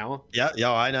you're on now. Yeah,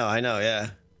 I know,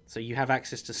 yeah. So you have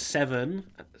access to 7.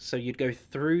 So you'd go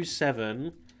through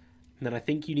 7, And then I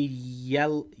think you need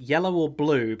yellow or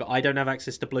blue, but I don't have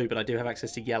access to blue, but I do have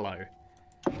access to yellow.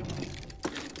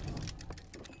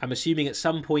 I'm assuming at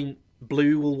some point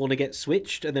blue will want to get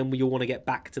switched, and then you'll want to get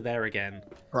back to there again.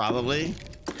 Probably.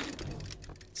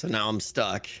 So now I'm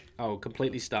stuck. Oh,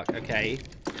 completely stuck. Okay.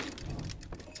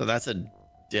 So that's a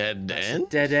dead end?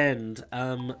 Dead end.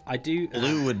 I do...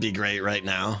 Blue would be great right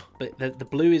now. But the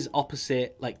blue is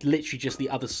opposite, like literally just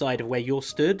the other side of where you're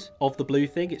stood, of the blue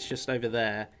thing. It's just over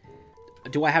there.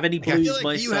 Do I have any blues I feel like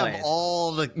my you side? have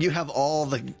all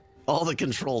the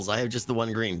controls. I have just the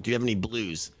one green. Do you have any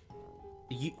blues?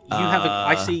 You have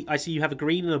a... I see you have a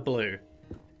green and a blue.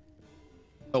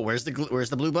 Oh, where's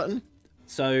the blue button?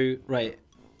 So, right.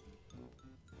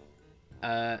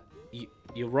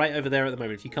 You're right over there at the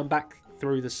moment. If you come back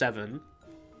through the 7,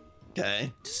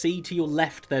 Okay. see to your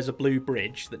left there's a blue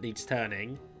bridge that needs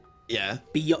turning. Yeah.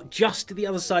 Just to the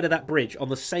other side of that bridge, on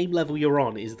the same level you're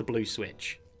on, is the blue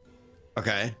switch.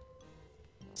 Okay.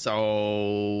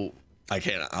 So I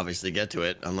can't obviously get to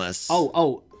it unless.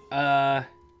 What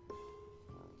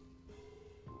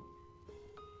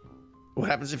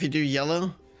happens if you do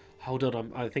yellow? Hold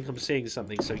on, I think I'm seeing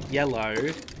something. So yellow,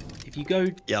 if you go...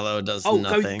 Yellow does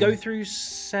nothing. Go through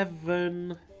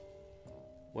 7...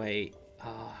 Wait.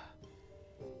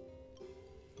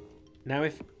 Now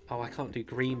if... Oh, I can't do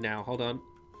green now. Hold on.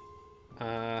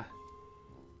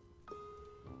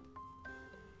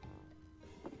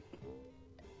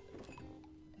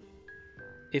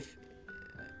 If...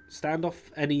 Stand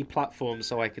off any platform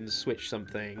so I can switch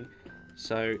something.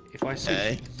 So if I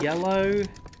switch yellow...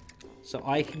 So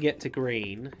I can get to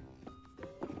green.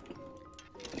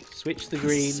 Switch the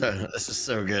green. This is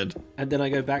so good. And then I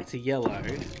go back to yellow.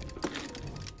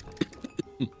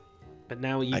 But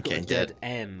now you've got a dead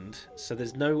end. So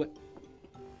there's no...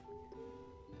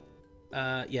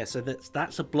 yeah, so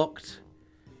that's a blocked...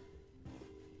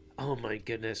 Oh my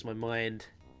goodness, my mind.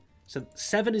 So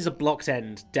 7 is a blocked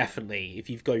end, definitely, if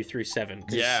you go through 7.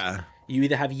 Yeah. You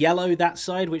either have yellow that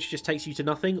side, which just takes you to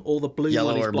nothing, or the blue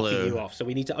one is blocking you off. So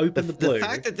we need to open the blue. The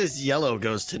fact that this yellow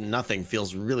goes to nothing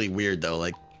feels really weird, though.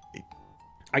 Like,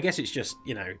 I guess it's just,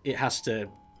 you know, it has to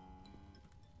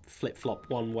flip-flop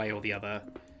one way or the other.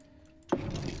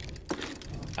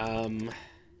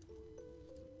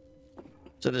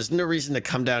 So there's no reason to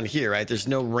come down here, right? There's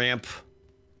no ramp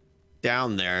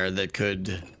down there that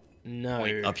could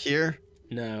point up here?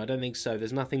 No, I don't think so.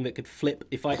 There's nothing that could flip.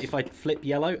 If I flip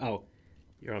yellow... Oh,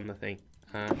 you're on the thing.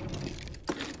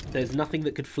 There's nothing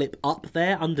that could flip up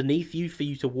there underneath you for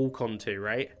you to walk onto,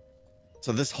 right?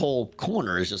 So this whole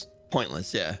corner is just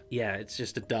pointless, yeah. Yeah, it's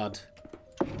just a dud.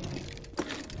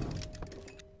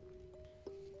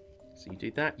 So you do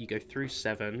that, you go through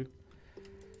 7.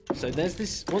 So there's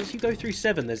this... Once you go through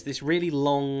 7, there's this really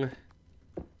long...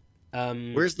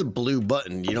 Where's the blue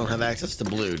button? You don't have access to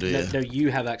blue, do you? No, you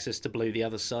have access to blue, the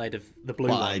other side of the blue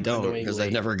one. I don't, because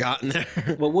I've never gotten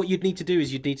there. Well, what you'd need to do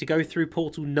is you'd need to go through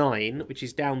Portal 9, which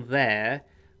is down there,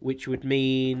 which would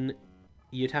mean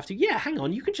you'd have to... Yeah, hang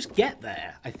on, you can just get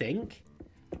there, I think.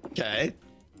 Okay.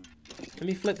 Let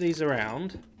me flip these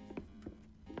around.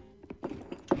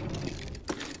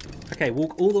 Okay,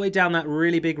 walk all the way down that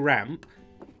really big ramp.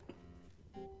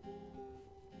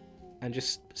 And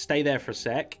just stay there for a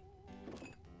sec.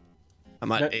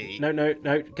 I'm at 8. No.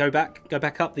 Go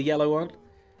back up the yellow one.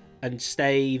 And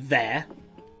stay there.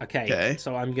 Okay.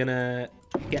 So I'm going to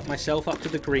get myself up to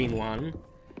the green one.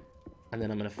 And then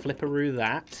I'm going to flipperoo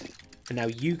that. And now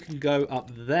you can go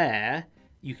up there.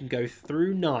 You can go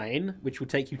through 9, which will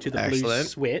take you to the blue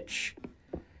switch.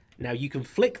 Now you can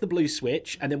flick the blue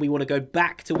switch. And then we want to go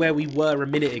back to where we were a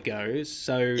minute ago.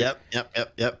 So... Yep.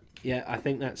 Yeah, I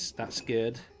think that's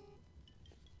good.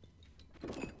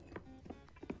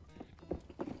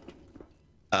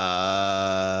 Do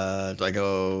I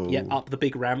go... Yeah, up the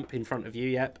big ramp in front of you,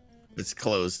 yep. It's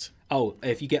closed. Oh,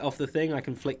 if you get off the thing, I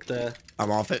can flick the...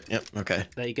 I'm off it? Yep, okay.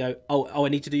 There you go. Oh, I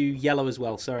need to do yellow as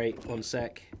well. Sorry, one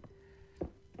sec.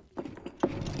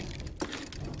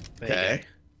 Okay.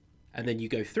 And then you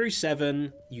go through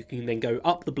 7. You can then go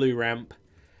up the blue ramp.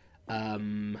 But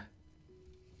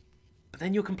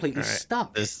then you're completely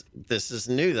stuck. This is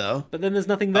new, though. But then there's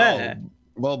nothing there. Oh,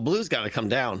 well, blue's got to come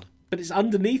down. But it's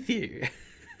underneath you.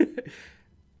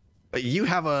 But you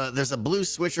have there's a blue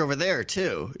switch over there,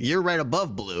 too. You're right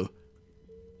above blue.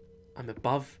 I'm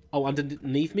above... Oh,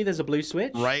 underneath me there's a blue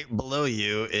switch? Right below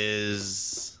you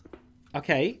is...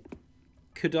 Okay.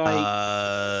 Could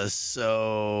I...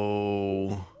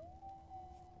 So...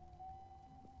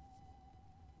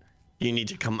 You need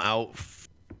to come out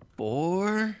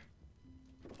 4?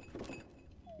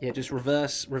 Yeah, just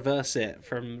reverse it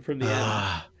from the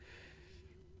end.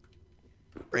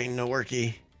 Brain no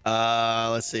worky.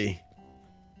 Let's see.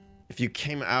 If you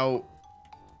came out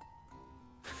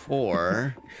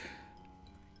 4.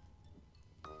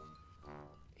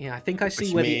 Yeah, I think I see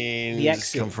Which where means the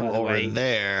exit come from by the over way.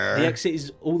 there. The exit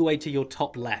is all the way to your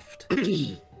top left.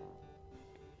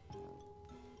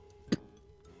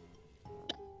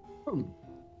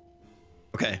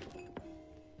 Okay.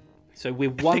 So we're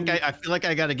one. I feel like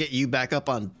I got to get you back up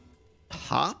on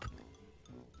top.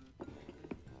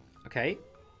 Okay.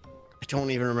 I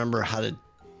don't even remember how to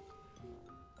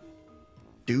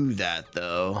do that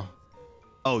though.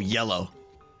 Oh, yellow.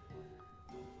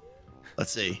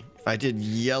 Let's see. If I did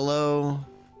yellow.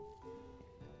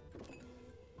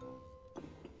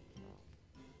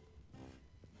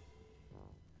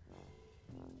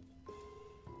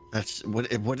 That's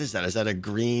what is that? Is that a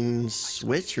green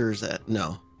switch or is that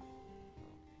no?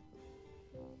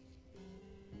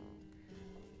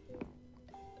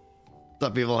 What's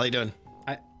up, people? How you doing?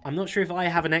 I'm not sure if I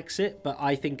have an exit, but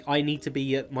I think I need to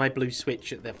be at my blue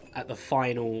switch at the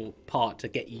final part to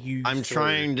get you. I'm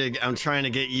trying to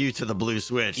get you to the blue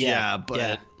switch. Yeah,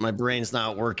 but my brain's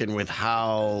not working with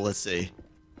how. Let's see.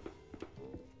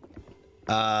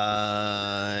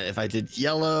 If I did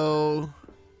yellow,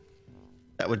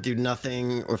 that would do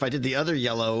nothing. Or if I did the other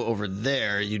yellow over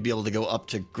there, you'd be able to go up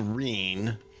to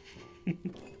green.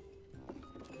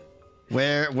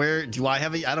 Where do I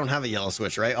have I don't have a yellow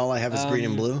switch, right? All I have is green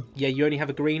and blue. Yeah, you only have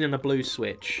a green and a blue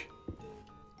switch,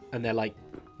 and they're like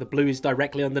the blue is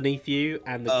directly underneath you,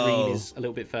 and the green is a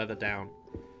little bit further down.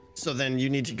 So then you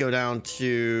need to go down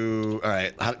to. All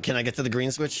right, can I get to the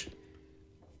green switch?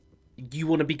 You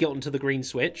want to be gotten to the green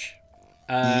switch?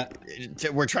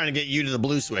 We're trying to get you to the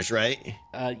blue switch, right?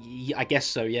 Yeah, I guess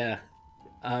so. Yeah.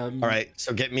 All right,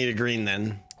 so get me to green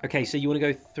then. Okay, so you want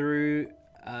to go through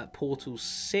portal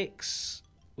 6,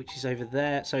 which is over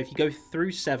there. So if you go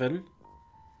through 7,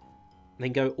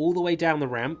 then go all the way down the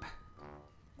ramp,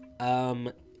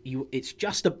 it's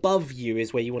just above you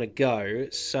is where you want to go.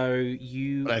 So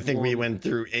you. But I think we went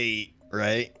through 8,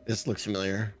 right? This looks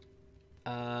familiar.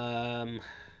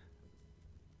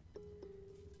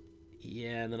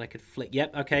 Yeah, and then I could flick.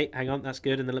 Yep. Okay, hang on, that's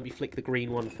good. And then let me flick the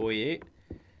green one for you.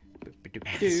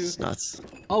 Man, this is nuts.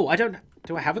 Oh, I don't.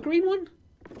 Do I have a green one?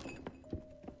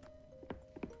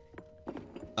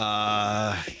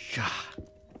 God.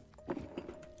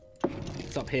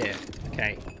 It's up here.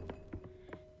 Okay.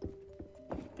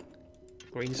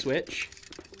 Green switch.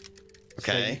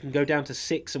 Okay. So you can go down to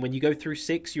 6, and when you go through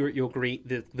 6, you're at your green,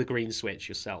 the green switch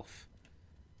yourself.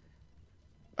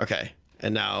 Okay.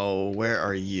 And now, where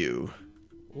are you?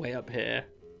 Way up here.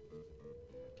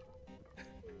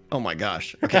 Oh my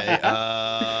gosh. Okay.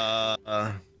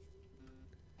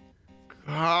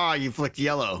 You flicked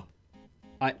yellow.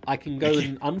 I can go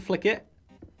and unflick it.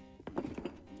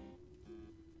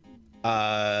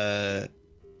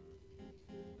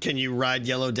 Can you ride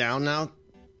yellow down now?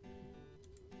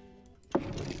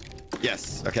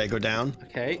 Yes. Okay, go down.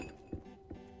 Okay.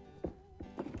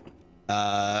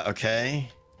 Okay.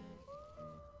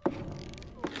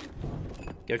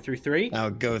 Go through 3. Now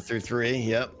go through 3.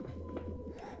 Yep.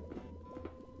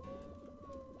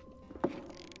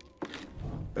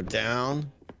 Go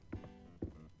down.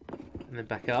 And then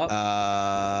back up.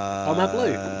 I'm at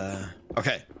blue.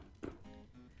 Okay.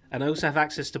 And I also have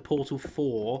access to Portal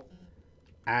 4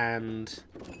 and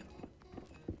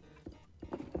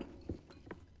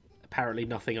apparently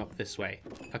nothing up this way.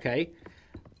 Okay.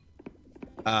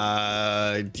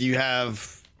 Do you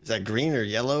have... Is that green or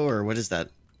yellow or what is that?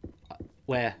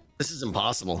 Where? This is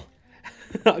impossible.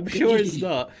 I'm sure it's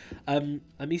not.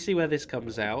 Let me see where this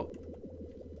comes out.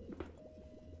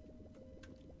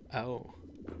 Oh.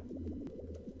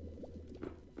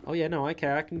 Oh yeah, no,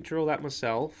 okay, I can draw that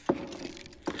myself.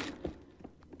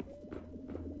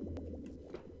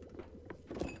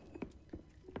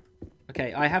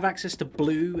 Okay, I have access to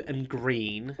blue and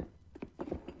green.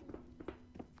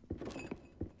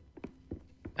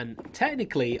 And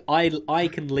technically, I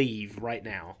can leave right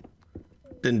now.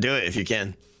 Then do it if you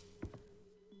can.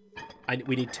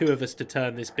 We need 2 of us to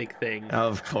turn this big thing.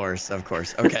 Of course, of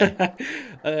course. Okay.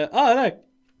 Oh, no.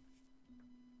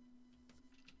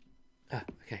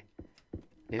 Okay.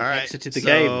 All right. Exited the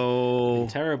game.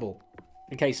 Terrible.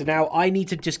 Okay, so now I need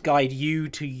to just guide you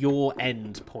to your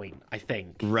end point, I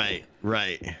think. Right,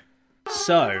 right.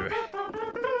 So,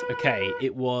 okay,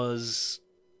 it was...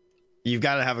 You've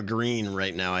got to have a green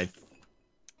right now.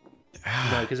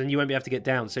 No, because then you won't be able to get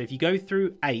down. So if you go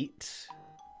through 8,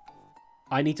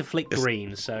 I need to flick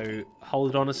green. So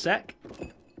hold on a sec.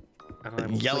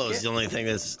 And yellow is the only thing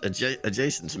that's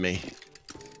adjacent to me.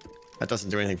 That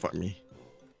doesn't do anything for me.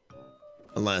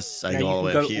 Unless I Now go all the you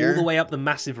way can up go here. all the way up the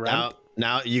massive ramp.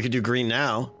 Now you could do green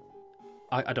now,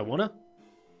 I don't want to.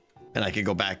 and I could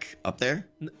go back up there.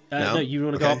 No, you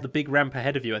want to go Okay. up the big ramp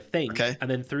ahead of you, I think. Okay. And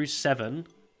then through 7.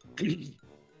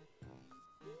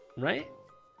 Right?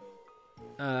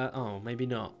 Oh, maybe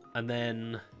not. And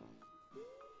then...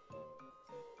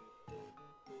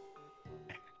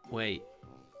 Wait.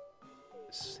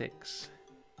 6.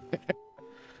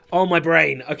 Oh, my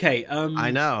brain. Okay.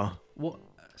 I know. What?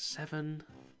 7.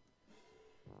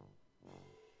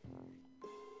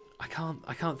 I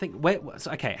can't think. Wait.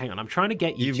 Okay, hang on. I'm trying to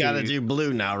get you. You've got to do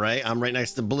blue now, right? I'm right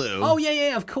next to blue. Oh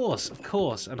yeah, of course.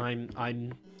 And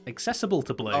I'm accessible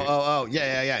to blue. Oh,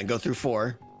 yeah. And go through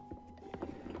 4.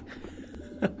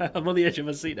 I'm on the edge of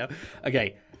my seat now.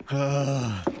 Okay.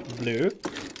 Blue.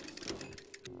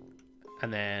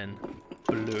 And then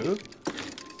blue.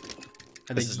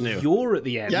 And This then is new. you're at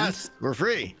the end. Yes, we're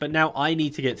free. But now I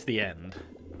need to get to the end.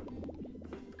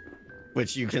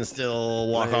 Which you can still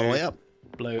walk all the way up.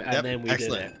 Blue, and Yep, then we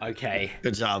excellent. did it. Okay.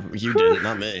 Good job. You did it,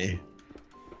 not me.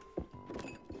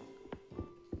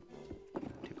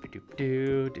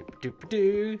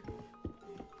 Do.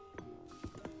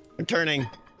 I'm turning.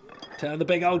 Turn the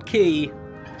big old key.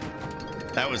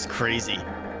 That was crazy.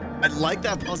 I like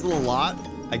that puzzle a lot.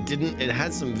 I didn't. It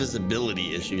had some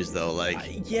visibility issues though.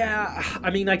 Like, Yeah, I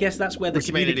mean, I guess that's where the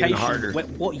Which made it even communication, harder.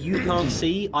 what you can't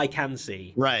see, I can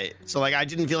see. right. So like, I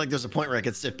didn't feel like there's a point where I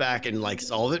could sit back and like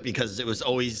solve it because it was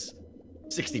always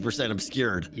 60%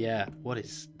 obscured. Yeah. What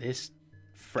is this?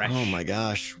 Fresh. Oh my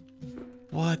gosh.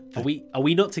 What? Are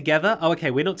we not together? Oh,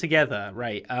 okay, we're not together.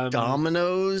 Right.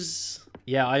 Dominoes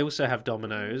Yeah, I also have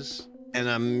dominoes. and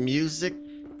a music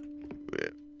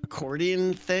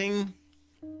accordion thing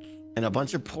and a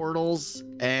bunch of portals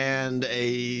and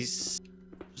a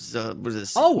what is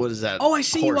this? Oh, what is that? Oh, I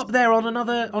see you Horse. up there on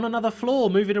another floor,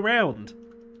 moving around.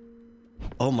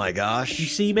 Oh my gosh. You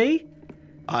see me?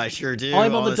 I sure do.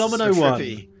 I'm on the this is so domino one.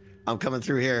 trippy. I'm coming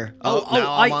through here. Now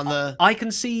I'm on the. I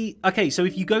can see. Okay, so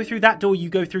if you go through that door, you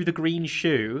go through the green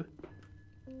shoe.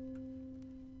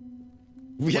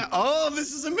 Yeah. Oh,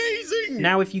 this is amazing.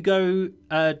 Now, if you go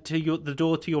to the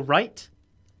door to your right,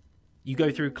 you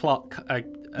go through clock.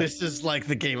 This is like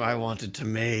the game I wanted to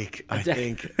make. I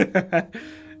think. You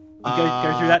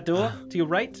go through that door to your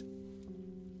right.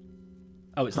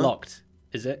 Oh, it's locked.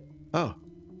 Is it? Oh.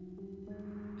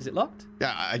 Is it locked?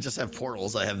 Yeah. I just have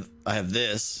portals. I have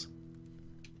this.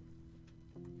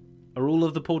 Are all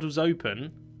of the portals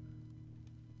open?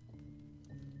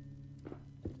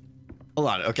 Hold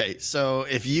on. Okay. So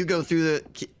if you go through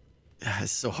the,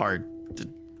 it's so hard to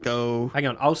go. Hang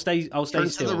on. I'll stay Turn still.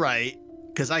 to the right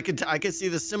because I could see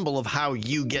the symbol of how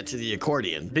you get to the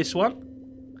accordion. This one.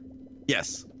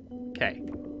 Yes. Okay.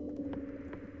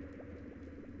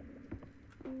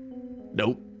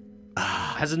 Nope.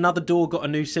 Has another door got a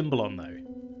new symbol on though?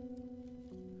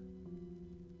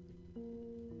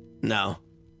 No.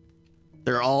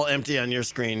 They're all empty on your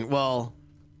screen. Well,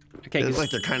 Okay. it 'Cause looks like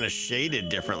they're kind of shaded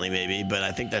differently, maybe, but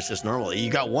I think that's just normal. You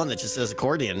got one that just says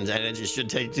accordion, and it just should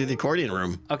take you to the accordion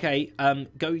room. Okay,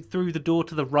 go through the door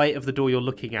to the right of the door you're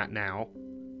looking at now.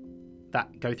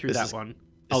 Go through that one.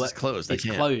 This is closed. I It's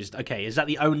can't. closed. Okay, is that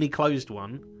the only closed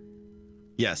one?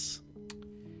 Yes.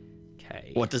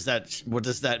 Okay. What does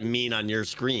that mean on your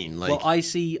screen? Like, Well, I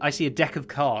see a deck of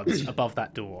cards above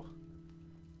that door,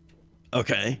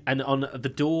 okay. and on the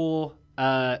door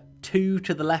 2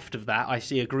 to the left of that, I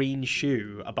see a green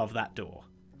shoe above that door,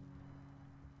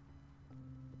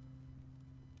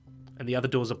 and the other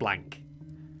doors are blank.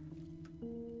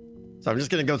 So I'm just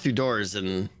gonna go through doors,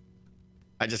 and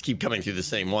I just keep coming through the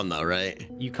same one, though, right?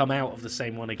 You come out of the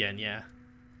same one again, yeah.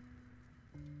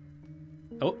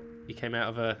 Oh, you came out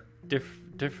of a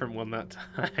different one that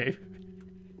time.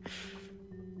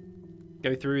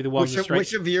 Go through the one straight.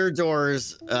 Which of your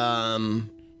doors?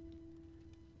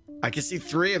 I can see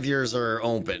 3 of yours are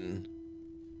open.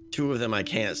 2 of them I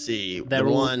can't see. They're The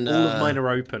all one, of mine are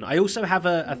open. I also have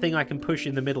a thing I can push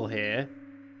in the middle here.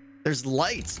 There's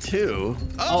lights too.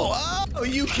 Oh,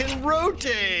 you can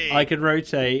rotate. I can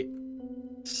rotate.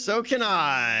 So can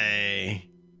I.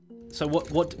 So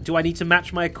what do I need to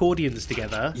match my accordions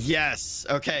together? Yes.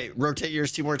 Okay. Rotate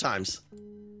yours 2 more times.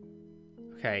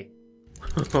 Okay.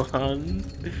 1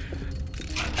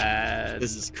 and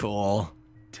This is cool.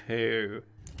 2.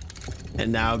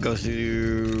 And now go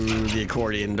through the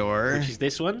accordion door. Which is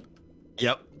this one?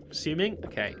 Yep. Assuming?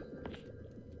 Okay.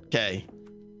 Okay.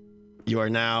 You are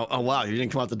now. Oh wow! You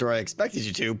didn't come out the door I expected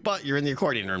you to, but you're in the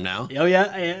accordion room now. Oh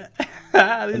yeah. This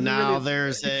And is now really-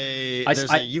 there's a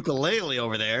I- a ukulele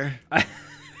over there.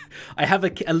 I have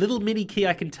a little mini key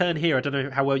I can turn here. I don't know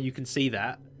how well you can see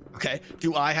that. Okay.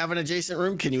 Do I have an adjacent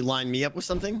room? Can you line me up with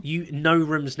something? No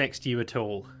rooms next to you at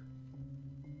all.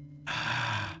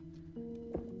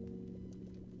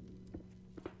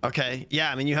 Okay.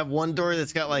 Yeah, I mean, you have one door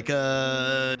that's got like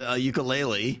a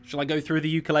ukulele. Shall I go through the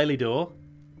ukulele door?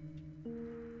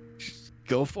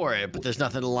 Go for it, but there's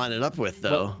nothing to line it up with,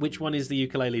 though. Well, which one is the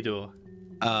ukulele door?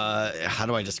 How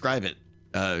do I describe it?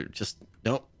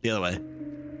 Nope, the other way.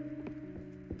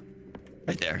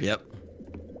 Right there, yep.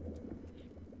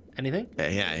 Anything?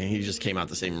 Okay, yeah, he just came out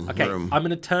the same Okay, room. I'm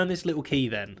going to turn this little key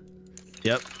then.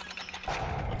 Yep.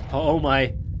 Oh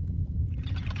my.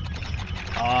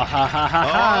 Ah ha ha ha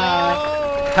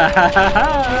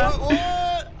ha.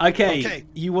 What? Okay,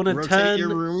 you want to Rotate turn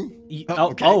your room.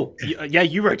 Yeah,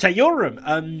 you rotate your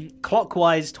room.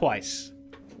 Clockwise twice.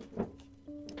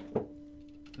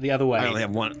 The other way. I only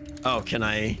have one. Oh, can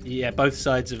I? Yeah, both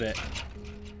sides of it.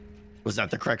 Was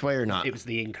that the correct way or not? It was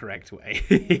the incorrect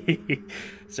way.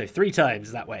 So 3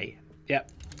 times that way. Yep.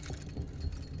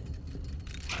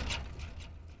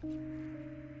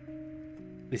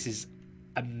 This is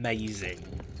amazing.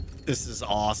 This is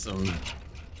awesome.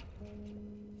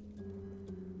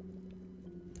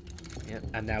 Yep.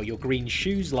 And now your green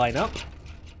shoes line up.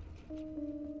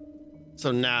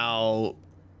 So now,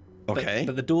 okay.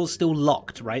 But the door's still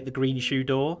locked, right? The green shoe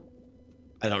door.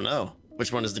 I don't know.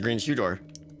 Which one is the green shoe door?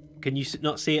 Can you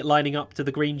not see it lining up to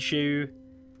the green shoe?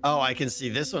 Oh, I can see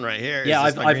this one right here. Yeah,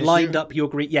 Is this my I've green lined shoe? up your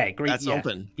green. Yeah, green. That's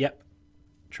open. Yep.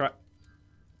 Try.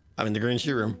 I'm in the green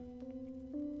shoe room.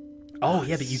 Oh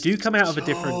yeah, but you do come out of a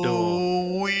different door.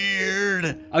 Oh,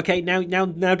 weird. Okay, now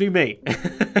do me.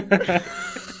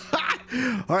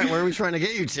 All right, where are we trying to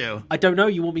get you to? I don't know.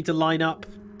 You want me to line up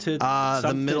to The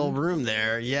something? middle room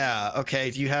there. Yeah. Okay.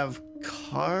 Do you have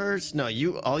cards? No.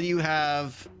 All you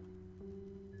have.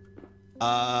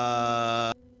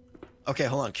 Okay.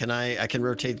 Hold on. I can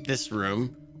rotate this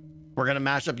room. We're gonna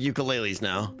match up ukuleles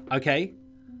now. Okay.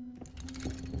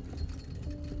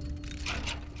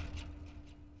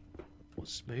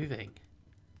 What's moving?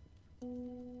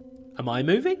 Am I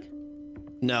moving?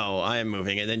 No, I am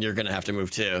moving, and then you're gonna have to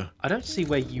move too. I don't see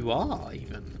where you are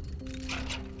even.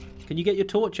 Can you get your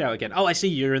torch out again? Oh, I see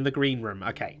you're in the green room.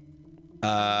 Okay.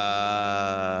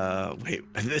 Wait.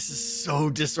 This is so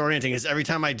disorienting. Because every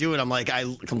time I do it, I'm like, I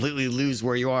completely lose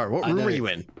where you are. What room are you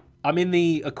in? I'm in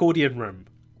the accordion room.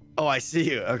 Oh, I see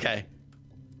you. Okay.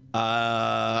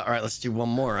 All right. Let's do one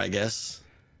more, I guess.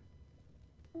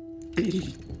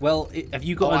 Well, have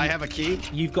you got? I have a key.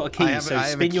 You've got a key, so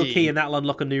spin your key and that'll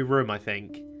unlock a new room, I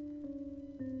think.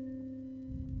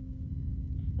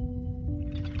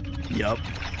 Yup.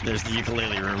 There's the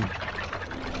ukulele room.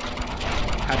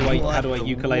 How do I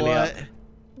ukulele up?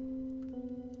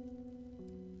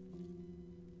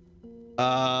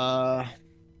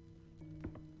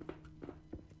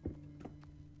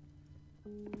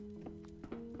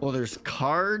 Well, there's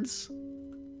cards.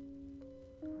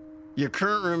 Your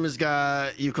current room has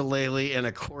got ukulele and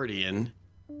accordion.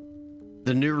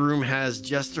 The new room has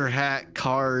jester hat,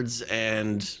 cards,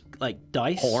 and like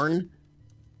dice. Horn.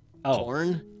 Oh.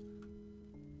 Horn.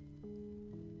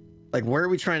 Like, where are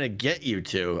we trying to get you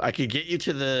to? I could get you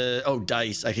to the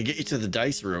dice. I could get you to the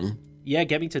dice room. Yeah,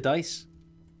 get me to dice.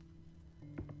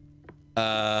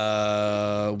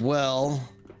 Well.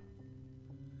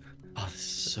 Oh, this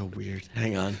is so weird.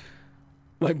 Hang on.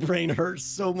 My brain hurts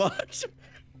so much.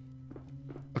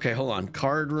 Okay, hold on.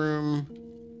 Card room.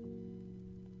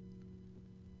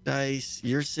 Dice.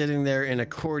 You're sitting there in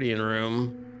accordion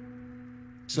room.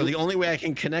 So the only way I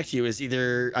can connect you is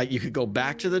either you could go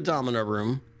back to the domino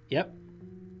room. Yep.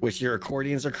 Which your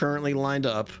accordions are currently lined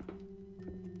up.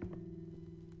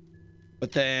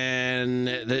 But then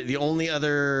the only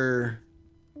other...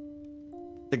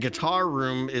 The guitar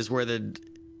room is where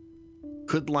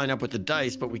could line up with the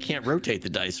dice, but we can't rotate the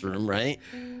dice room, right?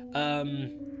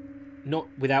 Not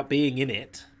without being in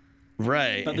it.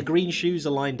 Right. But the green shoes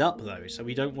are lined up, though, so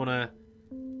we don't want to...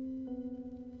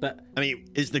 But I mean,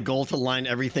 is the goal to line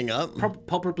everything up?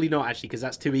 Probably not, actually, because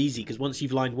that's too easy, because once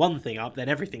you've lined one thing up, then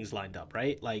everything's lined up,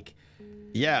 right? Like...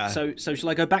 Yeah. So shall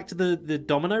I go back to the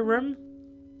domino room?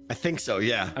 I think so,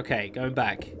 yeah. Okay, going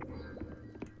back.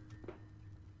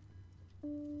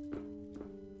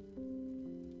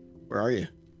 Where are you?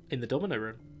 In the domino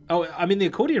room. Oh, I'm in the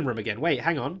accordion room again. Wait,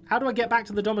 hang on. How do I get back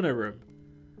to the domino room?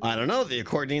 I don't know. The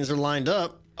accordions are lined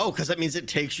up. Oh, because that means it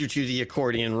takes you to the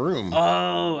accordion room.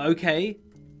 Oh, okay.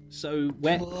 So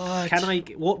where What?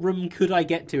 what room could I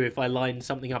get to if I line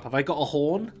something up? Have I got a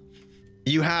horn?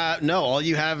 You have... No, all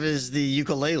you have is the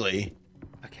ukulele.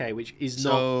 Okay, which is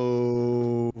not...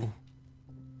 So...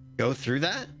 Go through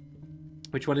that?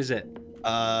 Which one is it?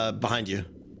 Behind you.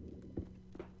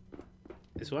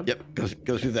 This one? Yep,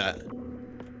 go through that.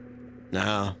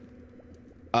 No.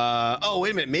 Oh,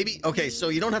 wait a minute. Maybe, okay, so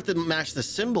you don't have to match the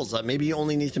symbols up. Maybe you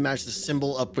only need to match the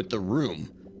symbol up with the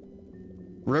room.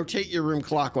 Rotate your room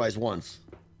clockwise once.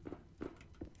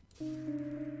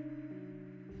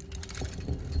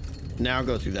 Now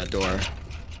go through that door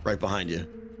right behind you.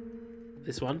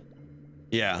 This one?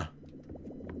 Yeah.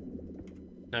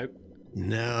 Nope.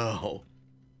 No.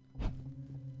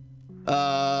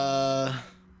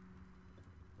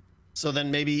 So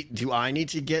then maybe, do I need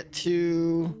to get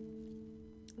to...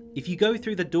 If you go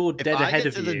through the door dead ahead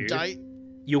of you,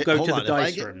 you'll go to the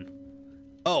dice room.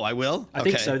 Oh, I will? I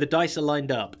think so. The dice are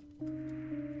lined up.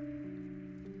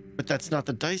 But that's not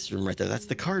the dice room right there. That's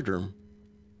the card room.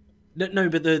 No,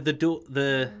 but the door,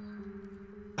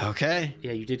 Okay.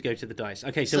 Yeah, you did go to the dice.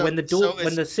 Okay, so when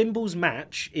the symbols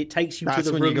match, it takes you to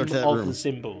the room of the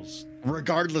symbols.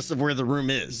 Regardless of where the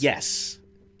room is. Yes.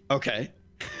 Okay.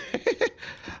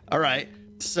 All right.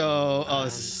 So,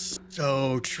 this is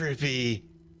so trippy.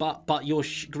 But your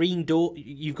green door,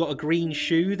 you've got a green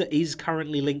shoe that is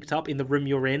currently linked up in the room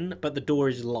you're in, but the door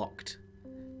is locked.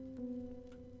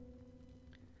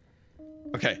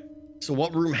 Okay. So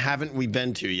what room haven't we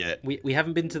been to yet? We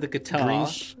haven't been to the guitar.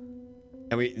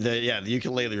 And the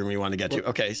ukulele room we want to get to.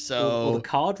 Okay, so or the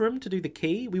card room to do the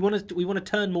key. We want to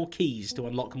turn more keys to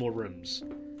unlock more rooms.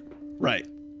 Right.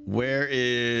 Where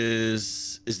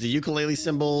is the ukulele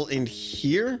symbol in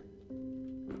here?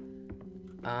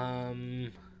 I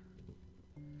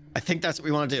think that's what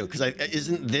we want to do, because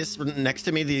isn't this next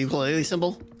to me the ukulele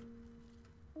symbol?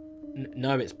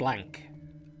 No, it's blank.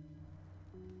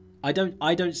 I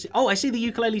don't see. Oh, I see the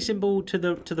ukulele symbol to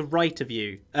the right of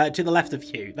you, to the left of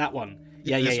you. That one.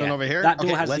 Yeah. This one over here. That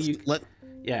door has the.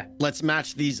 Yeah. Let's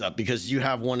match these up because you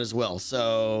have one as well.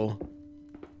 So.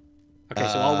 Okay,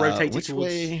 so I'll rotate it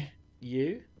towards way?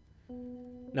 You.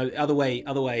 No, other way.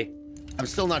 I'm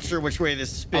still not sure which way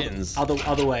this spins.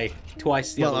 Other way.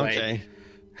 Twice the other way.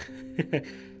 Okay.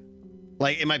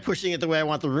 Like, am I pushing it the way I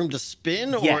want the room to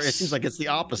spin, or yes. It seems like it's the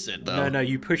opposite though? No,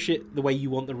 you push it the way you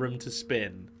want the room to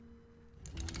spin.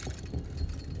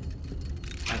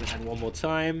 And one more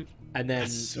time, and then.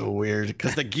 That's so weird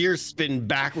because the gears spin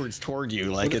backwards toward you,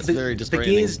 like it's very disorienting. The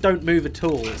gears don't move at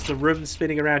all. It's the room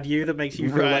spinning around you that makes you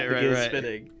feel like the gears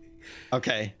spinning.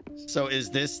 Okay, so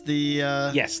is this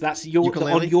the? Yes, that's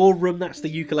on your room. That's the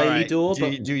ukulele door.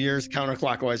 Do yours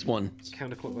counterclockwise one.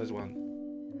 Counterclockwise one.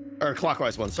 Or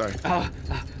clockwise one, sorry.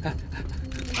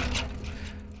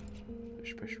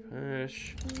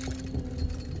 Push.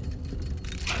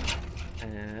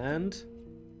 And...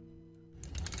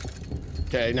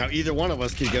 Okay, now either one of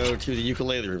us could go to the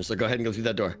ukulele room, so go ahead and go through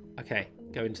that door. Okay,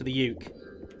 go into the uke.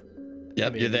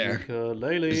 Yep, you're there.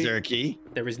 Ukulele. Is there a key?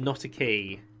 There is not a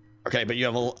key. Okay, but you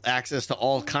have access to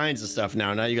all kinds of stuff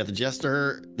now. Now you got the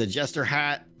jester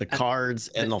hat, the cards,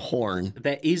 and the horn.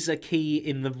 There is a key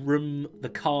in the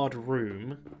card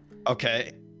room.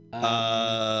 Okay.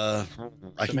 I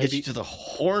can get you to the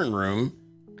horn room.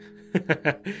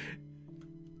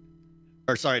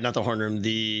 Or sorry, not the horn room.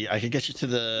 I can get you to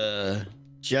the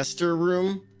jester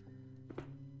room.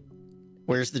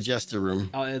 Where's the jester room?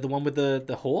 The one with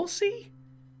the horsey?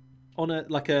 On a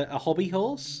hobby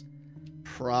horse?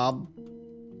 Probably.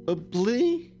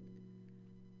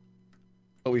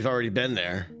 But we've already been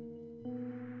there.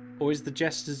 Or is the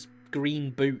jester's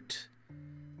green boot?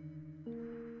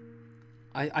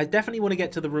 I definitely want to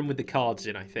get to the room with the cards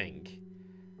in, I think.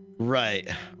 Right.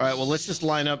 All right, well, let's just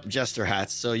line up jester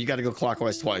hats. So you got to go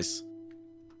clockwise twice.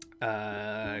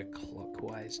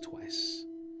 Clockwise twice.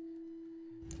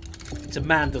 It's a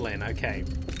mandolin, okay.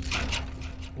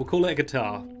 We'll call it a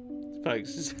guitar,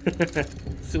 folks.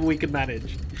 So we can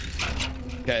manage.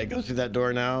 Okay, go through that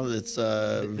door now. It's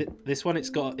this one,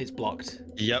 it's blocked.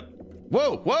 Yep.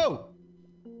 Whoa!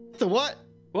 The what?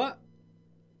 What?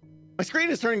 My screen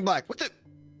is turning black. What the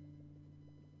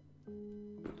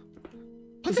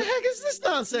heck is this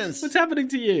nonsense? What's happening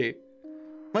to you?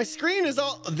 My screen is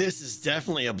all... This is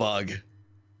definitely a bug.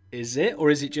 Is it? Or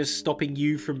is it just stopping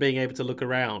you from being able to look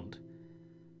around?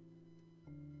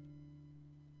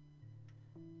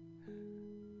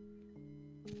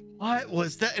 What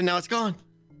was that? And now it's gone.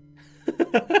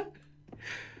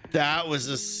 That was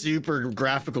a super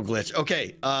graphical glitch.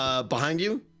 Okay, behind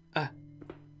you?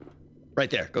 Right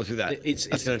there. Go through that.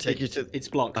 That's going to take you to... It's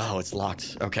blocked. Oh, it's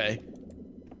locked. Okay.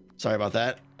 Sorry about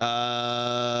that.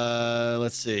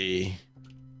 Let's see.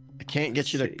 I can't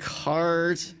get you the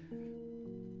cards.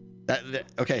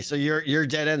 Okay, so you're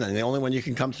dead end then. The only one you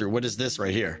can come through. What is this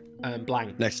right here?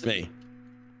 Blank. Next to me.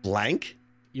 Blank?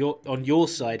 On your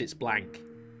side, it's blank.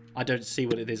 I don't see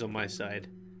what it is on my side.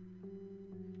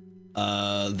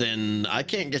 Then I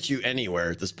can't get you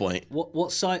anywhere at this point.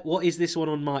 What side? What is this one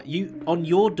on my? On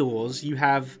your doors, you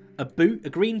have a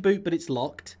green boot, but it's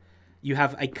locked. You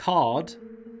have a card,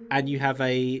 and you have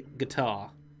a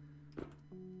guitar.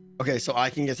 Okay, so I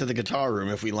can get to the guitar room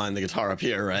if we line the guitar up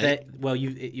here, right? Well,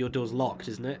 your door's locked,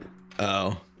 isn't it?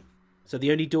 Oh. So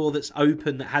the only door that's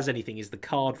open that has anything is the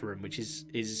card room, which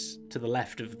is to the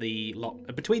left of the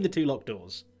lock, between the two locked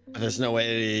doors. There's no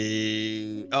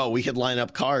way. Oh, we could line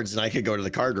up cards, and I could go to the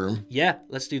card room. Yeah,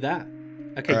 let's do that.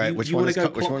 Okay, all right, you want to go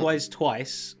clockwise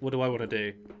twice. What do I want to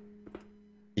do?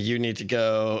 You need to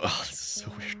go. Oh, this is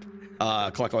so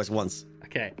weird. Clockwise once.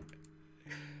 Okay.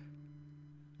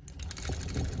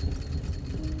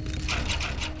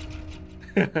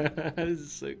 This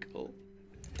is so cool.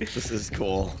 This is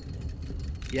cool.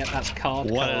 Yeah, that's card.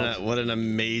 What an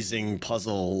amazing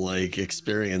puzzle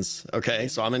experience. Okay,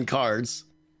 so I'm in cards,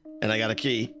 and I got a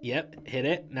key. Yep, hit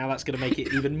it. Now that's gonna make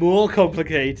it even more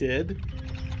complicated.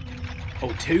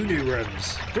 Oh, 2 new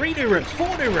rooms, 3 new rooms,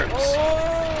 4 new rooms.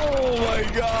 Oh my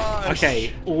gosh.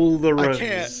 Okay, all the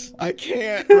rooms. I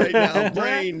can't right now,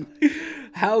 brain.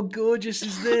 How gorgeous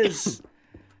is this?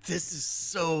 This is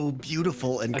so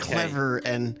beautiful and clever,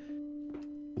 and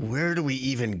where do we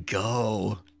even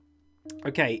go?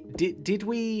 Okay, did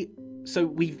we? So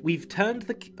we've turned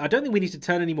the. I don't think we need to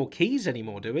turn any more keys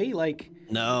anymore, do we?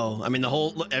 No, I mean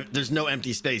there's no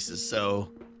empty spaces,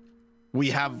 so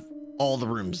we have all the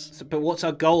rooms. So, but what's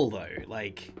our goal though?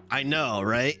 I know,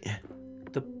 right?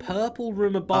 The purple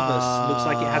room above us looks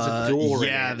like it has a door.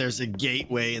 Yeah, in it. There's a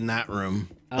gateway in that room.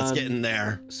 Let's get in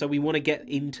there. So we want to get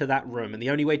into that room, and the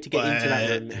only way to get into that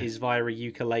room is via a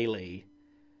ukulele.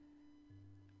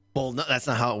 Well, no, that's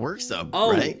not how it works, though.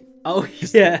 Right? Oh,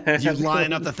 yeah. You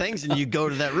line up the things and you go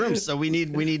to that room. So we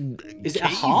need. Is it a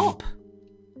harp?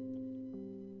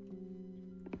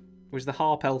 Or is the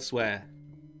harp elsewhere?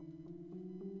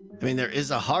 I mean, there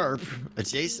is a harp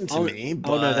adjacent to me.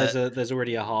 But... Oh no, there's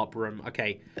already a harp room.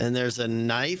 Okay. And there's a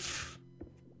knife.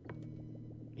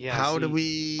 Yeah. How do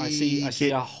we? I see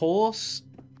a horse,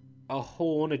 a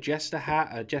horn, a jester hat,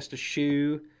 a jester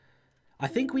shoe. I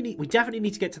think we definitely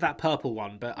need to get to that purple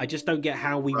one, but I just don't get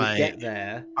how we would get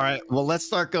there. All right. Well, let's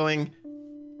start going.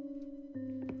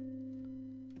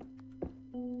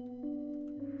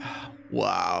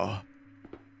 Wow.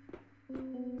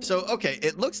 So, okay,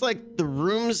 it looks like the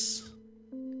rooms...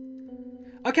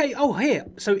 Okay, oh, here.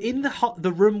 So in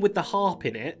the room with the harp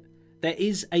in it, there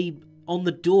is on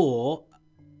the door,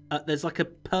 there's like a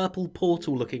purple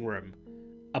portal-looking room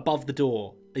above the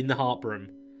door in the harp room.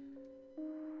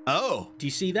 Oh. Do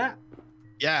you see that?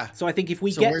 Yeah. So I think if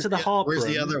we get to the harp room...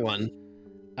 Where's the other one?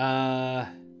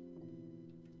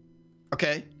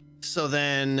 Okay, so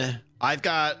then I've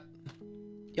got...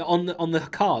 Yeah, on the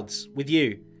cards with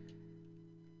you.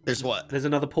 There's what? There's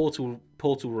another portal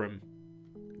room.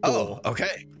 Door. Oh,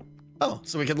 okay. Oh,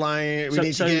 so we could We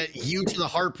need to get you to the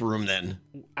harp room then.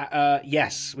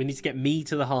 Yes, we need to get me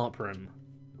to the harp room.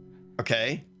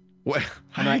 Okay. Where?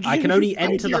 I can only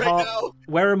enter the harp. Right,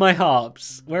 where are my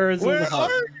harps? Where all the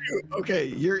harps? Are you? Okay,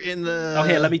 you're in the. Oh,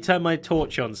 here. Let me turn my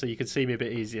torch on so you can see me a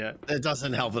bit easier. It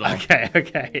doesn't help at all.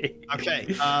 Okay.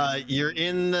 Okay. You're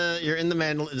in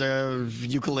the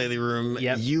ukulele room.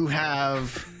 Yep. You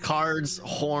have cards,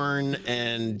 horn,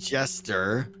 and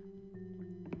jester.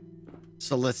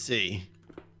 So let's see.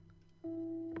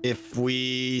 If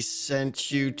we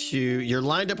sent you to, you're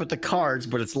lined up with the cards,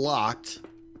 but it's locked.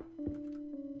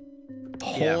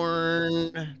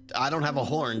 Horn. Yeah. I don't have a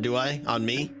horn, do I? On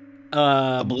me?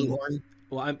 A blue horn?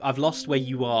 Well, I've lost where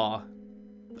you are.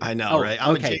 I know, right?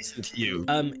 I'm adjacent to you.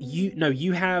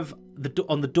 You have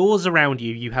on the doors around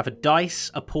you. You have a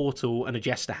dice, a portal, and a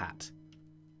jester hat.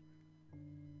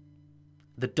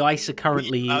 The dice are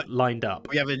currently lined up.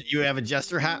 You have a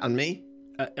jester hat on me?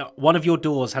 One of your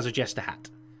doors has a jester hat.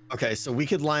 Okay, so we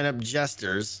could line up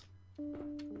jesters.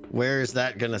 Where is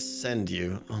that gonna send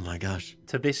you? Oh my gosh.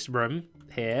 To this room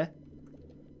here.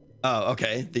 Oh,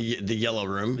 okay. The yellow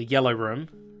room. The yellow room.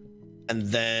 And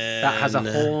then that has a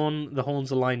horn. The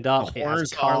horns are lined up. The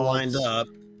horns are lined up.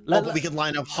 But we could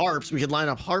line up harps. We could line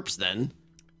up harps then.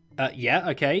 Yeah,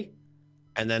 okay.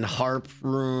 And then harp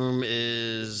room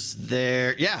is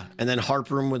there. Yeah, and then harp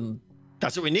room would.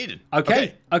 That's what we needed.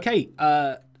 Okay.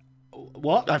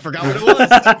 What? I forgot what it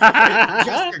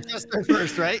was. Jester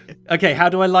first, right? Okay, how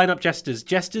do I line up Jesters?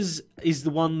 Jesters is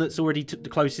the one that's already the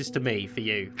closest to me for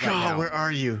you. Right where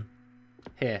are you?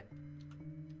 Here.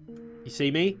 You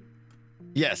see me?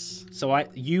 Yes. So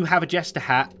you have a Jester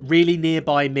hat really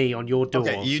nearby me on your door.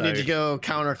 Okay, you need to go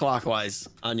counterclockwise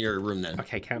on your room then.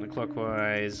 Okay,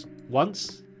 counterclockwise.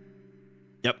 Once?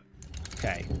 Yep.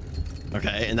 Okay.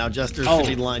 Okay, and now Jester should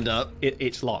be lined up.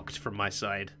 It's locked from my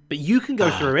side, but you can go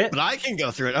through it. But I can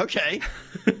go through it. Okay.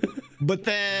 But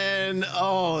then,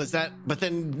 But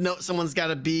then, no, someone's got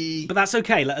to be. But that's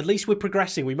okay. At least we're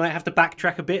progressing. We might have to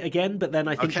backtrack a bit again, but then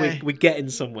I think we're getting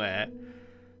somewhere.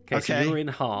 Okay, so you're in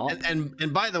heart.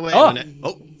 And by the way,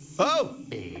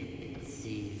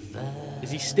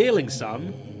 Is he stealing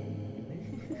some?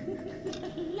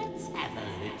 Let's have a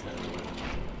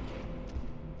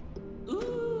little.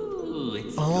 Ooh,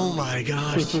 it's oh my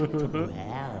gosh. well.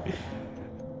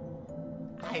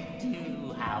 I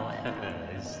do, however,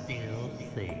 still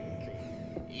think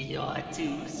you're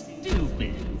too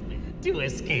stupid to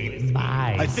escape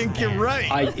my. I think you're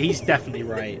right. He's definitely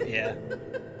right. Yeah.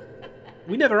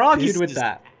 We never argued with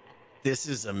that. This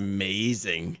is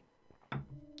amazing.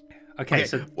 Okay,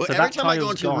 so every time I go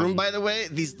into a room, by the way,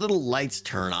 these little lights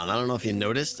turn on. I don't know if you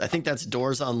noticed. I think that's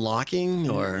doors unlocking,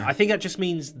 or I think that just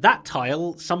means that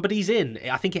tile somebody's in.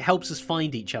 I think it helps us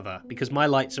find each other because my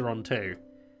lights are on too.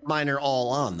 Mine are all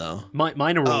on though.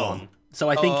 Mine are all on. So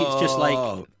I think it's just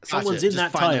like someone's in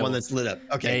that tile. The one that's lit up.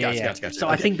 Okay, gotcha. So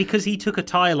I think because he took a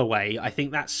tile away, I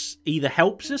think that's either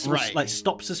helps us or like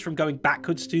stops us from going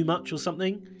backwards too much or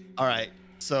something. All right.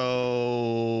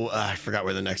 So I forgot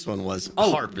where the next one was.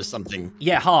 Harp is something.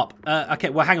 Yeah, harp. Okay,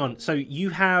 well, hang on. So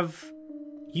you have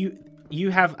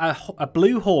a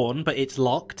blue horn, but it's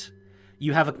locked.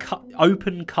 You have a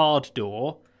open card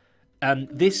door.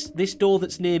 This door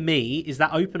that's near me, is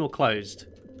that open or closed?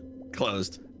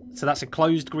 Closed. So that's a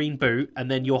closed green boot,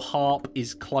 and then your harp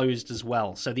is closed as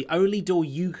well. So the only door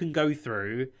you can go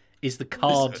through is the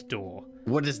card door.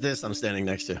 What is this I'm standing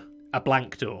next to? A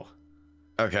blank door.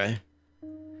 Okay.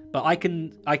 But I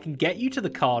can get you to the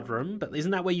card room, but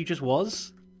isn't that where you just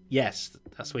was? Yes,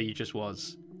 that's where you just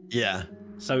was. Yeah.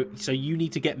 So you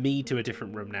need to get me to a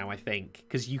different room now, I think,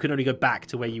 because you can only go back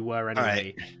to where you were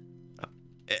anyway. All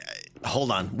right.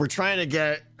 Hold on. We're trying to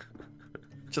get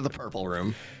to the purple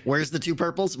room. Where's the two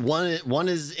purples? One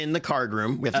is in the card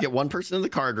room. We have to get one person in the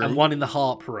card room. And one in the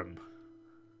harp room.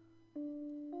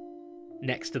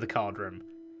 Next to the card room.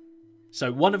 So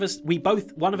one of us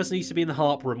needs to be in the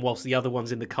harp room whilst the other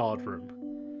one's in the card room.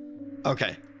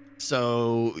 Okay.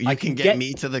 So I can get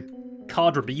me to the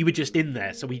card room, but you were just in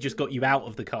there, so we just got you out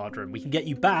of the card room. We can get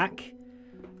you back,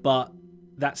 but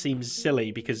that seems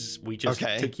silly because we just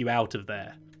took you out of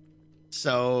there.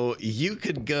 So you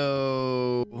could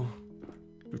go.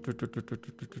 I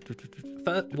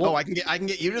can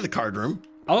get you to the card room.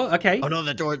 Oh, okay. Oh no,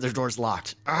 the door's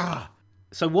locked.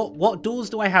 So what doors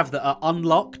do I have that are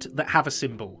unlocked that have a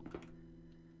symbol?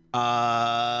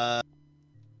 The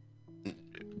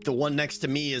one next to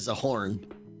me is a horn.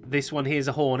 This one here is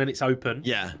a horn and it's open.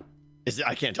 Yeah.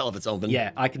 I can't tell if it's open.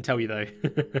 Yeah, I can tell you though.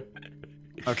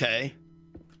 Okay.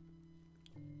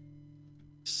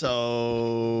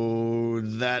 So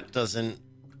that doesn't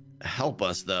help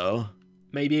us though.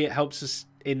 Maybe it helps us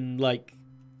in like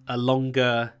a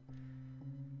longer.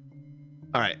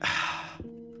 All right.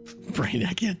 Brain,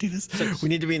 I can't do this. We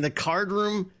need to be in the card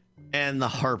room and the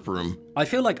harp room. I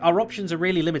feel like our options are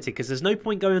really limited because there's no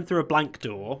point going through a blank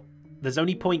door. There's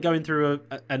only point going through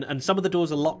and some of the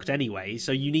doors are locked anyway,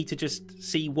 so you need to just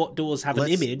see what doors have an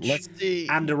image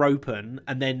and are open,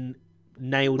 and then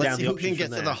nail down the options. Let's see who can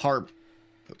get to the harp.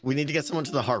 We need to get someone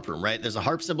to the harp room, right? There's a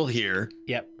harp symbol here.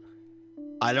 Yep.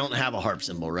 I don't have a harp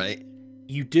symbol, right?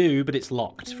 You do, but it's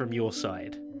locked from your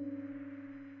side.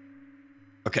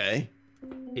 Okay.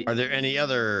 Are there any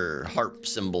other harp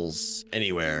symbols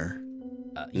anywhere?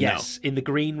 Yes, in the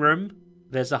green room,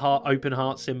 there's a open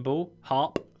harp symbol.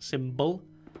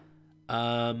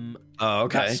 Oh,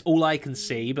 okay. That's all I can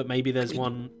see, but maybe there's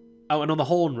one. Oh, and on the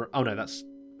horn room. Oh no,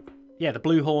 the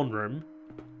blue horn room.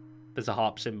 There's a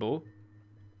harp symbol.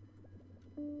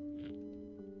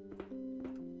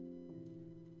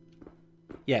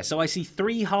 Yeah, so I see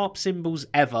 3 harp symbols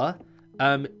ever.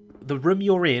 The room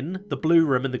you're in, the blue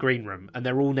room, and the green room, and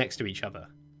they're all next to each other.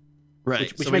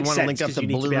 Right. Which so makes we want sense, to link up the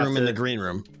blue room and the green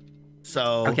room.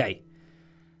 So okay.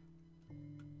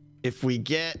 If we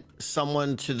get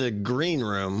someone to the green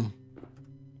room,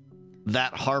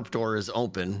 that harp door is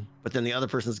open, but then the other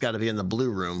person's got to be in the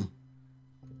blue room.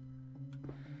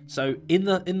 So in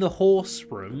the horse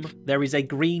room, there is a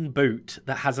green boot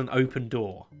that has an open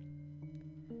door.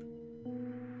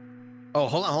 Oh,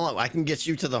 hold on. I can get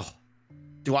you to the.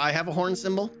 Do I have a horn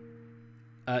symbol?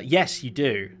 Yes, you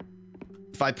do.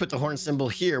 If I put the horn symbol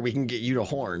here, we can get you to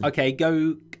horn. Okay,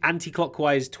 go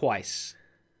anti-clockwise twice.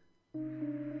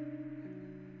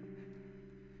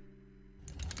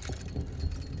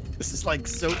 This is like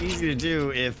so easy to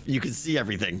do if you could see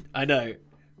everything. I know.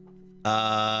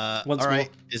 All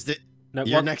right. No,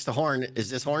 You're next to Horn. Is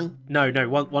this Horn? No,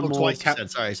 one more. Twice you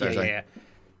said. Sorry. Yeah.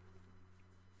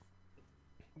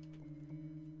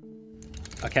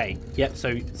 Okay. Yep.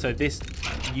 So this,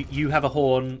 you have a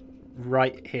horn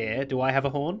right here. Do I have a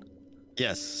horn?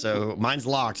 Yes. So mine's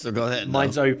locked. So go ahead.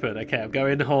 Mine's open. Okay, I'm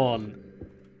going horn.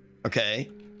 Okay.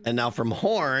 And now from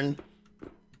Horn,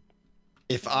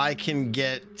 if I can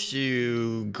get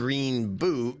to green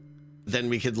boot, then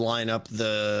we could line up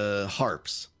the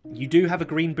harps. You do have a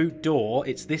green boot door.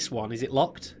 It's this one. Is it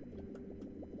locked?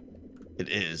 It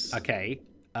is. Okay.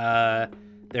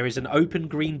 There is an open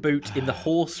green boot in the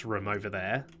horse room over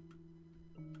there.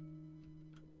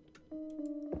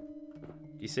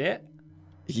 You see it?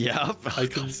 Yep.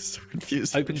 Open, I'm so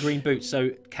confused. Open green boot.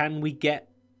 So can we get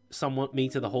me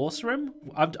to the horse room?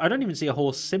 I don't even see a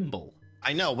horse symbol.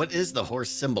 I know. What is the horse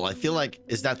symbol? I feel like,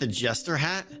 is that the jester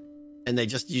hat? And they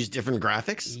just use different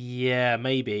graphics? Yeah,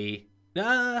 maybe.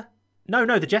 No,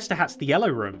 the jester hat's the yellow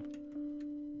room.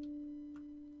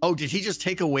 Oh, did he just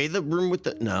take away the room with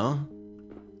the... No.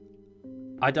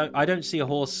 I don't see a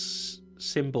horse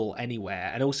symbol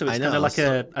anywhere. And also it's kind of like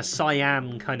a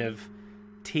cyan kind of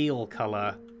teal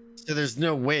color. So there's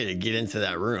no way to get into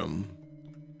that room.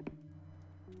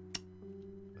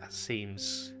 That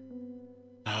seems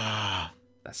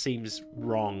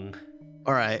wrong.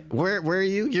 All right, where are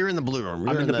you? You're in the blue room.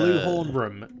 I'm in the blue horn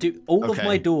room. All of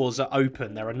my doors are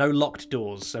open. There are no locked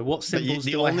doors. So what symbols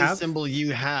do I have? The only symbol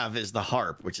you have is the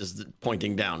harp, which is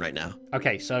pointing down right now.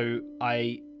 Okay, so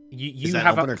you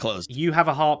have open or closed? You have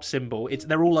a harp symbol.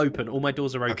 They're all open. All my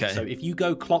doors are open. Okay. So if you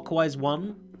go clockwise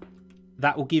 1,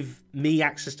 that will give me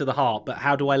access to the harp. But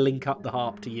how do I link up the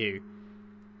harp to you?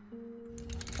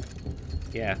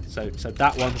 Yeah. So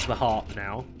that one's the harp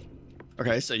now.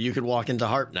 Okay, so you could walk into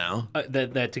harp now.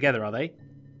 They're together, are they?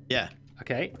 Yeah.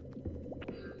 Okay.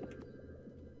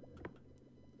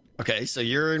 Okay, so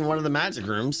you're in one of the magic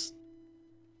rooms.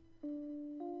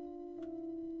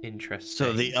 Interesting.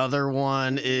 So the other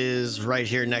one is right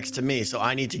here next to me. So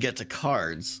I need to get to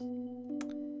cards.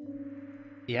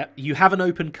 Yeah, you have an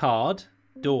open card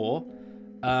door.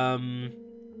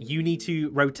 You need to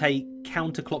rotate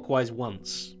counterclockwise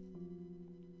once.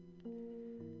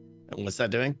 And what's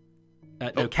that doing?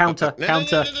 No, counter.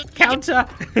 It's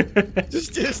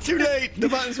too late. The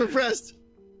buttons were pressed.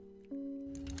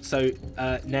 So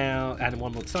now, and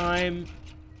one more time.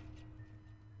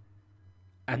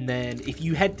 And then if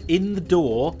you head in the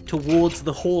door towards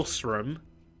the horse room,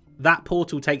 that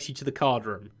portal takes you to the card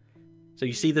room. So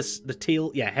you see the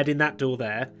teal, head in that door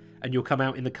there, and you'll come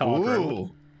out in the card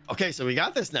room. Okay, so we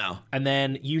got this now. And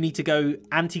then you need to go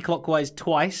anti-clockwise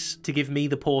twice to give me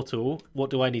the portal. What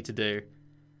do I need to do?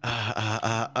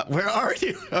 Where are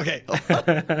you? Okay.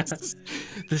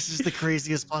 This is the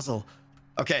craziest puzzle.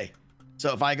 Okay.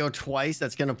 So if I go twice,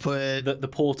 that's going to put the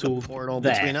portal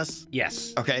there. Between us?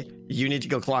 Yes. Okay. You need to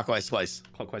go clockwise twice.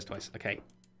 Clockwise twice. Okay.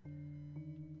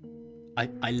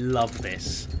 I love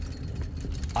this.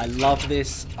 I love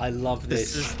this.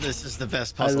 This is the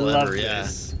best puzzle ever.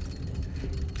 This.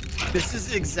 Yeah. This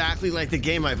is exactly like the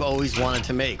game I've always wanted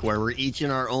to make, where we're each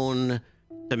in our own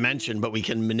dimension, but we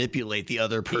can manipulate the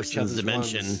other person's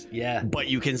dimension. Yeah. But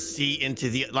you can see into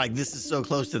the this is so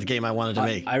close to the game I wanted to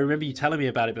make. I remember you telling me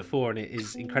about it before, and it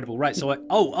is incredible. Right. So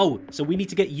so we need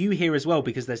to get you here as well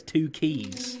because there's 2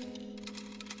 keys.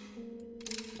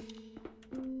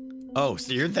 Oh,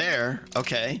 so you're there.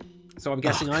 Okay. So I'm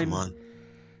guessing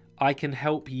I can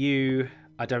help you.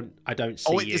 I don't see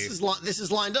Oh wait, you. this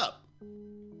is lined up.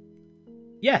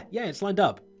 Yeah, it's lined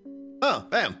up. Oh,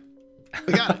 bam.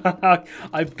 We got it.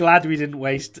 I'm glad we didn't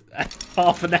waste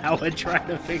half an hour trying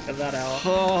to figure that out.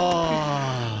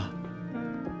 Oh.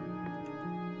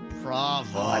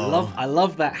 Bravo. I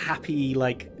love that happy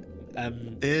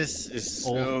this is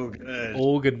so good.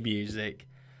 Organ music.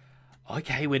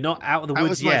 Okay, we're not out of the that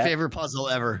woods yet. That was yet. my favorite puzzle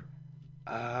ever.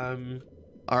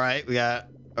 All right, we got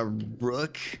a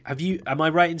rook. Am I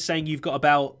right in saying you've got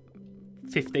about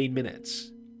 15 minutes?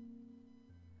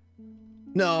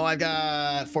 No, I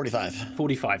got 45.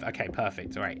 45. Okay,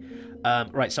 perfect. All right.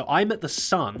 Right, so I'm at the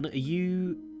sun.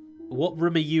 What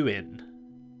room are you in?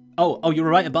 Oh, you're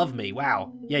right above me.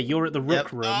 Wow. Yeah, you're at the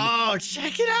rook room. Oh,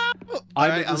 check it out.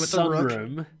 I'm at the sun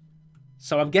room.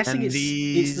 So I'm guessing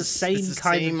it's the same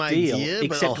kind of deal, idea,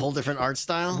 except but a whole different art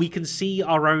style. We can see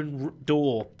our own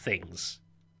door things.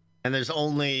 And there's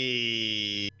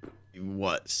only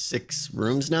 6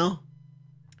 rooms now?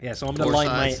 Yeah, so I'm gonna line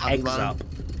my eggs up.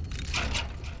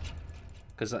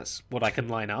 Because that's what I can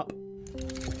line up.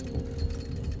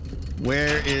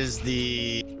 Where is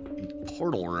the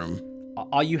portal room?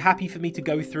 Are you happy for me to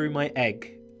go through my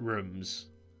egg rooms?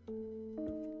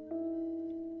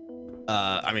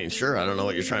 I mean, sure. I don't know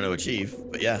what you're trying to achieve,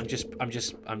 but yeah. I'm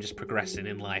just progressing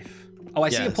in life. Oh, I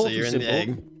see a So portal you're in the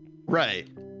symbol. egg. Right.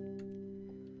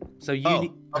 So you.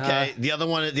 Oh, okay. The other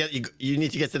one, you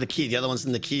need to get to the key. The other one's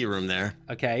in the key room there.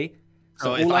 Okay.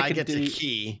 So if I get to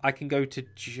key, I can go to.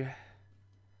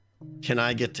 Can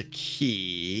I get to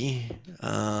key?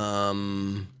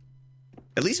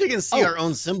 At least we can see our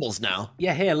own symbols now.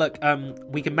 Yeah, here, look.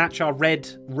 We can match our red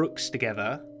rooks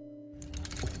together.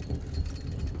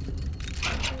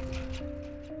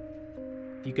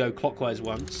 You go clockwise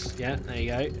once. Yeah, there you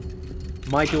go.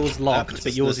 My door's locked,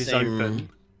 but yours is open.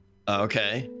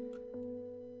 Okay.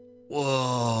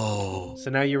 Whoa. So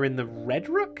now you're in the red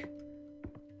rook?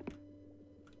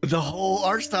 The whole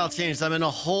art style changed. I'm in a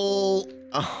whole...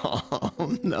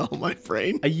 Oh, no, my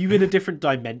brain. Are you in a different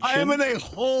dimension? I am in a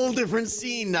whole different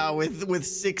scene now with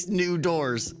 6 new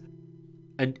doors.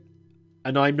 And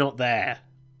I'm not there.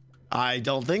 I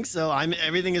don't think so.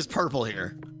 Everything is purple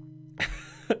here.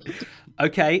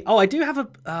 Okay. Oh, I do have a...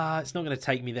 it's not going to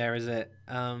take me there, is it?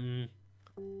 I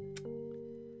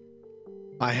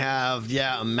have,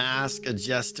 a mask, a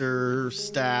jester,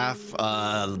 staff,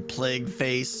 plague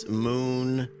face,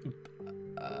 moon.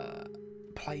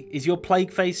 Is your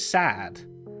plague face sad?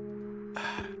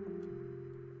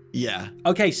 Yeah.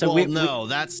 Okay, so no,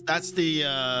 that's the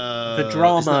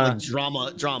drama.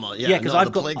 Drama. Yeah, Yeah, because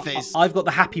I've got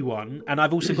the happy one, and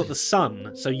I've also got the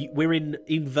sun. So we're in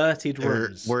inverted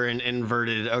rooms. We're in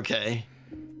inverted. Okay.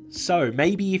 So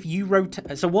maybe if you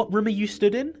rotate. So what room are you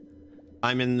stood in?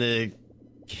 I'm in the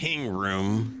king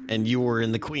room, and you were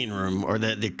in the queen room, or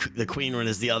the queen room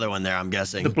is the other one there. I'm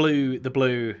guessing. The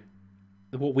blue.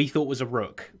 What we thought was a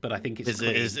rook, but I think it's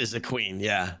is a queen.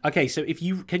 Yeah. Okay, so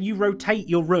can you rotate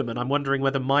your room? And I'm wondering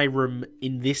whether my room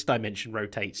in this dimension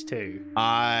rotates too.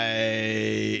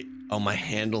 my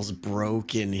handle's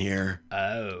broken here.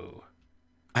 Oh.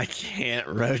 I can't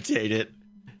rotate it.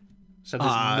 So there's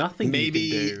nothing you can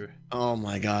do. Oh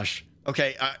my gosh.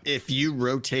 Okay, if you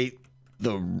rotate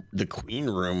the queen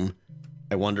room,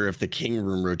 I wonder if the king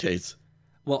room rotates.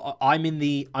 Well, I'm in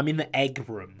the egg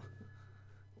room.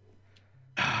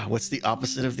 What's the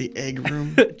opposite of the egg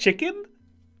room? Chicken?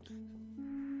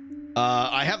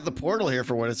 I have the portal here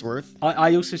for what it's worth.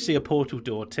 I also see a portal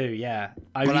door too. Yeah,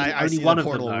 I see one the of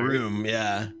portal them, room.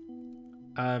 Yeah.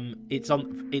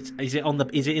 Is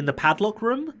it in the padlock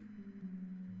room?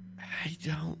 I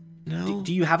don't know.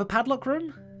 Do you have a padlock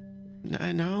room?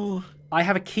 No. I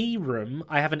have a key room.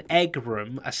 I have an egg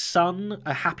room, a sun,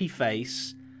 a happy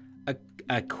face,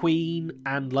 a queen,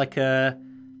 and like a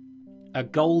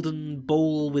golden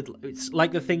ball with... It's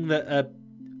like the thing that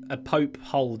a pope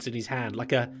holds in his hand,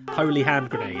 like a holy hand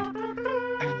grenade.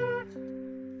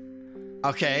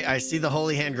 Okay, I see the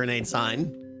holy hand grenade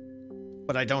sign,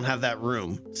 but I don't have that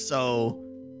room, so...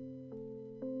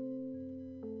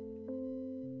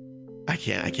 I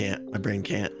can't. My brain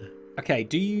can't. Okay,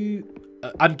 do you...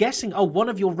 I'm guessing... Oh, one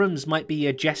of your rooms might be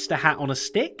a jester hat on a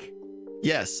stick?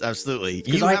 Yes, absolutely.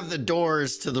 You have the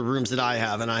doors to the rooms that I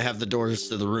have, and I have the doors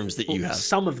to the rooms that you have.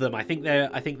 Some of them, I think they're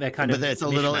kind of. But it's a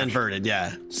little inverted,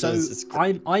 yeah. So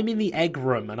I'm in the egg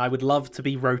room, and I would love to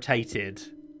be rotated,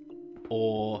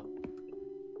 or.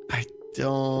 I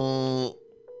don't.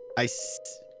 I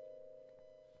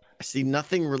see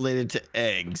nothing related to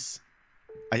eggs,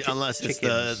 unless it's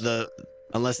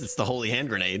unless it's the holy hand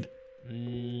grenade.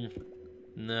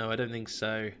 No, I don't think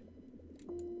so.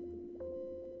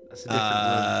 That's a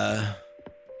different room.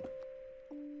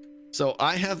 So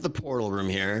I have the portal room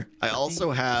here. I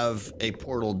also have a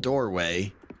portal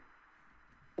doorway,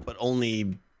 but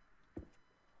only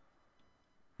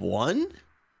one?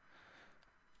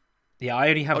 Yeah, I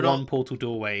only have one portal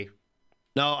doorway.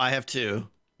 No, I have 2.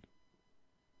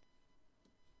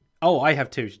 Oh, I have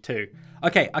two too.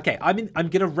 Okay. I'm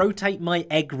gonna rotate my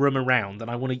egg room around, and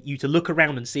I want you to look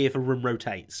around and see if a room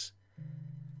rotates.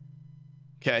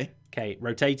 Okay. Okay,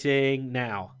 rotating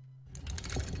now.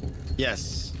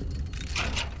 Yes.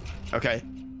 Okay.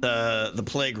 The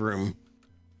plague room.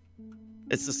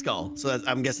 It's the skull. So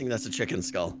I'm guessing that's a chicken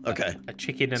skull. Okay. A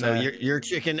chicken and so your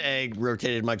chicken egg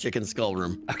rotated my chicken skull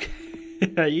room. Okay.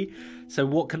 So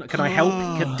what can I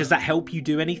help? Does that help you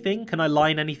do anything? Can I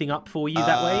line anything up for you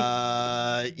that way?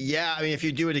 Yeah. I mean, if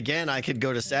you do it again, I could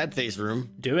go to sad face room.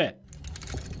 Do it.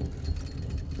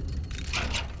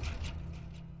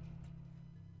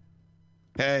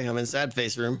 Okay, I'm in sad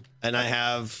face room, and I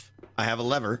have a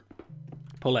lever.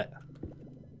 Pull it.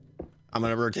 I'm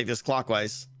gonna rotate this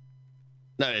clockwise.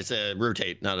 No, it's a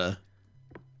rotate, not a.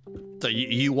 So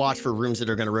you watch for rooms that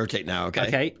are gonna rotate now. Okay.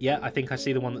 Okay. Yeah, I think I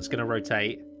see the one that's gonna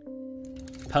rotate.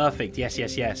 Perfect. Yes.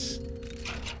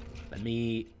 Let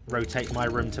me rotate my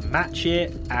room to match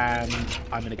it, and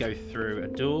I'm going to go through a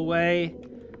doorway.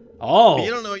 Oh! But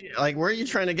you don't know, like, where are you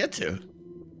trying to get to?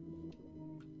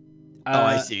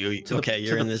 I see you. Okay,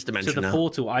 you're in this dimension now. To the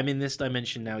portal. I'm in this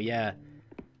dimension now, yeah.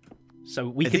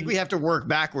 So I think we have to work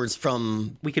backwards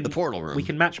from the portal room. We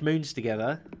can match moons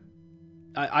together.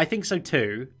 I think so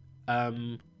too.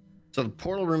 So the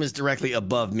portal room is directly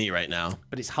above me right now.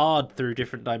 But it's hard through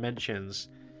different dimensions.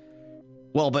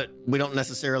 Well, but we don't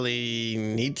necessarily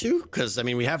need to, because I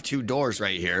mean we have 2 doors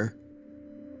right here.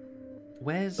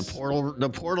 Where's the portal? The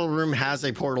portal room has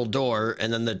a portal door,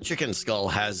 and then the chicken skull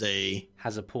has a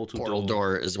portal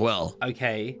door as well.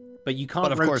 Okay, but you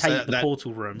can't rotate the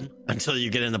portal room until you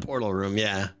get in the portal room.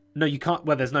 Yeah. No, you can't.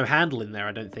 Well, there's no handle in there.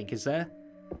 I don't think, is there?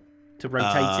 To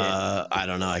rotate it. I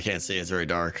don't know. I can't see. It's very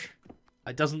dark.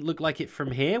 It doesn't look like it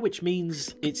from here, which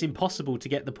means it's impossible to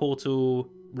get the portal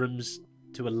rooms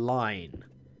to align.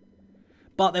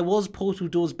 But there was portal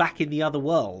doors back in the other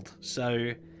world,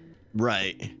 so...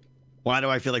 Right. Why do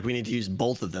I feel like we need to use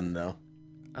both of them, though?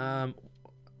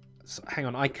 So, hang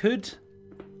on. I could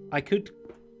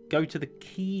go to the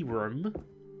key room,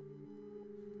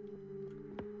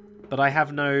 but I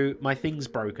have my thing's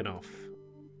broken off.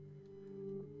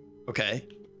 Okay.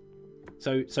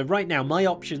 So right now, my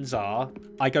options are,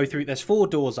 I go through, there's 4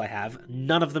 doors I have,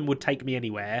 none of them would take me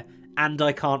anywhere, and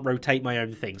I can't rotate my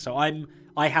own thing. So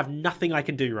I have nothing I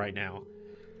can do right now.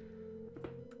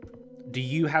 Do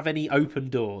you have any open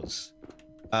doors?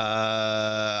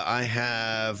 I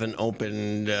have an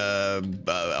opened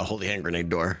a holy hand grenade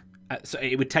door. So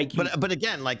it would take you... But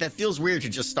again, like, that feels weird to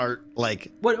just start,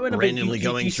 like, randomly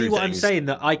going through you see what I'm saying?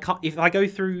 That I can't... If I go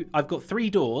through... I've got 3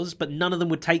 doors, but none of them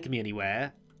would take me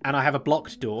anywhere. And I have a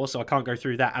blocked door, so I can't go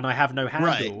through that. And I have no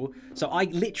handle. Right. So I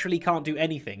literally can't do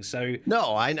anything, so...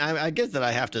 No, I get that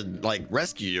I have to, like,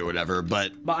 rescue you or whatever,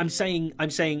 but... But I'm saying...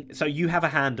 So you have a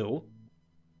handle.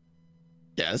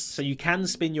 Yes. So you can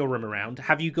spin your room around.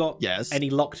 Have you got any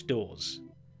locked doors?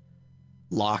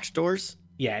 Locked doors?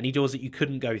 Yeah, any doors that you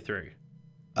couldn't go through.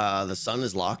 The sun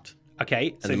is locked.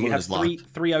 Okay, so you have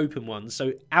three open ones.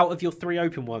 So out of your 3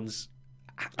 open ones...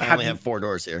 I only have 4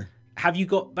 doors here. Have you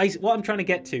got... Basically, what I'm trying to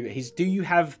get to is, do you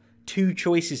have 2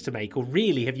 choices to make? Or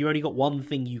really, have you only got 1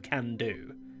 thing you can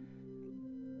do?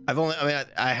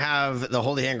 I have the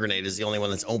holy hand grenade is the only one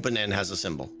that's open and has a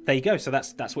symbol. There you go. So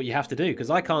that's what you have to do, because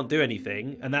I can't do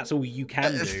anything, and that's all you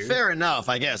can do. Fair enough,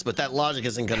 I guess, but that logic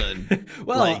isn't gonna.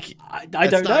 Well, like, I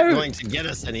don't know. It's not going to get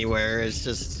us anywhere. It's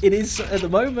just. It is at the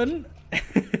moment.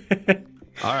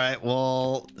 All right.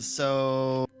 Well,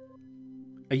 so.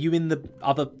 Are you in the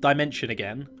other dimension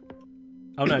again?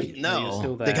 Oh no, no, you're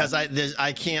still there. Because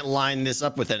I can't line this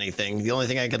up with anything. The only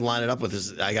thing I can line it up with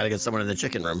is I got to get someone in the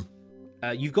chicken room.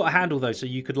 You've got a handle, though, so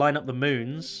you could line up the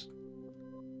moons.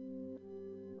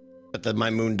 But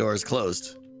my moon door is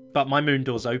closed. But my moon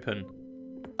door's open.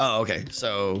 Oh, okay.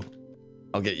 So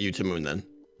I'll get you to moon then.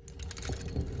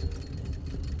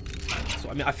 So,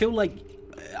 I mean, I feel like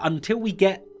until we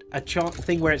get a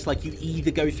thing where it's like you either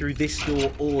go through this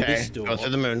door or this door. Go through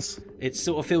the moons. It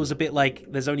sort of feels a bit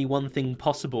like there's only one thing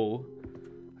possible.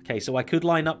 Okay, so I could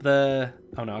line up the...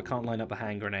 Oh, no, I can't line up the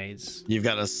hand grenades. You've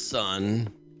got a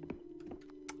sun.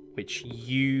 Which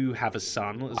you have a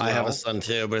sun as well. I have a sun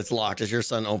too, but it's locked. Is your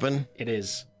sun open? It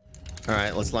is. All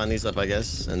right, let's line these up, I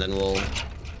guess, and then we'll...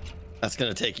 That's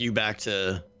going to take you back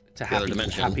to the other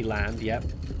dimension. Happy Land, yep.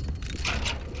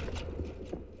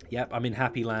 Yep, I'm in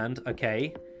Happy Land.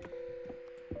 Okay.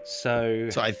 So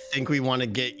I think we want to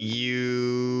get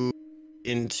you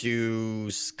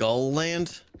into Skull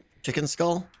Land? Chicken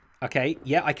Skull? Okay,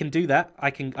 yeah, I can do that.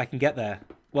 I can get there.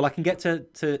 Well, I can get to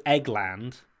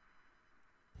Eggland.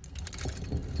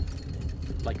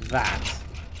 Like that.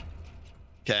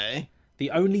 Okay. The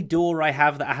only door I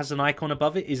have that has an icon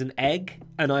above it is an egg,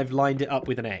 and I've lined it up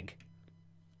with an egg.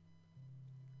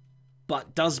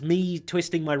 But does me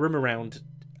twisting my room around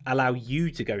allow you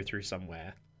to go through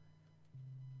somewhere?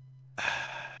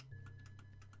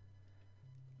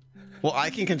 Well, I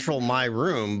can control my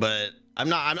room, but I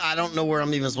don't know where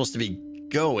I'm even supposed to be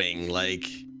going. Like,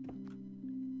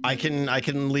 I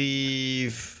can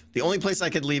leave. The only place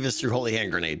I could leave is through Holy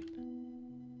Hand Grenade.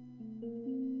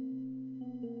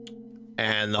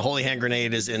 And the Holy Hand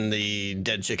Grenade is in the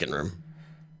dead chicken room.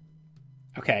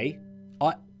 Okay.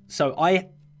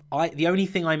 The only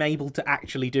thing I'm able to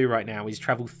actually do right now is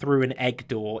travel through an egg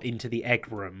door into the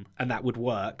egg room, and that would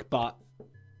work, but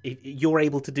if you're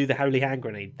able to do the Holy Hand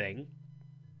Grenade thing.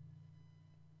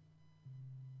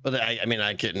 But I mean,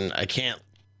 I can't.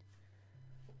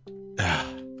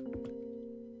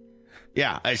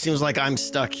 Yeah, it seems like I'm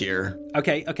stuck here.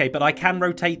 Okay, but I can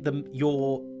rotate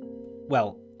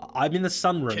I'm in the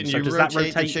sunroom, Can so you does that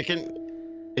rotate the rotate? chicken?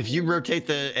 If you rotate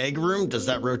the egg room, does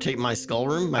that rotate my skull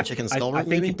room, my chicken skull room? I think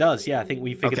maybe? it does. Yeah, I think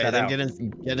we figured Okay, that then out.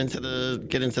 get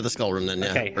into the skull room then.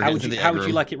 Yeah. Okay, Or how get would into you the how egg would you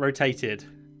room. like it rotated?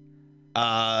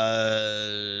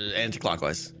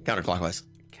 Anti-clockwise, counterclockwise.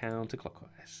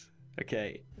 Counterclockwise.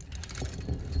 Okay.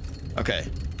 Okay.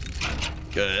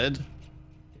 Good.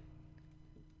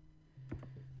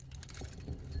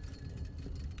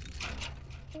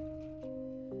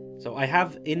 So I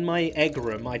have in my egg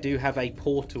room, I do have a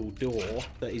portal door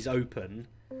that is open,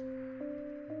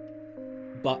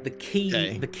 but the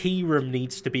key room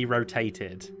needs to be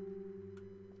rotated.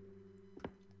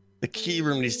 The key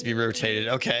room needs to be rotated.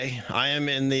 Okay, I am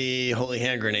in the holy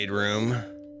hand grenade room.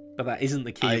 But that isn't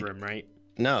the key room, right?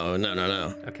 No.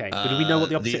 Okay. But do we know what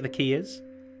the opposite of the key is?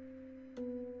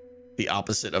 The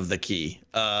opposite of the key.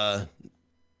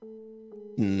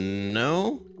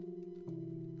 No.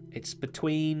 It's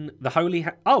between the holy.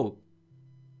 Oh,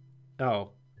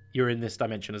 you're in this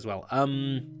dimension as well.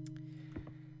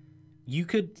 You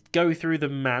could go through the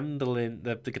mandolin,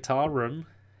 the guitar room,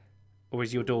 or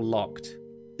is your door locked?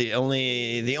 The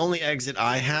only exit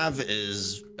I have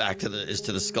is back to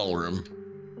the skull room.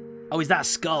 Oh, is that a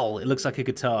skull? It looks like a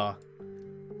guitar.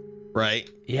 Right.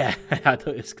 Yeah, I thought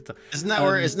it was guitar. Isn't that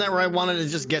where I wanted to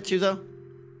just get to though?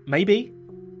 Maybe.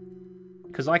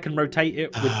 Because I can rotate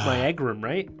it with my egg room,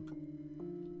 right?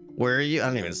 Where are you? I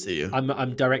don't even see you.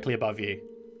 I'm directly above you.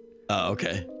 Oh,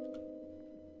 okay.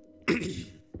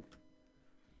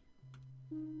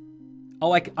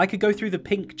 Oh, I could go through the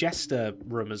pink jester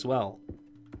room as well.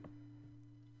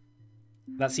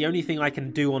 That's the only thing I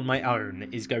can do on my own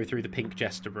is go through the pink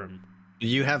jester room.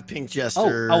 You have pink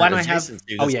jester. Oh, and I have.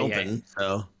 Oh yeah, open, yeah.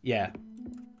 So yeah.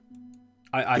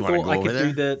 I thought I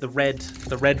could do the red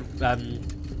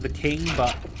the king,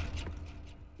 but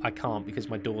I can't because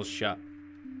my door's shut.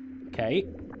 Okay.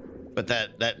 But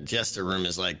that jester room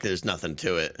is like there's nothing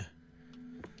to it.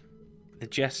 The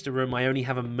jester room, I only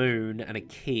have a moon and a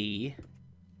key.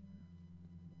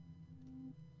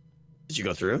 Did you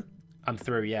go through? I'm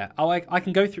through, yeah. Oh, I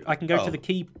can go through. I can go to the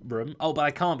key room. Oh, but I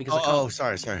can't because I can't. Oh,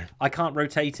 sorry. I can't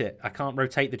rotate it. I can't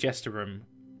rotate the jester room,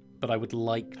 but I would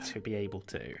like to be able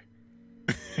to.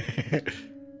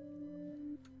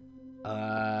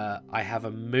 I have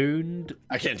a moon.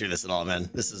 I can't do this at all,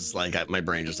 man. This is like my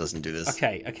brain just doesn't do this.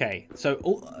 Okay.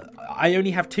 So I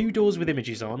only have 2 doors with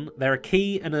images on. They're a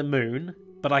key and a moon,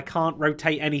 but I can't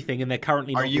rotate anything, and they're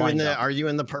currently not lined up. Are you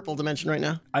in the purple dimension right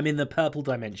now? I'm in the purple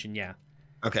dimension, yeah.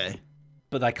 Okay.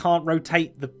 But I can't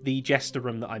rotate the jester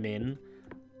room that I'm in.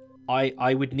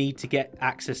 I would need to get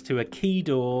access to a key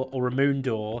door or a moon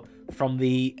door from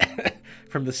the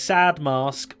from the sad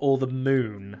mask, or the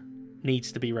moon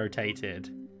needs to be rotated.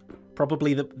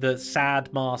 Probably the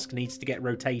sad mask needs to get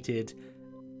rotated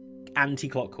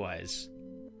anti-clockwise.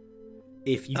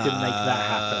 If you can make that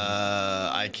happen.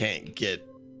 I can't get...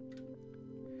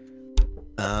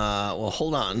 well,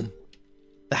 hold on.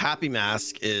 The happy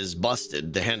mask is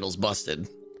busted. The handle's busted.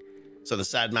 So the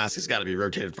sad mask has got to be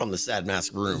rotated from the sad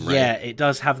mask room, right? Yeah, it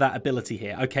does have that ability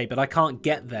here. Okay, but I can't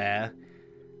get there.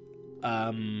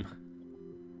 The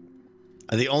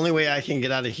only way I can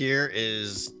get out of here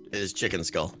is chicken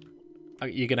skull.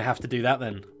 You're going to have to do that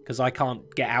then, because I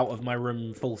can't get out of my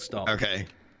room full stop. Okay.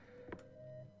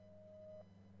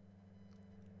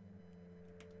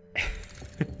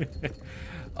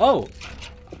 Oh,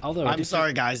 although I'm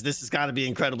sorry, guys. This has got to be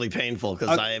incredibly painful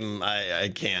because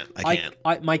I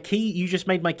can't. My key. You just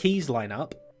made my keys line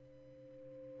up.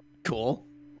 Cool.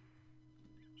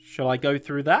 Shall I go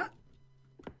through that?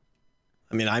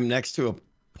 I mean, I'm next to a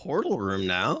portal room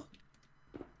now.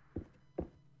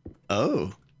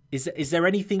 Oh. Is there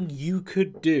anything you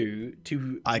could do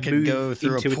to? I could go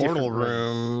through a portal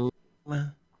room.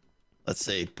 Let's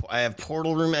see. I have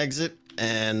portal room exit,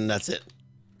 and that's it.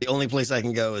 The only place I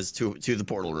can go is to the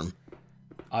portal room.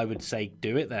 I would say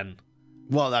do it then.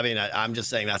 Well, I mean, I'm just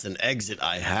saying that's an exit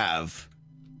I have.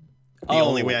 The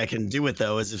only way I can do it,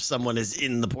 though, is if someone is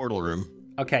in the portal room.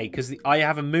 Okay, because I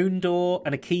have a moon door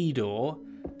and a key door.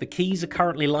 The keys are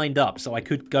currently lined up, so I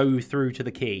could go through to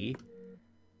the key.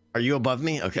 Are you above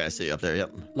me? Okay, I see you up there,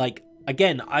 yep. Like,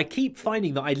 again, I keep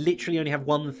finding that I literally only have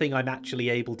one thing I'm actually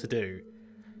able to do.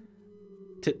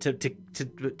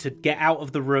 To get out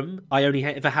of the room, I only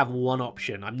ever have one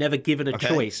option. I'm never given a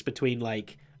choice between,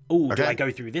 like, oh, do I go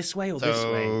through this way or this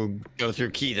way? Go through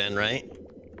key then, right?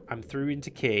 I'm through into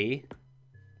key.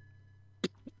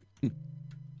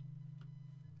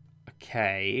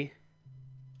 Okay.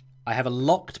 I have a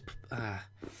locked...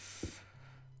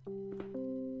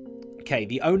 Okay,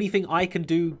 the only thing I can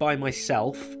do by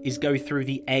myself is go through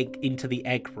the egg into the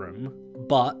egg room,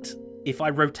 but if I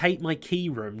rotate my key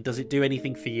room, does it do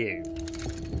anything for you?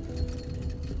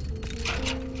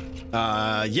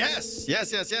 Yes.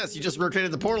 You just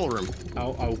rotated the portal room.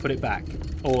 I'll put it back.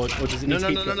 Or does it need to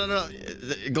keep going? No.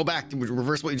 Go back.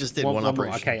 Reverse what you just did. One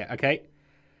operation. More. Okay.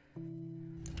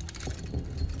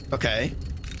 Okay.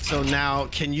 So now,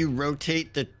 can you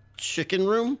rotate the chicken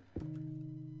room?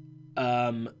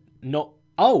 Not.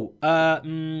 Oh.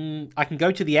 I can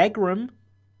go to the egg room.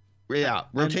 Yeah.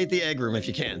 Rotate the egg room if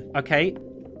you can. Okay.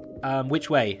 Which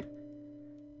way?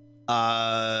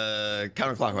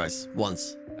 Counterclockwise.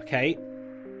 Once. Okay.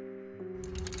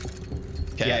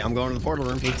 Okay. Yeah. I'm going to the portal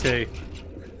room. Me too.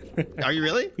 Are you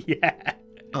really? Yeah.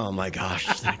 Oh my gosh!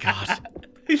 Thank God.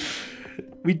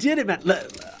 We did it, man.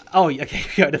 Look. Oh, okay.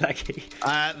 Go to that key.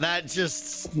 That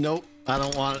just nope. I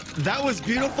don't want it. That was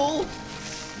beautiful.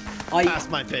 I passed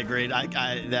my pay grade.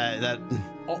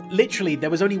 Literally, there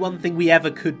was only one thing we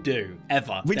ever could do.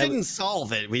 Ever. We didn't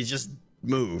solve it. We just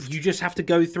moved. You just have to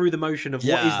go through the motion of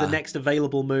what is the next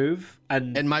available move,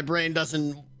 and my brain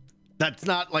doesn't. That's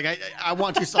not like I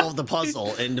want to solve the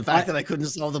puzzle, and the fact that I couldn't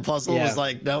solve the puzzle was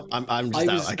like, no, I'm just out.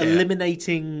 I was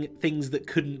eliminating things that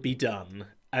couldn't be done,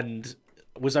 and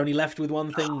was only left with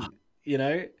one thing. You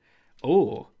know.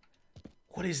 Oh,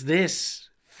 what is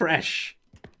this? Fresh.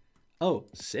 Oh,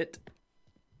 sit.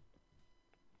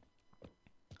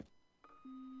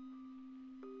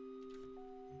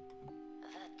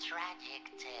 The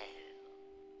tragic tale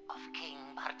of King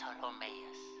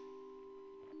Bartolomeus.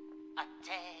 A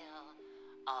tale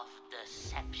of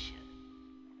deception.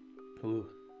 Ooh.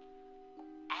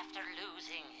 After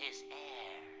losing his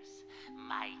heirs,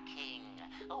 my king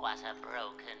was a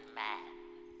broken man.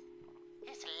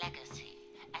 His legacy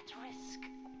at risk.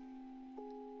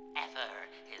 Ever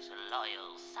his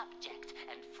loyal subject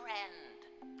and friend,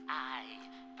 I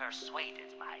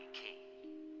persuaded my king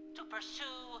to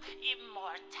pursue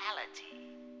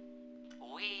immortality.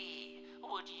 We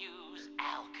would use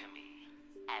alchemy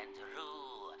and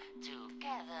rule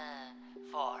together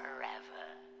forever.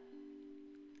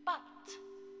 But,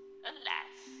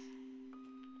 alas,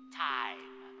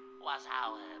 time was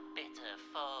our bitter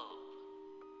foe.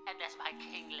 And as my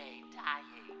king lay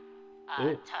dying,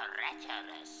 a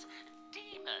treacherous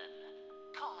demon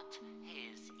caught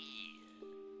his ear,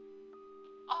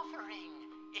 offering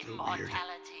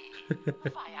immortality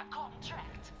via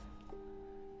contract.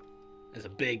 There's a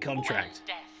big contract. When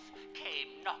death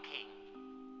came knocking,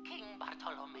 King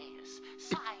Bartolomeus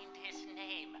signed his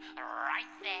name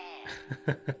right there.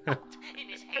 But in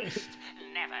his haste,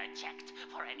 never checked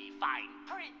for any fine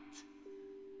print.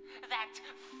 That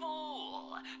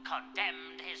fool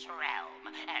condemned his realm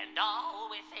and all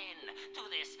within to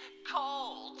this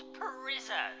cold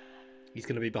prison. He's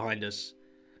going to be behind us.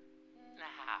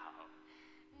 Now,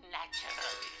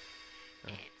 naturally,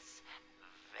 it's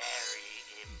very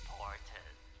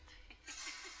important.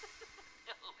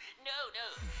 No,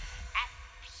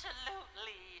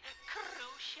 absolutely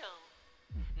crucial.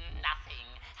 Nothing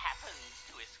happens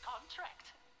to his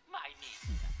contract, my niece.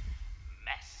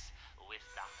 Mess with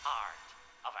the heart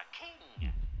of a king,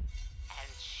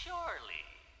 and surely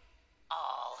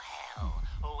all hell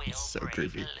will so break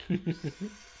creepy. loose.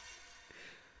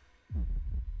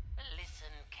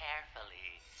 Listen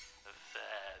carefully,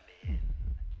 vermin.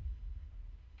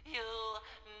 You'll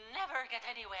never get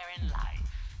anywhere in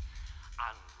life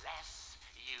unless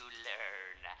you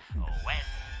learn when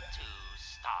to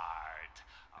start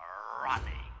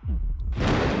running.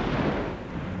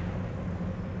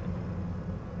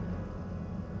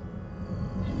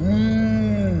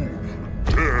 Who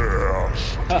dares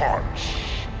touch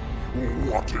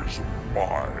what is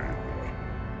mine?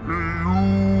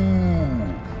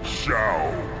 You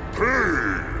shall pay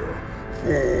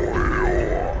for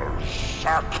your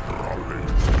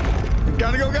sacrilege.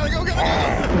 Gotta go. Dare you come back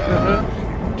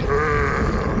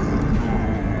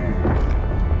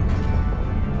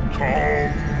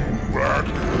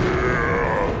here?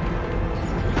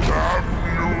 Damn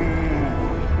you!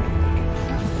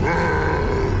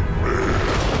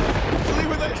 Flee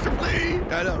with extra flee.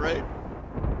 I know, right?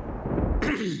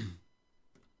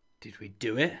 Did we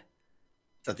do it?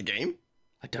 Is that the game?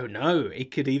 I don't know.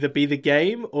 It could either be the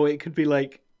game or it could be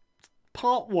like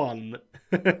part 1.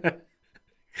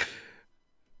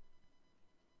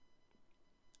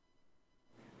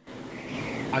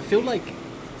 I feel like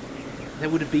there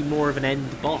would have been more of an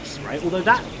end boss, right? Although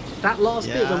that last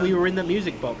bit when we were in the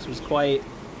music box was quite...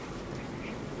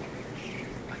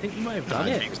 I think we might have done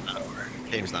it.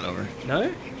 Game's not over. No?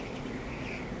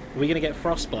 Are we going to get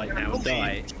frostbite now and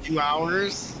die? 2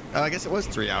 hours? Oh, I guess it was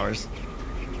 3 hours.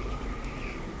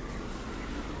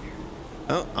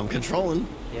 Oh, I'm controlling.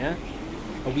 Yeah?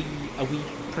 Are we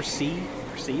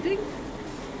proceeding?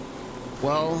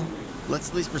 Well, let's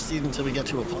at least proceed until we get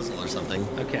to a puzzle or something.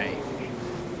 Okay.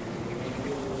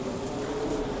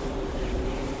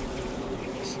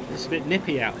 It's a bit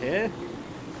nippy out here.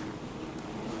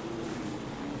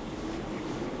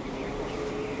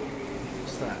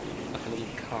 What's that? Like a little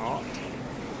cart?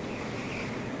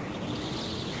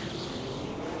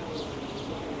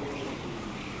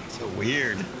 So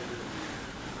weird. So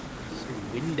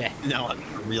windy. No,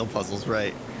 real puzzles,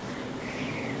 right?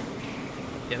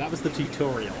 Yeah, that was the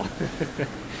tutorial.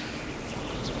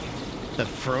 The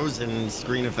frozen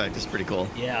screen effect is pretty cool.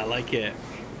 Yeah, I like it.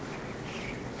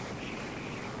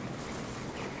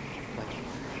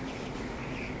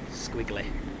 Squiggly.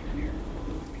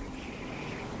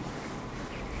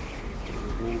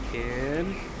 Walk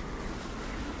in.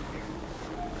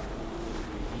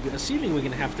 I'm assuming we're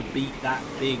going to have to beat that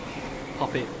big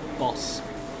puppet boss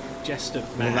Jester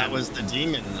man. Well, that was the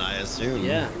demon, I assume.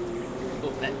 Yeah.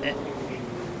 Oh,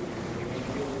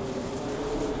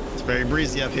 It's very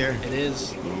breezy up here. It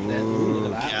is. Ooh,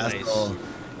 Look at that place. castle.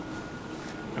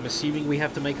 I'm assuming we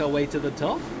have to make our way to the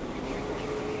top.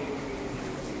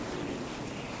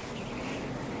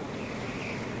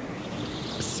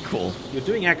 This is cool. You're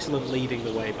doing excellent leading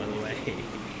the way, by the way.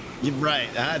 You're right.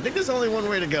 I think there's only one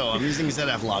way to go. I'm using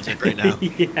ZF logic right now.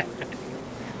 Yeah.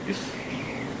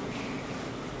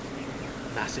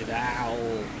 Massive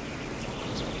owl.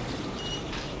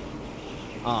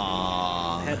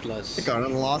 Aww. Headless. They got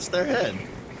and lost their head.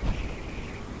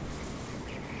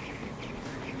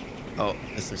 Oh,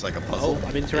 this looks like a puzzle. Oh,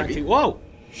 I'm interacting. Maybe. Whoa!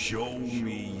 Show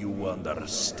me you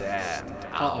understand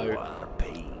Uh-oh. our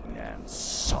pain and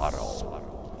sorrow.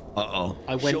 Uh-oh.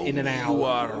 I went Show in and me out. You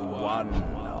are one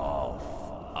of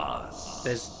us.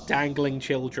 There's dangling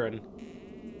children.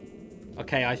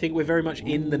 Okay, I think we're very much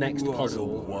in the next Who are the puzzle.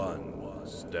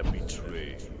 ones that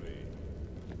betray?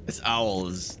 This owl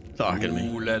is talking to me.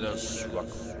 Who led us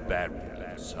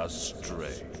barbarians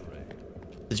astray?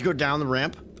 Did you go down the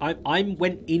ramp? I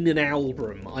went in an owl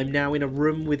room. I'm now in a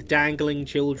room with dangling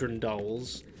children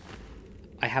dolls.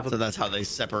 I have So a that's how they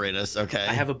separate us, okay.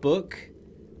 I have a book.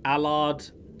 Allard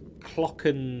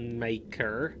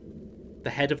Clockenmaker, the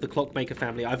head of the Clockmaker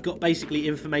family. I've got basically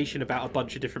information about a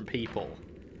bunch of different people.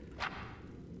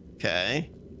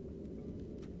 Okay.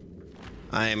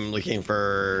 I'm looking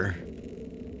for...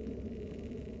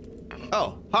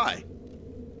 Oh, hi.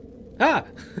 Ah!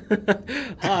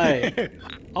 Hi.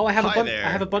 Oh, I have Hi I there.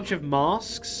 have a bunch of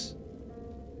masks.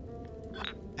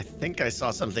 I think I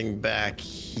saw something back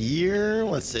here.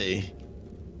 Let's see.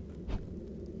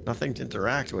 Nothing to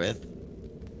interact with.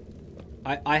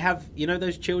 I have, you know,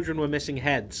 those children were missing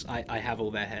heads. I have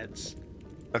all their heads.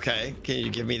 Okay, can you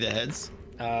give me the heads?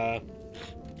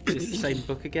 Is this the same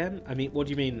book again? I mean, what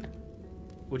do you mean?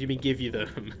 What do you mean give you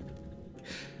them?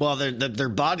 Well, their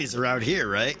bodies are out here,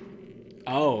 right?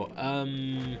 Oh,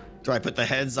 Do I put the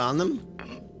heads on them?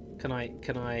 can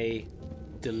I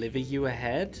deliver you a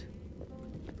head?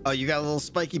 Oh, you got a little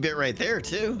spiky bit right there,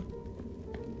 too.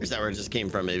 Or is that where it just came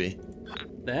from, maybe?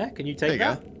 There, can you There take you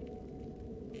that? go.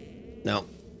 No.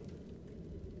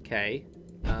 Okay.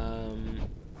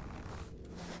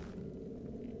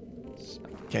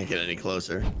 Can't get any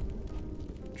closer.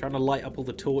 Trying to light up all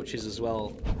the torches as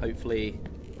well, hopefully.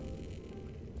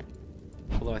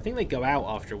 Although I think they go out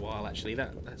after a while, actually.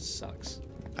 That sucks.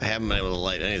 I haven't been able to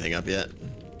light anything up yet.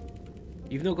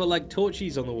 You've not got, like,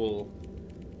 torches on the wall.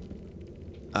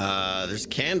 There's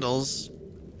candles.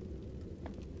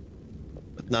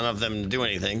 But none of them do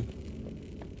anything.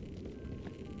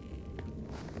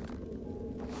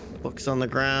 Books on the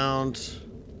ground.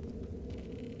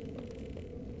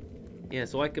 Yeah,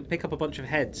 so I can pick up a bunch of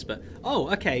heads, but... Oh,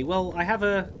 okay, well, I have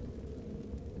a...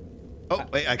 Oh,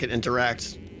 wait, I can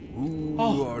interact. Who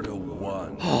Oh. are the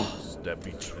ones that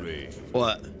betray?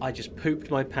 What? I just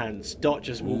pooped my pants. Dot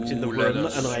just walked in the Who led room,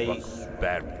 us and I...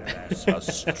 barbarians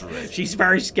astray? She's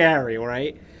very scary,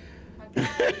 alright?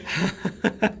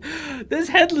 There's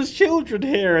headless children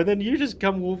here, and then you just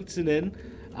come waltzing in.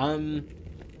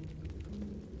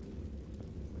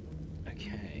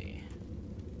 Okay.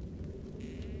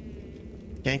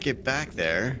 Can't get back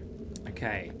there.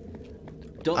 Okay.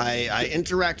 Dot, I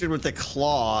interacted with the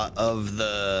claw of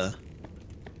the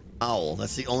owl.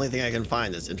 That's the only thing I can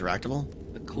find that's interactable.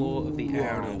 the claw of the Who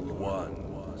are owl. the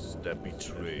ones that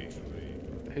betray?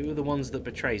 Who are the ones that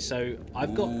betray? So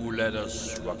I've got Who led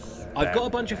us I've got a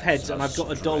bunch of heads, and I've got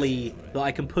a astray? dolly that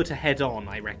I can put a head on.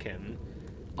 I reckon.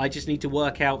 I just need to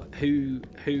work out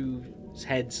whose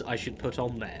heads I should put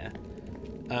on there.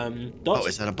 Dot's, Oh,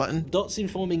 is that a button? Dot's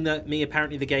informing that me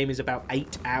apparently the game is about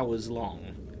 8 hours long.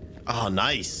 Oh,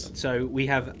 nice. So we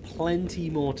have plenty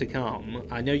more to come.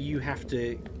 I know you have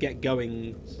to get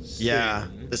going soon. Yeah,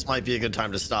 this might be a good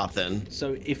time to stop then.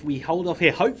 So if we hold off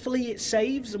here, hopefully it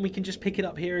saves and we can just pick it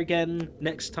up here again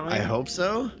next time. I hope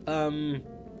so.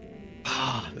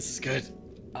 This is good.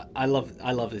 I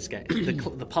love this game.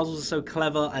 The puzzles are so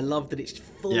clever. I love that it's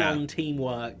full-on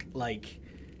teamwork. Like,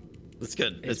 it's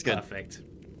good. It's good. Perfect.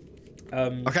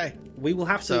 Okay. We'll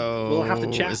have to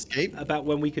chat escape about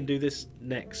when we can do this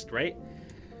next, right?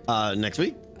 Next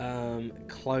week.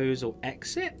 Close or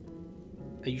exit.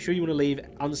 Are you sure you want to leave?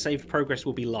 Unsaved progress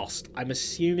will be lost. I'm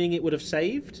assuming it would have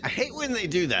saved. I hate when they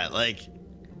do that. Like,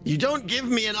 you don't give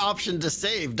me an option to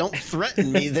save. Don't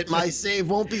threaten me that my save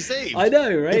won't be saved. I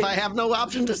know, right? If I have no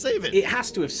option to save it. It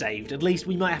has to have saved. At least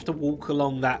we might have to walk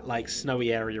along that like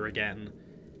snowy area again.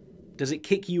 Does it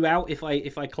kick you out if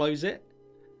I close it?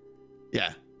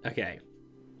 Yeah. Okay.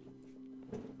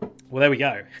 Well, there we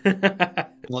go.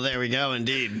 Well, there we go,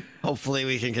 indeed. Hopefully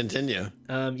we can continue.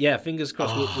 Yeah, fingers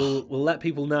crossed. We'll let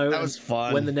people know that was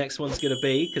fun. when the next one's going to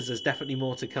be, because there's definitely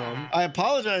more to come. I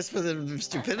apologize for the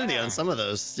stupidity on some of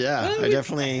those. Yeah, I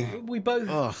definitely... We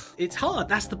both... It's hard.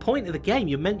 That's the point of the game.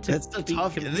 You're meant to It's the be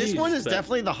tough. confused, This one is but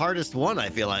definitely the hardest one, I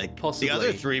feel like. Possibly. The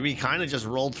other three, we kind of just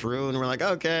rolled through and we're like,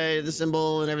 okay, the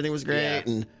symbol and everything was great. Yeah.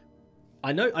 And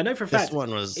I know for a this fact,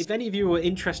 one was... if any of you are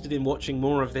interested in watching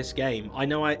more of this game, I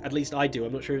know at least I do.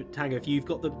 I'm not sure, Tango, if you've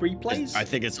got the replays. I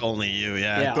think it's only you,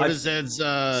 yeah. Yeah, Go to Zed's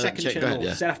second check, channel,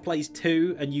 yeah. Zedaf Plays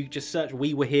 2, and you just search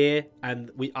We Were Here,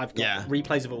 and I've got Yeah.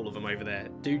 replays of all of them over there.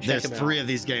 Do check There's them out. 3 of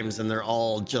these games, and they're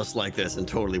all just like this and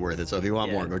totally worth it. So if you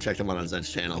want Yeah. more, go check them out on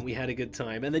Zed's channel. We had a good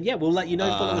time. And then, yeah, we'll let you know.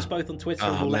 Follow us both on Twitter,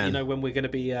 and we'll let you know when we're going to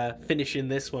be finishing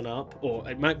this one up. Or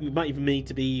it might even need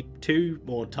to be 2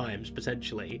 more times,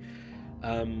 potentially.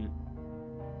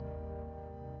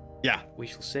 Yeah. We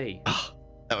shall see.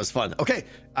 That was fun. Okay.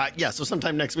 Yeah, so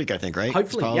sometime next week, I think, right?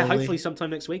 Hopefully, Probably. yeah, hopefully sometime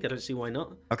next week. I don't see why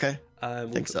not. Okay.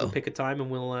 We'll, so. We'll pick a time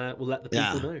and we'll let the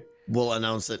people know. We'll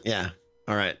announce it. Yeah.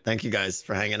 All right. Thank you guys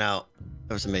for hanging out.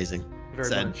 That was amazing. Very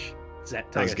Zed. much. Zed,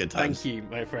 That was good times. Thank you,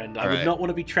 my friend. All I would right. not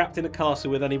want to be trapped in a castle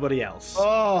with anybody else.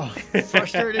 Oh,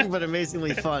 frustrating, but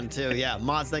amazingly fun, too. Yeah.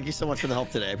 Mods, thank you so much for the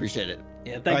help today. I appreciate it.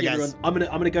 Yeah, thank you, guys. everyone.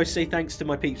 I'm gonna go say thanks to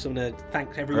my peeps. I'm gonna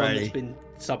thank everyone that's Alrighty. been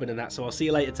subbing and that. So I'll see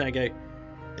you later, Tango.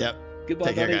 Yep. Goodbye,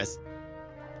 Take care, buddy. guys.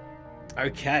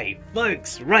 Okay,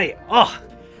 folks, right. Oh,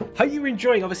 hope you were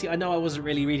enjoying. Obviously, I know I wasn't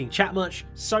really reading chat much.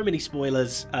 So many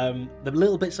spoilers. The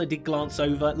little bits I did glance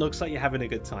over, it looks like you're having a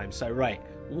good time. So, right,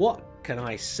 what can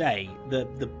I say? The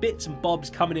bits and bobs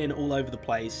coming in all over the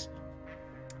place.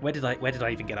 Where did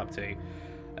I even get up to?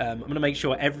 I'm going to make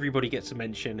sure everybody gets a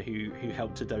mention who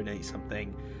helped to donate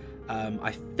something.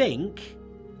 I think...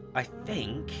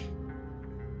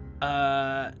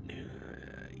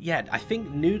 yeah, I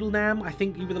think Noodle Nam, I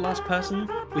think you were the last person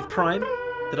with Prime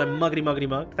that I muggity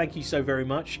mug. Thank you so very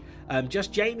much.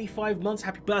 Just Jamie, 5 months.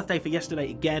 Happy birthday for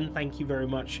yesterday again. Thank you very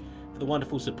much for the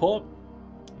wonderful support.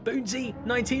 Boonsy,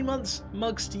 19 months.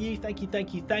 Mugs to you. Thank you.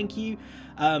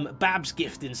 Babs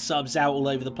gifting subs out all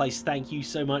over the place. Thank you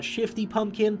so much. Shifty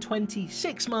Pumpkin,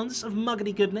 26 months of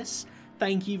muggity goodness.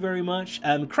 Thank you very much.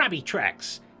 Krabby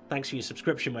Tracks, thanks for your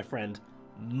subscription, my friend.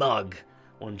 Mug,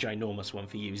 one ginormous one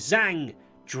for you. Zang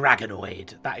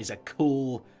Dragonoid, that is a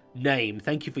cool name.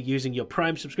 Thank you for using your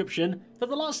Prime subscription for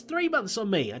the last 3 months on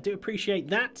me. I do appreciate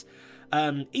that.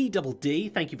 E-double-D,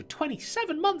 thank you for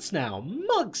 27 months now.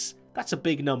 Mugs, that's a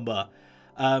big number.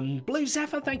 Blue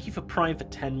Zephyr, thank you for Prime for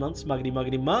 10 months.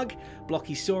 Muggity mug.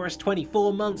 Blockysaurus,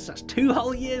 24 months. That's 2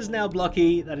 whole years now,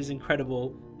 Blocky. That is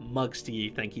incredible. Mugs to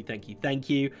you. Thank you.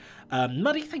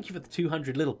 Muddy, thank you for the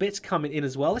 200 little bits coming in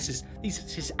as well. This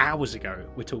is hours ago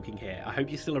we're talking here. I hope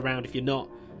you're still around. If you're not,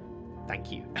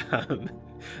 thank you.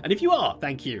 And if you are,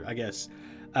 thank you, I guess.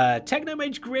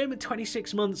 Technomage Grim,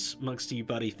 26 months. Mugs to you,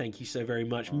 buddy. Thank you so very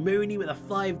much. Mooney with a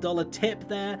 $5 tip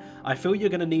there. I feel you're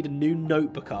going to need a new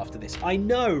notebook after this. I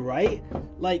know, right?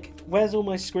 Like, where's all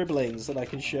my scribblings that I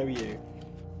can show you?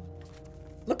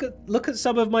 Look at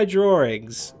some of my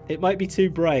drawings. It might be too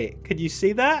bright. Can you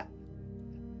see that?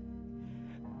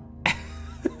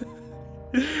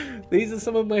 These are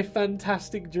some of my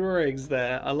fantastic drawings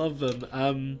there. I love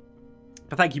them.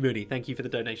 But thank you, Mooney. Thank you for the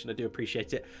donation. I do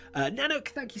appreciate it. Nanook,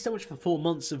 thank you so much for 4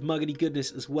 months of muggity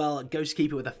goodness as well.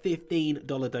 Ghostkeeper with a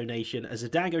 $15 donation. As a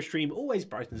Dango stream always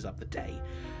brightens up the day.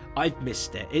 I've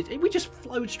missed it. We just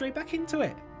flowed straight back into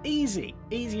it. Easy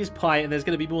as pie. And there's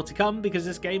going to be more to come because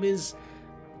this game is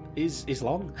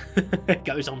long. It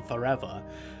goes on forever,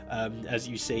 as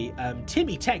you see.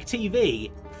 Timmy Tech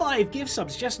TV, 5 gift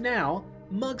subs just now.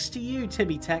 Mugs to you,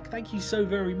 Timmy Tech. Thank you so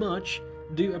very much.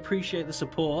 Do appreciate the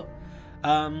support.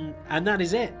 And that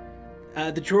is it.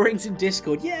 The drawings in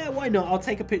Discord. Yeah, why not? I'll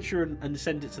take a picture and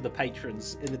send it to the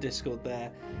patrons in the Discord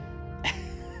there.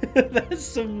 There's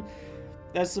some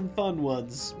fun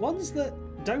ones. Ones that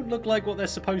don't look like what they're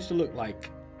supposed to look like.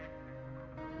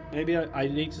 Maybe I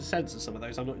need to censor some of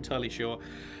those. I'm not entirely sure.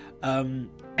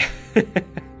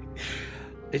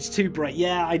 It's too bright.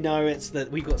 Yeah, I know. It's that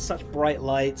we've got such bright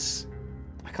lights.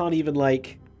 I can't even,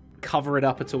 like, cover it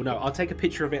up at all. No, I'll take a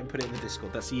picture of it and put it in the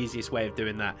Discord. That's the easiest way of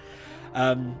doing that.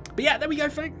 But yeah, there we go,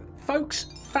 folks.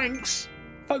 Thanks.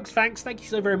 Folks, thanks. Thank you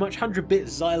so very much. 100-bit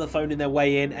xylophone in their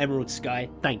way in. Emerald Sky,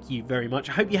 thank you very much.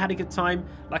 I hope you had a good time.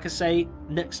 Like I say,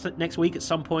 next week at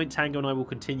some point, Tango and I will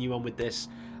continue on with this.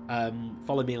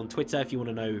 Follow me on Twitter if you want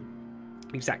to know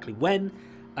exactly when.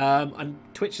 And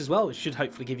Twitch as well. It should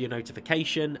hopefully give you a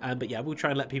notification. But yeah, we'll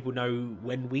try and let people know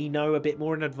when we know a bit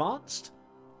more in advance.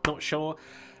 Not sure.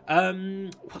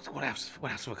 What else?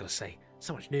 What else am I going to say?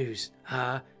 So much news.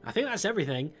 I think that's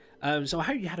everything. So I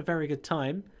hope you had a very good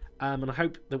time. And I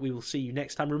hope that we will see you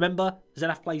next time. Remember,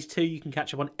 ZF Plays 2, you can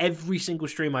catch up on every single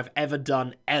stream I've ever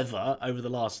done, ever, over the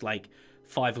last, like,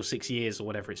 5 or 6 years or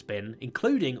whatever it's been,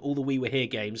 including all the We Were Here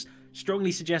games.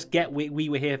 Strongly suggest get We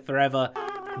Were Here Forever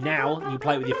now. You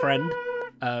play it with your friend.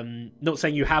 Not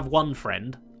saying you have one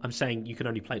friend. I'm saying you can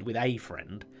only play it with a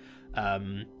friend.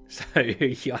 So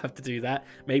you'll have to do that.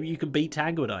 Maybe you can beat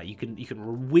Tango and I. You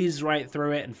can whiz right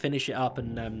through it and finish it up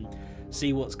and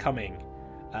see what's coming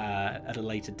at a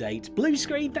later date. Blue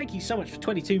screen, thank you so much for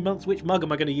 22 months. Which mug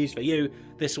am I going to use for you?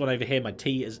 This one over here. My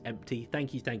tea is empty.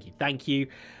 Thank you, thank you, thank you.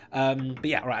 But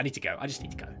yeah, all right, I need to go. I just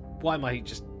need to go. Why am I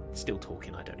just still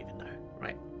talking? I don't even know.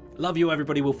 Right. Love you,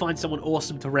 everybody. We'll find someone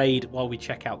awesome to raid while we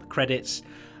check out the credits.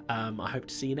 I hope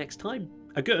to see you next time.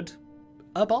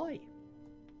 A bye.